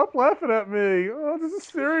 Stop laughing at me. Oh, this is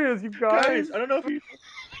serious, you guys. Guys, I don't know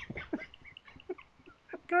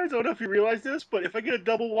if you realize this, but if I get a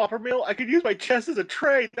double Whopper meal, I could use my chest as a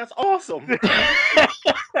tray. That's awesome.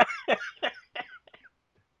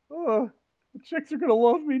 Oh, the chicks are gonna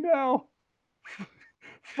love me now.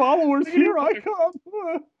 Followers, here I come.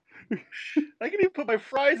 I can even put my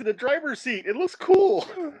fries in the driver's seat. It looks cool.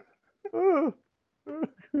 I'm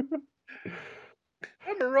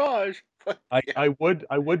Mirage. I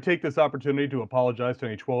would take this opportunity to apologize to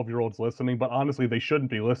any 12-year-olds listening, but honestly, they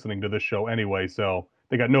shouldn't be listening to this show anyway, so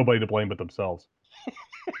they got nobody to blame but themselves.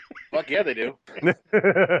 Fuck yeah, they do.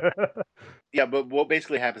 Yeah, but what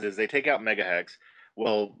basically happens is they take out Megahex,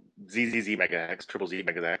 well, ZZZ Megahex, Triple Z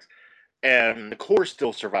Megahex, and the core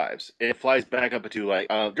still survives. It flies back up into like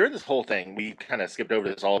during this whole thing, we kind of skipped over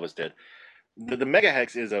this. All of us did. The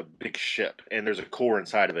Megahex is a big ship, and there's a core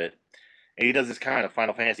inside of it. And he does this kind of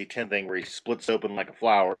Final Fantasy X thing where he splits open like a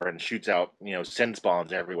flower and shoots out, send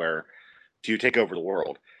spawns everywhere to take over the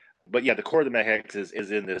world. But yeah, the core of the Megahex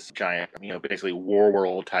is in this giant, basically war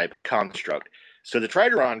world type construct. So the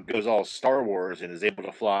Triteron goes all Star Wars and is able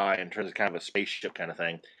to fly and turns into kind of a spaceship kind of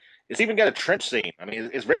thing. It's even got a trench scene. I mean,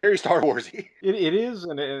 it's very Star Warsy. It is,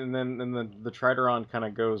 and then the Triteron kind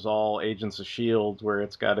of goes all Agents of Shield, where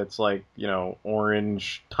it's got its like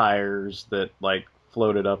orange tires that like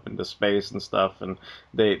floated up into space and stuff, and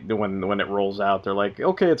when it rolls out, they're like,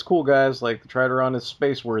 okay, it's cool, guys. Like the Triteron is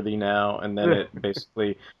space worthy now, and then it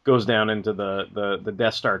basically goes down into the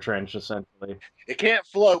Death Star trench essentially. It can't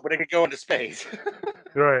float, but it can go into space.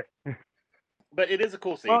 Right. But it is a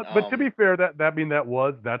cool scene. But to be fair,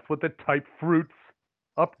 that's what the type fruits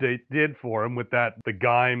update did for him with the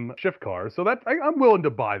Gaim shift car. So I'm willing to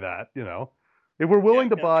buy that. If we're willing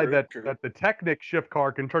to buy true. that the Technic shift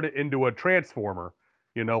car can turn it into a transformer,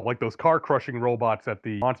 like those car crushing robots at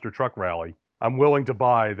the monster truck rally. I'm willing to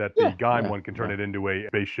buy that the Gaim one can turn it into a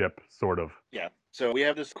spaceship, sort of. Yeah. So we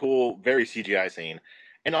have this cool, very CGI scene,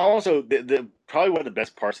 and also the probably one of the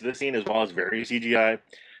best parts of the scene, as well as very CGI,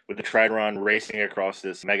 with the Tridron racing across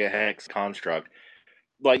this mega hex construct.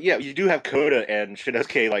 Like, yeah, you do have Coda and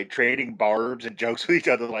Shinosuke like trading barbs and jokes with each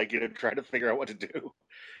other, like trying to figure out what to do.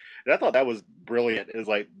 And I thought that was brilliant. It was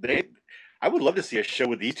like I would love to see a show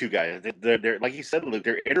with these two guys. They're like you said, Luke.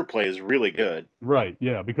 Their interplay is really good. Right,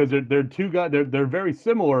 yeah, because they're two guys. They're very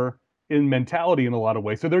similar in mentality in a lot of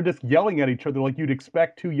ways. So they're just yelling at each other like you'd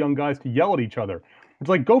expect two young guys to yell at each other. It's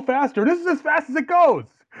like, go faster. This is as fast as it goes.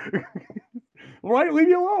 Right? Leave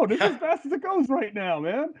me alone. This is as fast as it goes right now,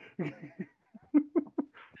 man.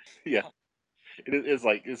 Yeah, it's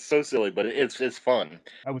like it's so silly, but it's fun.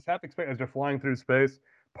 I was half expecting as they're flying through space.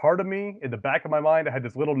 Part of me, in the back of my mind, I had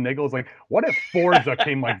this little niggle. It's like, what if Forza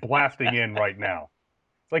came like blasting in right now?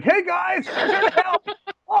 It's like, hey guys, here to help.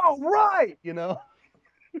 All right,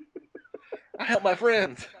 I help my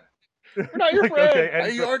friends. We're not your Like, friends. okay,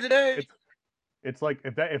 and You are today. It's like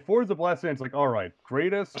if Forza blasts in, it's like, all right,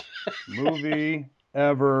 greatest movie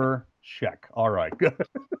ever. Check. All right, good.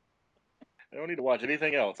 I don't need to watch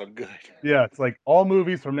anything else. I'm good. Yeah, it's like all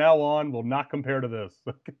movies from now on will not compare to this.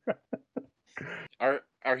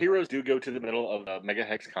 Our heroes do go to the middle of the Mega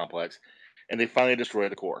Hex complex, and they finally destroy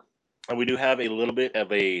the core. And we do have a little bit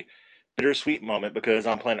of a bittersweet moment because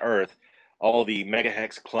on planet Earth, all the Mega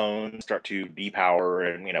Hex clones start to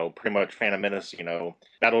depower, and pretty much Phantom Menace,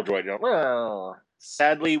 battle droid.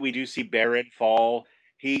 Sadly, we do see Baron fall.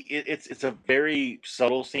 It's a very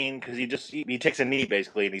subtle scene because he takes a knee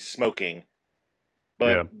basically, and he's smoking.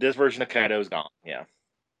 But Yeah. this version of Kaido is gone. Yeah.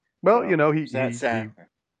 Well, Sad.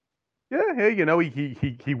 yeah, hey,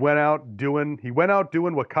 he went out doing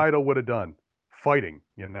what Kaido would have done, fighting.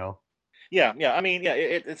 Yeah. I mean, yeah,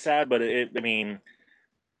 it's sad, but I mean,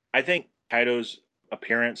 I think Kaido's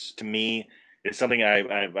appearance to me is something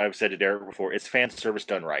I've said to Derek before. It's fan service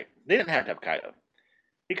done right. They didn't have to have Kaido.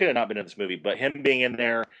 He could have not been in this movie, but him being in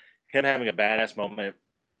there, him having a badass moment,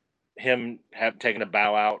 him taking a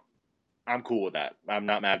bow out, I'm cool with that. I'm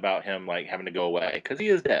not mad about him like having to go away because he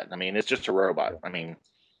is dead. I mean, it's just a robot. I mean,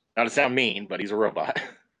 not to sound mean, but he's a robot.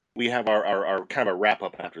 We have our kind of a wrap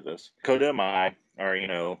up after this. Coda and Mai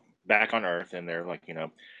are back on Earth, and they're like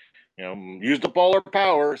use up all our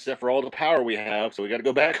power except for all the power we have, so we got to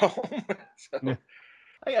go back home. So,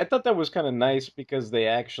 I thought that was kind of nice because they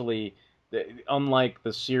actually, unlike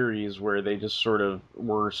the series where they just were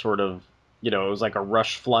it was like a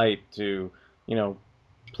rush flight to,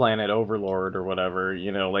 planet Overlord or whatever,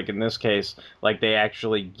 like in this case, like they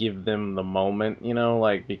actually give them the moment,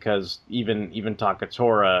 like because even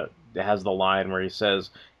Takatora has the line where he says,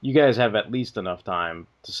 "You guys have at least enough time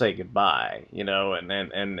to say goodbye,"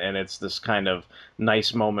 and it's this kind of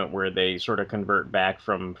nice moment where they sort of convert back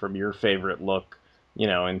from your favorite look,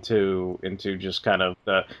 into just kind of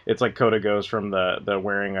it's like Coda goes from the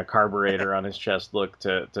wearing a carburetor on his chest look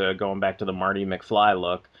to going back to the Marty McFly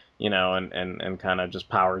look, and kind of just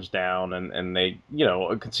powers down, and they,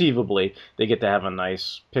 conceivably they get to have a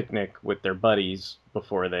nice picnic with their buddies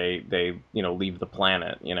before they leave the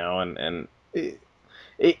planet, and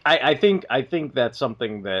I think that's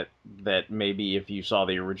something that maybe if you saw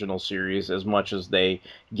the original series, as much as they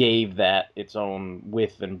gave that its own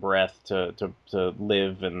width and breadth to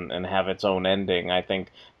live and have its own ending, I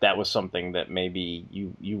think that was something that maybe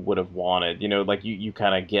you would have wanted. Like you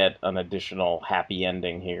kind of get an additional happy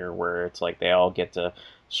ending here where it's like they all get to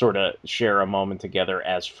sort of share a moment together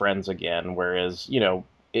as friends again, whereas,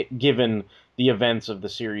 given the events of the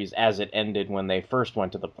series as it ended when they first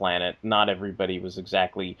went to the planet, not everybody was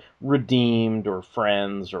exactly redeemed or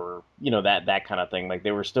friends or, that kind of thing. Like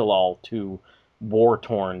they were still all too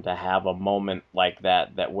war-torn to have a moment like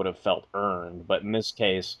that would have felt earned. But in this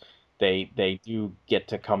case, they do get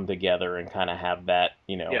to come together and kind of have that,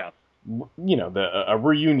 yeah. A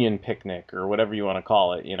reunion picnic or whatever you want to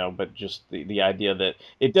call it, but just the idea that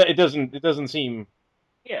it doesn't seem,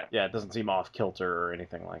 Yeah. it doesn't seem off kilter or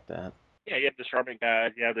anything like that. Yeah, you have the charming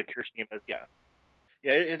guys, you have the Kirshimas, yeah.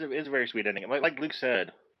 Yeah, it's a very sweet ending. Like Luke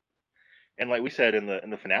said, and like we said in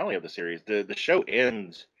the finale of the series, the show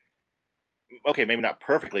ends, okay, maybe not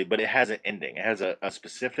perfectly, but it has an ending. It has a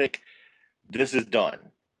specific, this is done.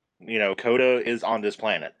 Coda is on this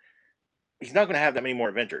planet. He's not going to have that many more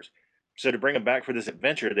adventures. So to bring him back for this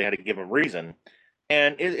adventure, they had to give him reason,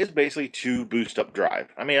 and it's basically to boost up drive.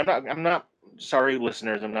 I mean, I'm not sorry,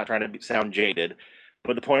 listeners. I'm not trying to sound jaded,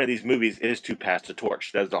 But the point of these movies is to pass the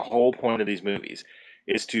torch. That's the whole point of these movies,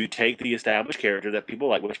 is to take the established character that people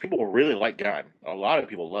like, which people really like Gaim. A lot of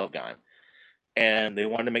people love Gaim. And they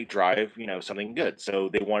wanted to make Drive, something good. So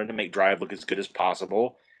they wanted to make Drive look as good as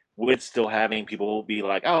possible with still having people be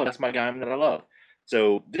like, oh, that's my Gaim that I love.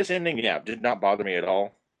 So this ending, yeah, did not bother me at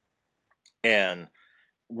all. And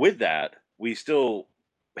with that, we still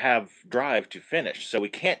have Drive to finish. So we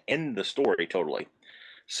can't end the story totally.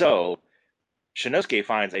 So Shinosuke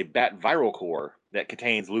finds a bat viral core that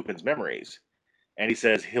contains Lupin's memories, and he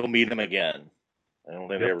says he'll meet him again. I don't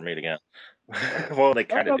think they ever meet again. Well, they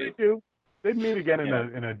kind of do. They do. They meet again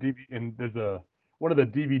Yeah. in there's one of the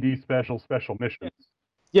DVD special missions.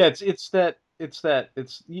 Yeah, it's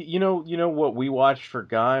you know what we watched for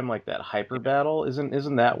Gaim, like that hyper battle.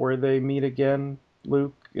 Isn't that where they meet again,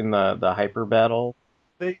 Luke, in the hyper battle?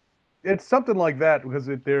 It's something like that because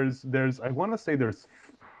there's I want to say there's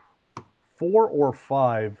 4 or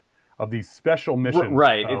 5 of these special missions,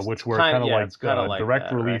 Right. which were kind of it's kind of like direct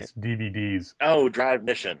that, release right? DVDs. Oh, Drive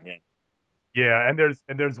Mission. Yeah. Yeah, and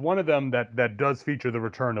there's one of them that does feature the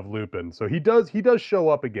return of Lupin, so he does show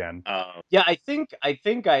up again. Yeah, I think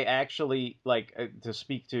I actually like to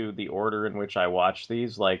speak to the order in which I watched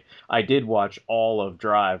these. Like, I did watch all of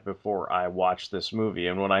Drive before I watched this movie,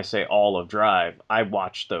 and when I say all of Drive, I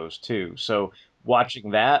watched those too. So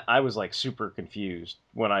watching that, I was like super confused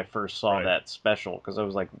when I first saw Right. that special because I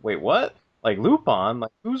was like, wait, what? Like Lupin?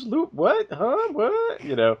 Like who's Lup? What? Huh? What?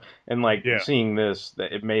 And like Yeah. seeing this,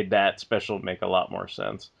 that it made that special make a lot more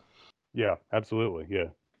sense. Yeah, absolutely. Yeah.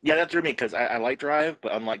 Yeah, that threw me because I like Drive,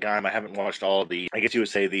 but unlike Gaim, I haven't watched all the, I guess you would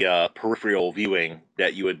say, the peripheral viewing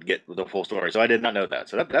that you would get the full story. So I did not know that.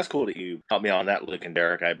 So that's cool that you helped me on that, Luke and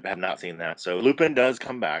Derek. I have not seen that. So Lupin does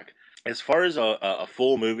come back. As far as a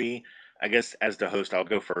full movie, I guess as the host, I'll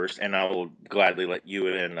go first, and I will gladly let you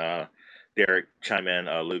and Derek chime in,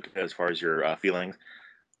 Luke, as far as your feelings.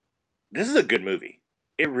 This is a good movie.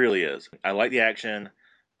 It really is. I like the action.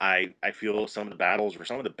 I feel some of the battles were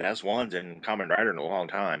some of the best ones in Kamen Rider in a long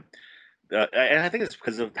time. And I think it's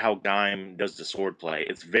because of how Gaim does the sword play.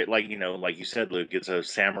 It's like like you said, Luke. It's a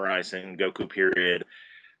samurai Sengoku period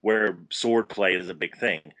where sword play is a big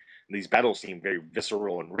thing. These battles seem very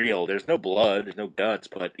visceral and real. There's no blood, there's no guts,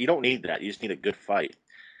 but you don't need that. You just need a good fight.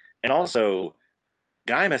 And also,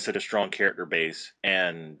 Gaim has such a strong character base,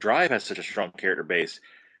 and Drive has such a strong character base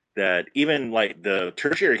that even like the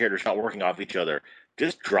tertiary characters not working off each other,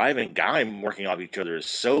 just driving Gaim working off each other is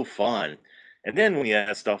so fun. And then when you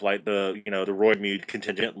add stuff like the Roy Mude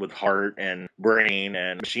contingent with Heart and Brain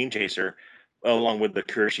and Machine Chaser, along with the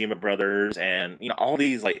Kurishima brothers and all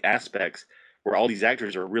these like aspects where all these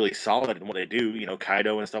actors are really solid in what they do,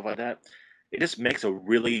 Kaido and stuff like that. It just makes a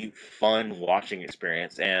really fun watching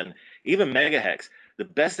experience. And even Mega Hex, the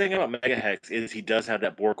best thing about Mega Hex is he does have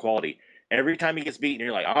that board quality. Every time he gets beaten,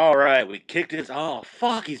 you're like, all right, we kicked his. Oh,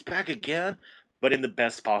 fuck, he's back again. But in the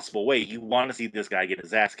best possible way. You want to see this guy get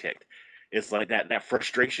his ass kicked. It's like that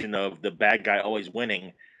frustration of the bad guy always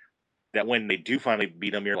winning, that when they do finally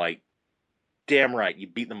beat him, you're like, damn right, you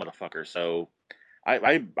beat the motherfucker. So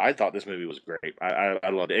I thought this movie was great. I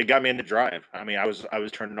loved it. It got me into Drive. I mean, I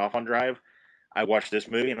was turning off on Drive. I watched this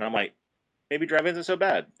movie, and I'm like, maybe Drive isn't so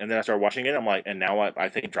bad. And then I started watching it. I'm like, and now I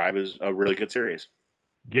think Drive is a really good series.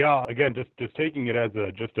 Yeah, again, just taking it as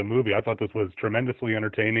just a movie, I thought this was tremendously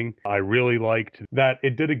entertaining. I really liked that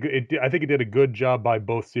it did I think it did a good job by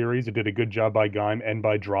both series. It did a good job by Gaim and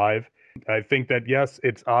by Drive. I think that yes,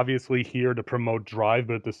 it's obviously here to promote Drive,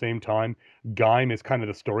 but at the same time, Gaim is kind of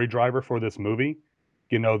the story driver for this movie.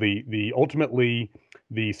 The ultimately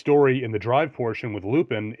the story in the Drive portion with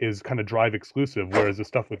Lupin is kind of Drive exclusive, whereas the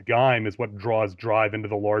stuff with Gaim is what draws Drive into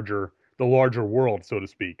the larger world, so to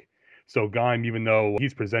speak. So Gaim, even though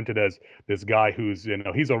he's presented as this guy who's,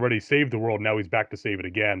 he's already saved the world, now he's back to save it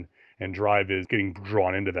again, and Drive is getting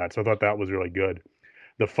drawn into that. So I thought that was really good.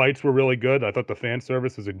 The fights were really good. I thought the fan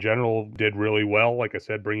services in general did really well. Like I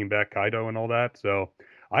said, bringing back Kaido and all that. So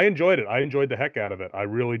I enjoyed it. I enjoyed the heck out of it. I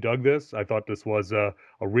really dug this. I thought this was a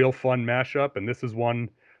real fun mashup, and this is one,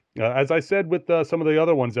 as I said with some of the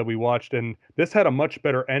other ones that we watched, and this had a much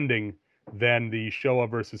better ending than the Showa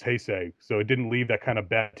versus Heisei. So it didn't leave that kind of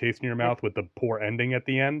bad taste in your mouth with the poor ending at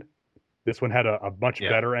the end. This one had a much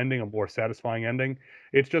better ending, a more satisfying ending.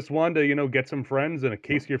 It's just one to, get some friends and a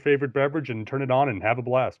case of your favorite beverage and turn it on and have a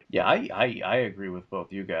blast. Yeah, I agree with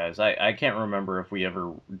both you guys. I can't remember if we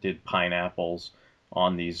ever did pineapples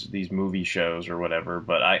on these movie shows or whatever,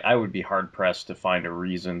 but I would be hard pressed to find a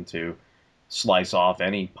reason to slice off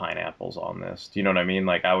any pineapples on this. Do you know what I mean?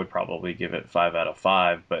 Like, I would probably give it 5 out of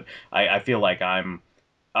 5, but I feel like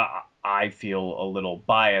I feel a little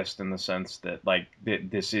biased in the sense that like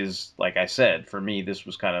this is, like I said, for me this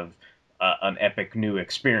was kind of an epic new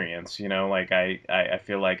experience. You know, like I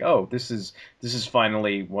feel like, oh, this is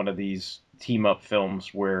finally one of these team up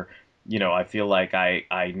films where, you know, I feel like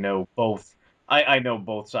I know both. I know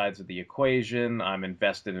both sides of the equation. I'm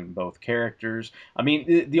invested in both characters. I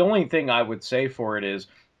mean, the only thing I would say for it is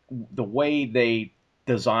the way they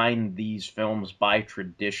design these films by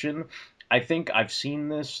tradition. I think I've seen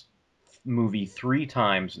this movie 3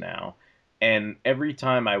 times now, and every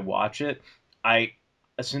time I watch it, I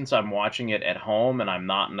since I'm watching it at home and I'm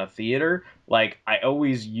not in a theater, like I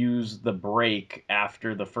always use the break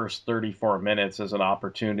after the first 34 minutes as an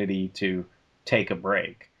opportunity to take a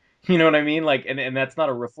break. You know what I mean? Like, and that's not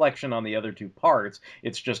a reflection on the other two parts.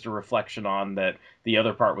 It's just a reflection on that the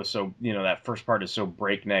other part was so, you know, that first part is so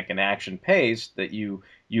breakneck and action paced that you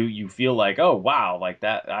feel like, oh wow, like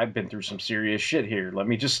that I've been through some serious shit here. Let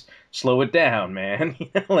me just slow it down, man.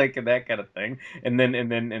 You know, like that kind of thing. And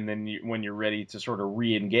then when you're ready to sort of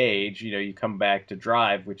re-engage, you know, you come back to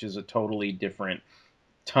Drive, which is a totally different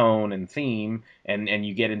tone and theme, and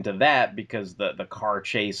you get into that because the car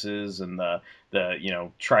chases and the you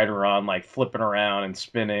know, Trideron like flipping around and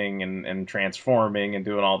spinning and transforming and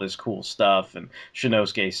doing all this cool stuff, and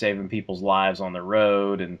Shinosuke saving people's lives on the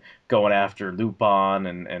road and going after Lupin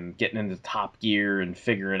and getting into Top Gear and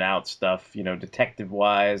figuring out stuff, you know, detective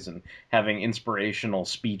wise, and having inspirational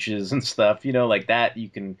speeches and stuff, you know, like that you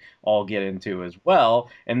can all get into as well.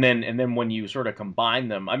 And then when you sort of combine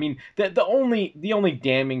them, I mean, the only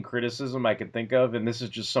damning criticism I can think of, and this is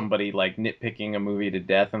just somebody like nitpicking a movie to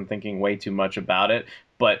death and thinking way too much about it,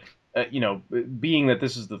 but you know, being that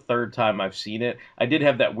this is the third time I've seen it, I did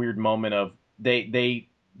have that weird moment of they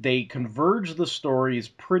converge the stories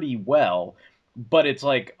pretty well, but it's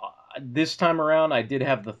like this time around I did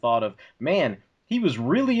have the thought of, man, he was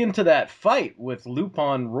really into that fight with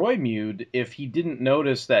Lupin Roymude if he didn't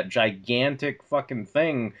notice that gigantic fucking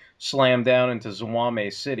thing slam down into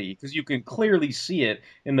Zawame City, because you can clearly see it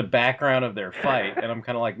in the background of their fight. And I'm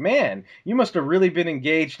kind of like, man, you must have really been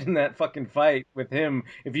engaged in that fucking fight with him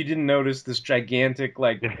if you didn't notice this gigantic,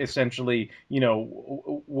 like, essentially, you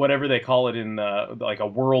know, whatever they call it in like a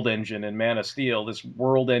world engine in Man of Steel, this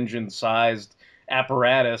world engine sized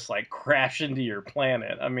apparatus like crash into your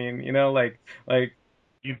planet. I mean, you know, like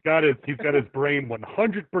He's got his brain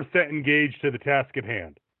 100% engaged to the task at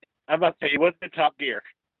hand. I'm about to say, what's the Top Gear?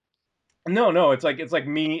 no, it's like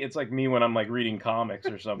me when I'm like reading comics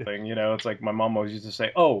or something, you know. It's like my mom always used to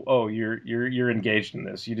say, "Oh, you're engaged in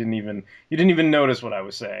this. You didn't even notice what I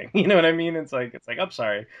was saying." You know what I mean? It's like I'm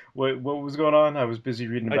sorry. What was going on? I was busy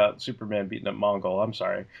reading about Superman beating up Mongol. I'm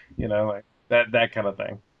sorry. You know, like that kind of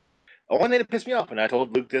thing. One thing that pissed me off, and I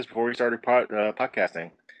told Luke this before we started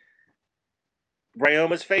podcasting,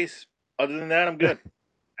 Ryoma's face. Other than that, I'm good.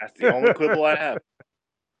 That's the only quibble I have.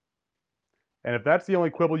 And if that's the only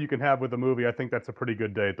quibble you can have with a movie, I think that's a pretty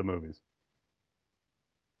good day at the movies.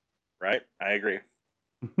 Right? I agree.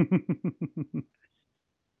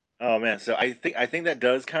 Oh man, so I think that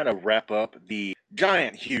does kind of wrap up the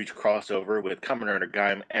giant, huge crossover with Kamen Rider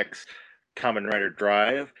Gaim X Kamen Rider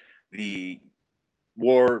Drive, the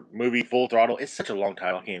War movie Full Throttle. It's such a long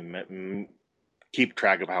title, I can't even keep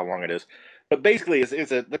track of how long it is. But basically, it's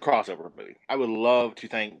the crossover movie. I would love to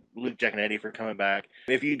thank Luke Giaconetti for coming back.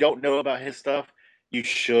 If you don't know about his stuff, you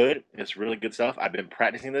should. It's really good stuff. I've been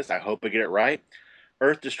practicing this. I hope I get it right.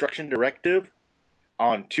 Earth Destruction Directive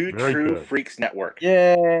on Two Very True good. Freaks Network.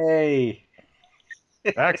 Yay!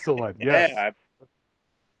 Excellent. Yes. Yeah,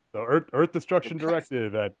 So Earth Destruction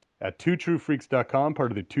Directive at twotruefreaks.com,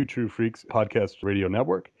 part of the Two True Freaks podcast radio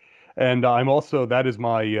network. And I'm also that is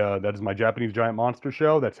my Japanese giant monster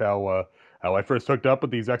show. That's how I first hooked up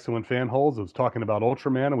with these excellent fan holes. I was talking about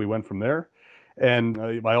Ultraman, and we went from there.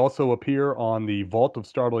 And I also appear on the Vault of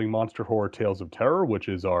Startling Monster Horror Tales of Terror, which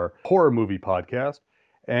is our horror movie podcast.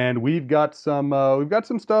 And we've got some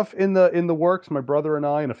stuff in the works. My brother and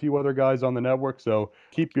I and a few other guys on the network. So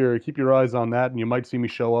keep your eyes on that, and you might see me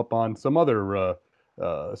show up on some other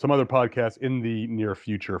podcasts in the near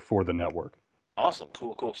future for the network. awesome.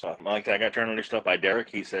 Cool stuff. I like that. I got turned on your stuff by Derek.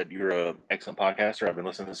 He said you're an excellent podcaster. I've been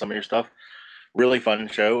listening to some of your stuff. Really fun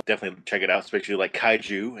show. Definitely check it out, especially like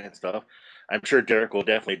kaiju and stuff. I'm sure Derek will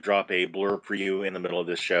definitely drop a blurb for you in the middle of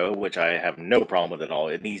this show, which I have no problem with at all.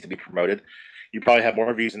 It needs to be promoted. You probably have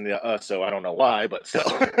more views than us, so I don't know why, but still.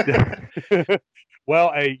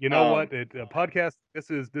 Well, hey, you know what? A podcast. This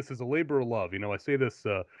is a labor of love. You know, I say this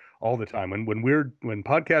all the time. When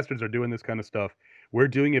podcasters are doing this kind of stuff, we're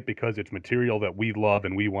doing it because it's material that we love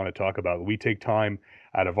and we want to talk about. We take time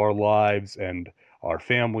out of our lives and our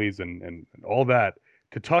families and all that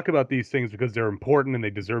to talk about these things because they're important and they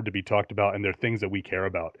deserve to be talked about, and they're things that we care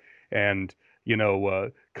about. And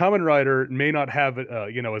Kamen Rider may not have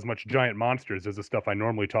as much giant monsters as the stuff I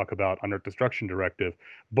normally talk about on Earth Destruction Directive,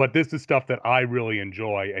 but this is stuff that I really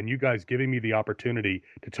enjoy. And you guys giving me the opportunity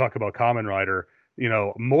to talk about Kamen Rider,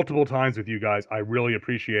 multiple times with you guys, I really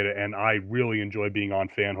appreciate it, and I really enjoy being on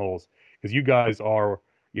Fanholes because you guys are,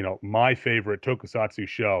 my favorite tokusatsu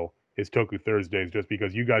show is Toku Thursdays, just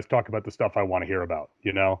because you guys talk about the stuff I want to hear about,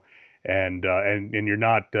 and you're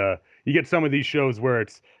not, you get some of these shows where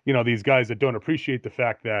it's, these guys that don't appreciate the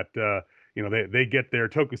fact that, they get their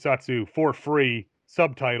tokusatsu for free,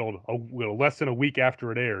 subtitled less than a week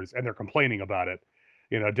after it airs, and they're complaining about it.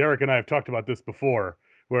 Derek and I have talked about this before,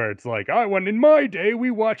 where it's like, when in my day,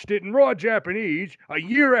 we watched it in raw Japanese a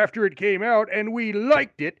year after it came out, and we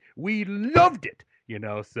liked it. We loved it.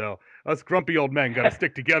 So us grumpy old men got to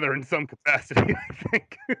stick together in some capacity, I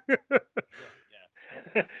think.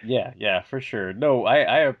 Yeah, for sure. No,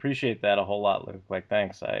 I appreciate that a whole lot, Luke. Like,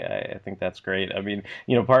 thanks. I think that's great. I mean,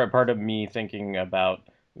 part of me thinking about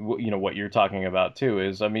what you're talking about too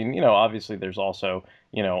is, I mean, obviously there's also,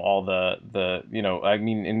 all the I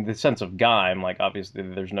mean, in the sense of Gaim, like, obviously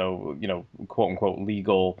there's no, quote unquote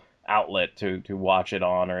legal outlet to watch it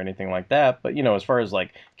on or anything like that. But as far as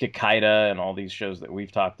like Kikaida and all these shows that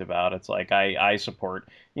we've talked about, it's like I support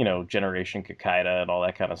Generation Kikaida and all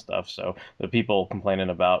that kind of stuff. So the people complaining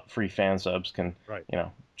about free fan subs can right.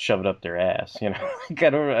 Shove it up their ass. Like, I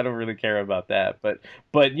don't really care about that. But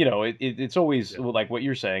it's always like what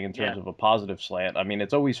you're saying in terms of a positive slant. I mean,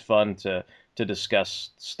 it's always fun to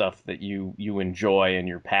discuss stuff that you enjoy and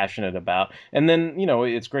you're passionate about. And then,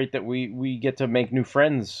 it's great that we get to make new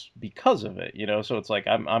friends because of it, so it's like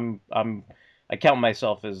I count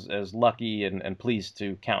myself as lucky and pleased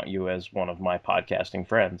to count you as one of my podcasting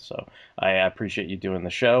friends. So I appreciate you doing the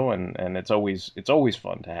show, and it's always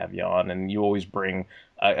fun to have you on, and you always bring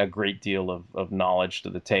a great deal of knowledge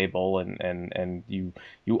to the table, and you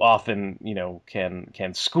often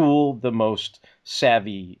can school the most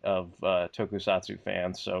savvy of tokusatsu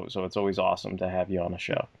fans. So it's always awesome to have you on the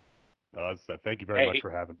show. Thank you very much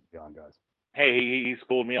for having me on, guys. Hey, he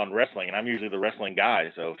schooled me on wrestling, and I'm usually the wrestling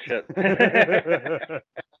guy, so shit.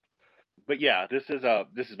 But yeah, this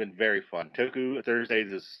has been very fun. Toku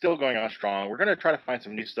Thursdays is still going on strong. We're gonna try to find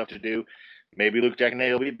some new stuff to do. Maybe Luke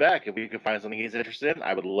Jacknay will be back if we can find something he's interested in.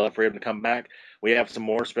 I would love for him to come back. We have some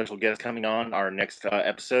more special guests coming on our next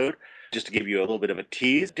episode. Just to give you a little bit of a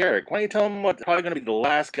tease, Derek, why don't you tell them what's probably going to be the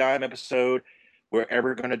last Gaim episode we're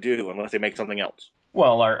ever going to do, unless they make something else?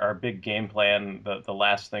 Well, our big game plan, the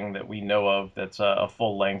last thing that we know of that's a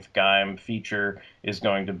full-length Gaim feature is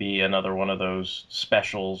going to be another one of those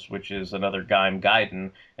specials, which is another Gaim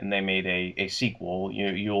Gaiden, and they made a sequel.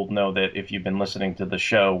 You'll know that if you've been listening to the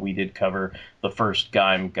show, we did cover the first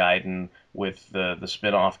Gaim Gaiden with the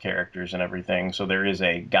spin-off characters and everything, so there is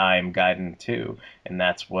a Gaim Gaiden 2, and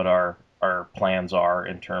that's what our plans are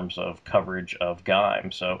in terms of coverage of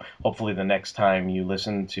Gaim. So hopefully the next time you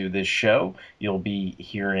listen to this show, you'll be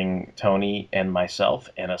hearing Tony and myself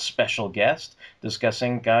and a special guest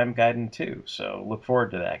discussing Gaim Gaiden 2. So look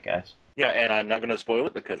forward to that, guys. Yeah, and I'm not going to spoil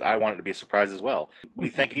it because I want it to be a surprise as well. We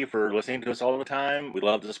thank you for listening to us all the time. We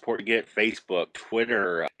love the support you get. Facebook,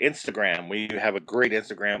 Twitter, Instagram. We have a great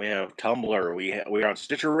Instagram. We have Tumblr. We are on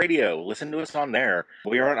Stitcher Radio. Listen to us on there.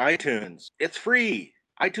 We are on iTunes. It's free.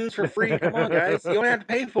 iTunes for free. Come on, guys. You don't have to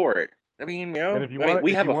pay for it. I mean, And if you want,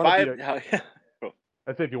 we have a 5. I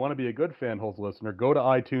say if you want to be a good Fanholes listener, go to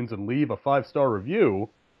iTunes and leave a 5-star review,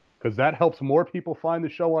 because that helps more people find the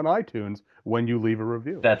show on iTunes when you leave a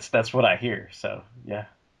review. That's what I hear. So yeah.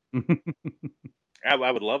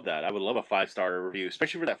 I would love that. I would love a 5-star review,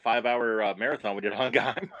 especially for that 5-hour marathon we did on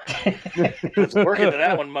Gaim. Let's work into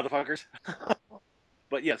that one, motherfuckers.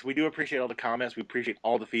 But yes, we do appreciate all the comments. We appreciate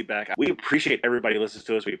all the feedback. We appreciate everybody who listens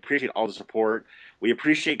to us. We appreciate all the support. We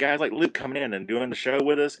appreciate guys like Luke coming in and doing the show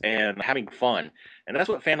with us and having fun. And that's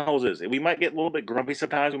what Fanholes is. We might get a little bit grumpy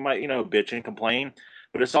sometimes. We might, bitch and complain.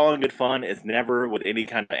 But it's all in good fun. It's never with any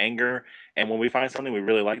kind of anger. And when we find something we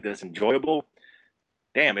really like that's enjoyable,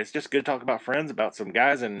 damn, it's just good to talk about friends, about some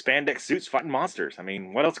guys in spandex suits fighting monsters. I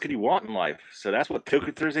mean, what else could you want in life? So that's what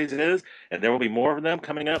Toku Thursdays is, and there will be more of them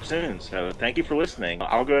coming up soon. So thank you for listening.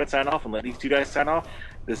 I'll go ahead and sign off and let these two guys sign off.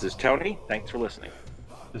 This is Tony. Thanks for listening.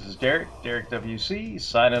 This is Derek WC,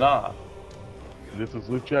 signing off. This is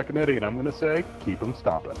Luke Giaconetti, and I'm going to say, keep them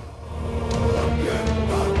stomping.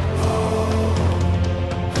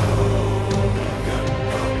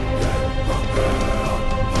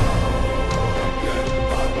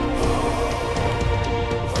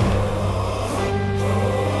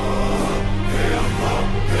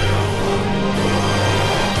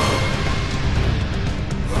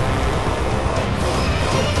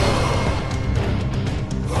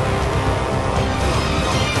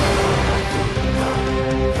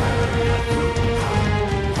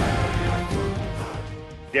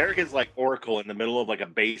 Derek is like Oracle in the middle of like a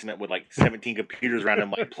basement with like 17 computers around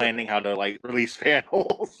him, like planning how to like release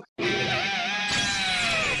Fanholes.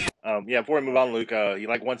 Before we move on, Luke, you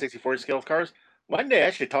like 1/64 scale cars? One day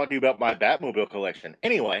I should talk to you about my Batmobile collection.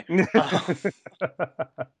 Anyway,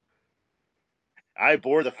 I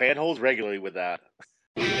bore the Fanholes regularly with that.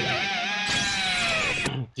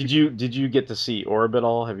 Did you get to see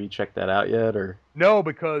Orbital? Have you checked that out yet, or? No,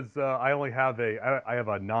 because I only have I have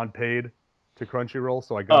a non-paid to Crunchyroll,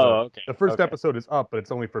 so I got. Okay. The first episode is up, but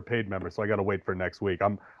it's only for paid members, so I got to wait for next week.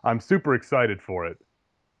 I'm super excited for it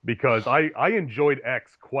because I enjoyed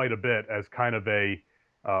X quite a bit as kind of a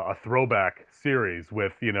throwback series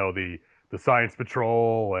with the Science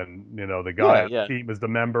Patrol and the guy on the team as the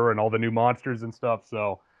member and all the new monsters and stuff.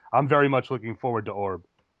 So I'm very much looking forward to Orb.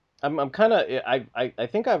 I'm kind of I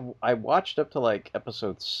think I watched up to like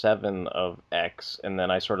episode 7 of X, and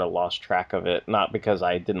then I sort of lost track of it, not because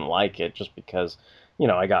I didn't like it, just because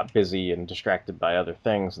I got busy and distracted by other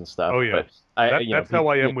things and stuff. Oh yeah, but that's how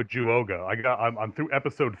I am with Juoga. I'm through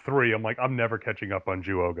episode 3. I'm like, I'm never catching up on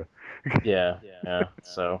Juoga. yeah.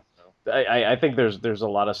 So I think there's a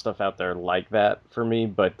lot of stuff out there like that for me,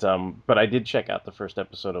 but I did check out the first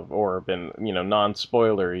episode of Orb, and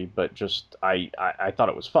non-spoilery, but just I thought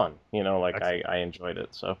it was fun. I enjoyed it.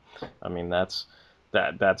 So I mean that's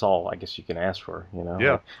all I guess you can ask for.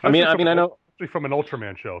 Yeah. I know. From an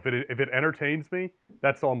Ultraman show, if it entertains me,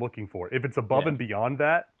 that's all I'm looking for. If it's above and beyond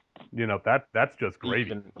that, that's just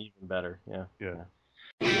gravy. Even better. Yeah.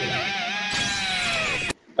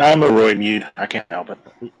 I'm a Roy Mute. I can't help it.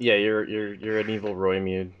 Yeah, you're an evil Roy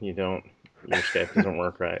Mute. Your Skype doesn't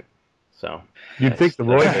work right. So you'd think the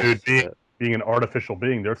Roy Mute being an artificial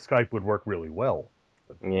being, their Skype would work really well.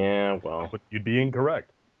 Yeah, well, but you'd be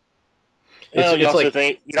incorrect. Well, you also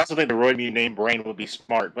think the Roy Mute name Brain would be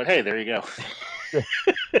smart, but hey, there you go.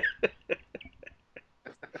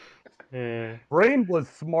 Brain was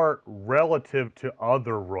smart relative to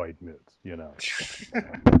other Roid Mutes,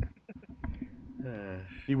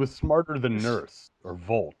 He was smarter than Nurse or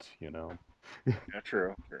Volt, Yeah,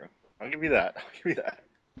 true. I'll give you that.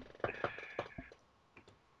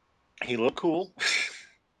 He looked cool.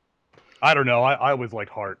 I don't know. I always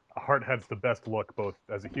liked Heart. Heart has the best look, both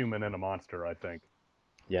as a human and a monster, I think.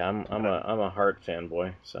 Yeah, I'm a Heart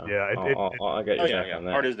fanboy. So yeah, I'll get your back on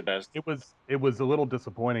that. Heart is the best. It was a little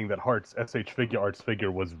disappointing that Heart's SH Figure Arts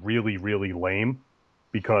figure was really, really lame,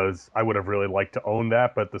 because I would have really liked to own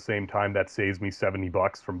that, but at the same time, that saves me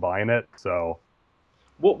 $70 from buying it. So,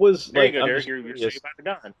 what was there you go, Derek? You're saved by the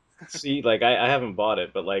gun. See, I haven't bought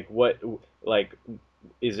it, but what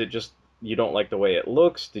is it? Just you don't like the way it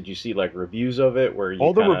looks? Did you see reviews of it where you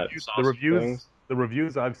all the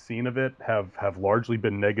reviews I've seen of it have largely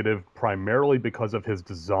been negative, primarily because of his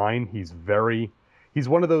design. He's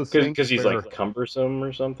one of those things because he's cumbersome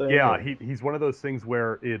or something. Yeah, he's one of those things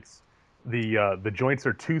where it's the joints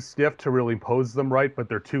are too stiff to really pose them right, but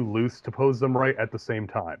they're too loose to pose them right at the same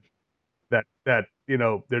time.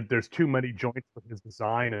 There's too many joints with his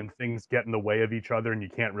design, and things get in the way of each other, and you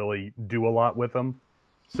can't really do a lot with them.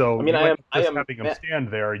 So having him stand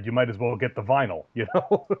there, you might as well get the vinyl, Yeah.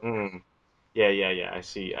 I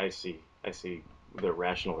see the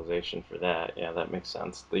rationalization for that. Yeah, that makes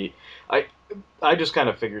sense. I just kind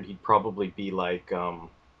of figured he'd probably be like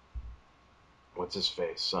what's his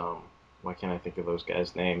face? Why can't I think of those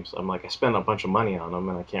guys' names? I'm like, I spent a bunch of money on them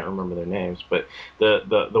and I can't remember their names. But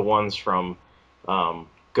the ones from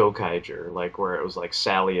Gokaiger, where it was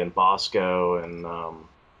Sally and Bosco and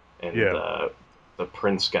the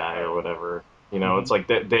Prince guy or whatever. It's like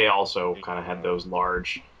they also kind of had those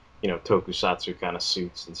large, tokusatsu kind of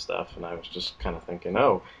suits and stuff. And I was just kind of thinking,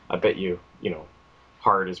 oh, I bet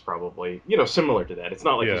Heart is probably, similar to that. It's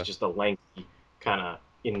not like he's just a lanky kind of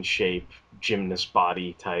in shape gymnast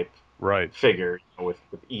body type figure with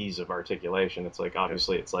ease of articulation. It's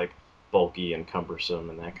obviously it's bulky and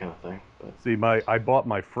cumbersome and that kind of thing. But. See, I bought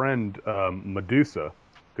my friend Medusa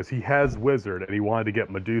because he has Wizard and he wanted to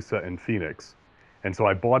get Medusa and Phoenix, and so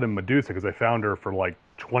I bought him Medusa because I found her for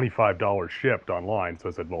 $25 shipped online. So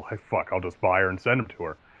I said, well, hey, fuck, I'll just buy her and send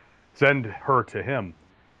her to him.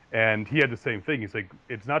 And he had the same thing. He's like,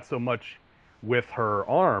 it's not so much with her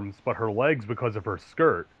arms, but her legs because of her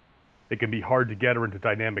skirt. It can be hard to get her into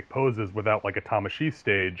dynamic poses without a Tamashii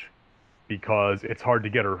stage, because it's hard to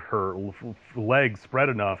get her legs spread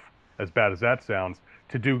enough, as bad as that sounds,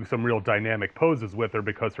 to do some real dynamic poses with her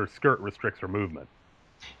because her skirt restricts her movement.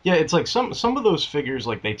 Yeah, it's some of those figures,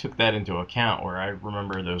 they took that into account, where I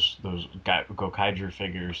remember those Gokaiger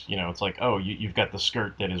figures, it's you've got the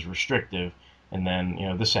skirt that is restrictive, and then,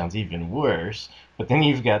 this sounds even worse, but then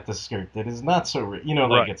you've got the skirt that is not so,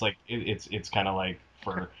 it's kind of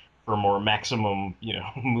for for more maximum,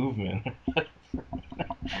 movement.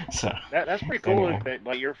 So That's pretty cool. anyway. That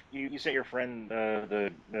like you sent your friend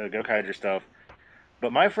the Gokaiger stuff,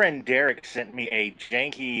 but my friend Derek sent me a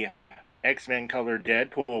janky X-Men colored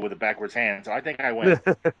Deadpool with a backwards hand. So I think I win.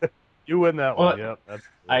 You win that one. Well, Yep. That's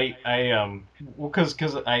well,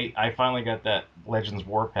 because I finally got that Legends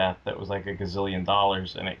Warpath that was like a gazillion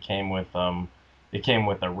dollars, and it came with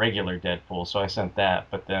a regular Deadpool, so I sent that.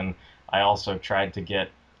 But then I also tried to get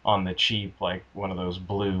on the cheap like one of those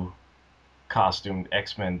blue costumed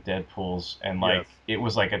X-Men Deadpools, and like yes. it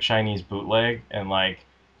was like a Chinese bootleg, and like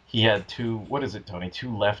he had two, what is it, Tony?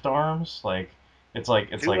 Two left arms, like it's Two like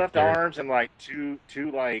left they're arms and like two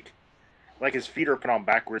like his feet are put on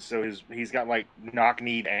backwards, so he's got like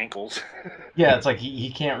knock-kneed ankles. yeah, it's like he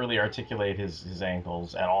can't really articulate his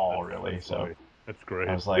ankles at all, really. That's So funny. That's I great.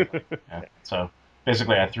 was like, yeah. So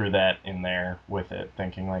basically, I threw that in there with it,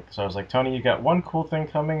 thinking like, so I was like, Tony, you got one cool thing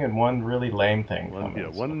coming and one really lame thing coming.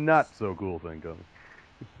 So, One not so cool thing coming.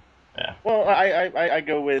 yeah. Well, I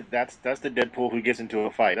go with that's the Deadpool who gets into a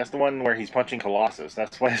fight. That's the one where he's punching Colossus.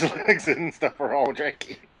 That's why his legs and stuff are all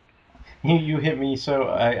janky. You hit me so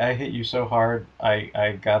I hit you so hard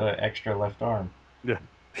I got an extra left arm. Yeah.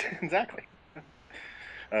 Exactly.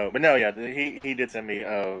 But no, yeah, he did send me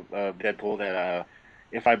a Deadpool that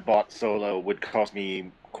if I bought solo would cost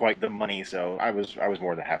me quite the money. So I was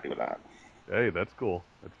more than happy with that. Hey, that's cool.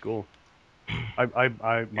 That's cool. Yeah.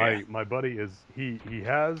 My buddy he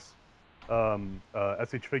has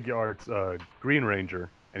SH Figure Arts Green Ranger,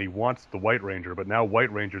 and he wants the White Ranger, but now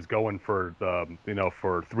White Ranger's going for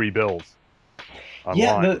for $3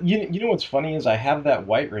 Yeah, online. you know what's funny is I have that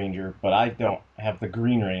White Ranger, but I don't have the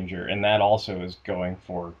Green Ranger, and that also is going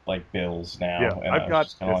for like bills Yeah, now, and I was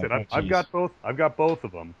just kind I of said like, oh I've geez. got both. I've got both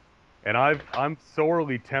of them, and I'm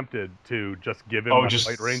sorely tempted to just give him Oh, my White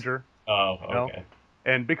just Ranger, oh, you know, okay.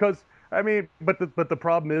 and because I mean, but the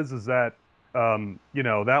problem is that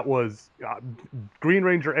that was Green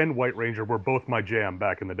Ranger and White Ranger were both my jam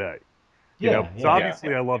back in the day. Yeah, So yeah, Yeah.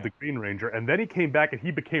 obviously I love the Green Ranger, and then he came back and he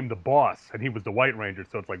became the boss, and he was the White Ranger.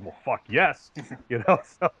 So it's like, well, fuck yes, you know.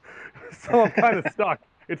 So I'm kind of stuck.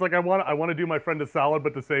 It's like I want to do my friend a solid, but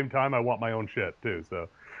at the same time I want my own shit too. So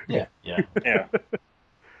yeah, yeah. Yeah.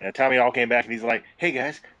 And Tommy all came back and he's like, "Hey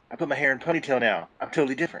guys, I put my hair in ponytail now. I'm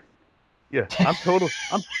totally different." yeah, I'm.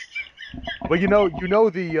 Well,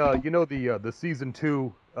 the season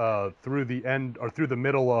 2 through the end or through the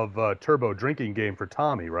middle of Turbo drinking game for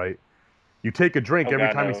Tommy, right? You take a drink Oh every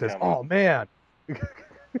God, time he no, says, tell me. "Oh man,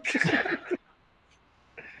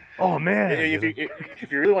 oh man,"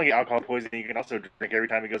 If you really want to get alcohol poisoning, you can also drink every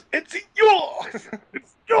time he goes, "It's yours."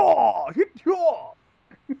 It's yaw, yaw.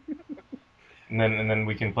 And then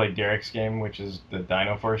we can play Derek's game, which is the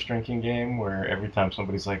Dino Force drinking game, where every time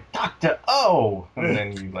somebody's like Doctor O, and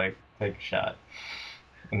then you like take a shot,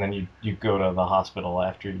 and then you go to the hospital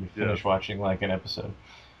after you Yes. finish watching like an episode.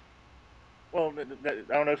 Well, I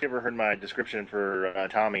don't know if you ever heard my description for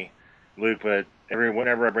Tommy, Luke, but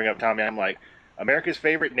whenever I bring up Tommy, I'm like, America's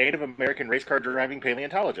favorite Native American race car driving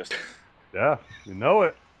paleontologist. Yeah, you know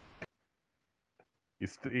it.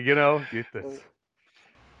 This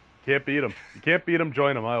can't beat them. You can't beat them.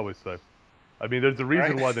 Join them. I always say. I mean, there's a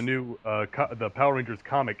reason Right? why the new the Power Rangers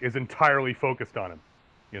comic is entirely focused on him.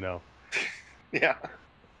 You know, Yeah.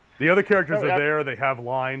 the other characters No, are there. They have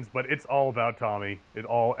lines, but it's all about Tommy.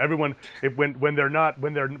 Everyone.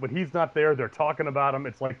 When he's not there, they're talking about him.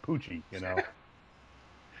 It's like Poochie. You know,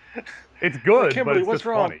 it's Like, good, but Kimberly, it's what's just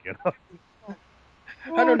wrong? funny. You know. I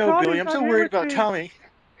Oh, don't know, Billy. Tommy's I'm not so here worried with about me. Tommy.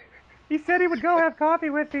 He said he would go have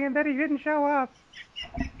coffee with me, and then he didn't show up.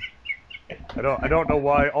 I don't know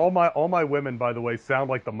why. All my women, by the way, sound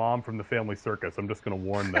like the mom from the Family Circus. I'm just gonna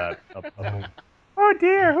warn that. Oh, Oh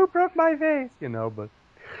dear, who broke my vase? You know, but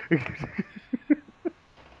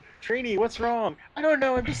Trini, what's wrong? I don't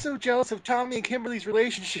know. I'm just so jealous of Tommy and Kimberly's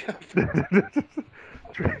relationship.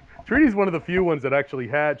 Trinity's one of the few ones that actually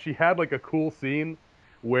she had like a cool scene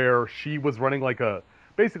where she was running like a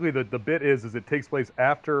basically the bit is it takes place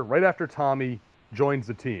right after Tommy joins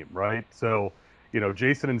the team, right? So,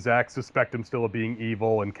 Jason and Zach suspect him still of being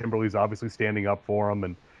evil, and Kimberly's obviously standing up for him,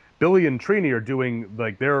 and Billy and Trini are doing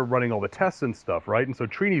like they're running all the tests and stuff, right? And so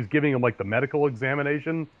Trini's giving him like the medical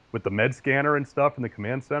examination with the med scanner and stuff in the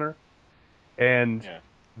command center. And Yeah.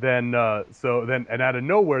 then out of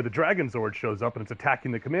nowhere the Dragon Zord shows up and it's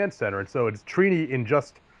attacking the command center, and so it's Trini in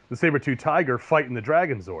just the Saber-Tooth Tiger fighting the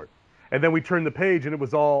Dragon Zord. And then we turn the page and it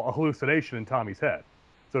was all a hallucination in Tommy's head.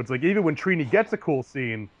 So it's like even when Trini gets a cool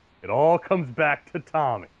scene, it all comes back to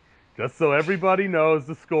Tommy. Just so everybody knows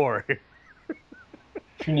the score.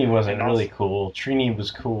 Trini wasn't And really also- cool. Trini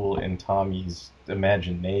was cool in Tommy's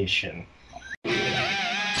imagination.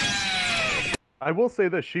 I will say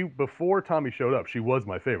this: before Tommy showed up, she was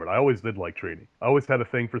my favorite. I always did like Trini. I always had a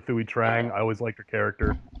thing for Thuy Trang. I always liked her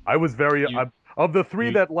character. I was of the three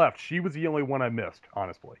you- that left, she was the only one I missed,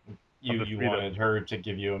 honestly. You wanted her to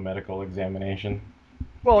give you a medical examination.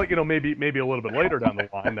 Well, maybe a little bit later down the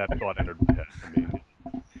line, that thought entered my head.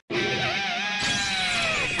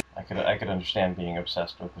 I mean, I could understand being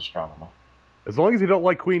obsessed with Astronomer. as long as you don't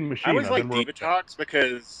like Queen Machine, I always then like we're Divatox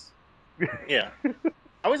because, yeah, I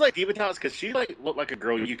always like Divatox because she like looked like a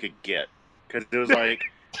girl you could get because it was like,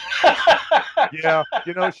 yeah,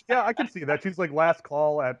 I can see that. She's like last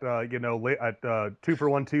call at at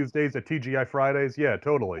 2-for-1 Tuesdays at TGI Fridays. Yeah,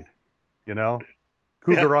 totally.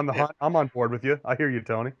 Cougar Yeah, on the yeah. hunt. I'm on board with you. I hear you,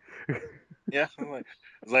 Tony. yeah. I was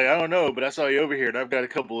like, I don't know, but I saw you over here, and I've got a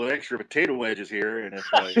couple of extra potato wedges here, and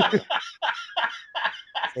it's like,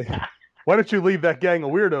 Why don't you leave that gang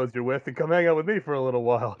of weirdos you're with and come hang out with me for a little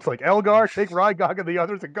while? It's like, Elgar, take Rygog and the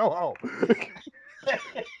others and go home.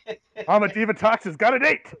 I'm a Diva Tox has got a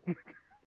date.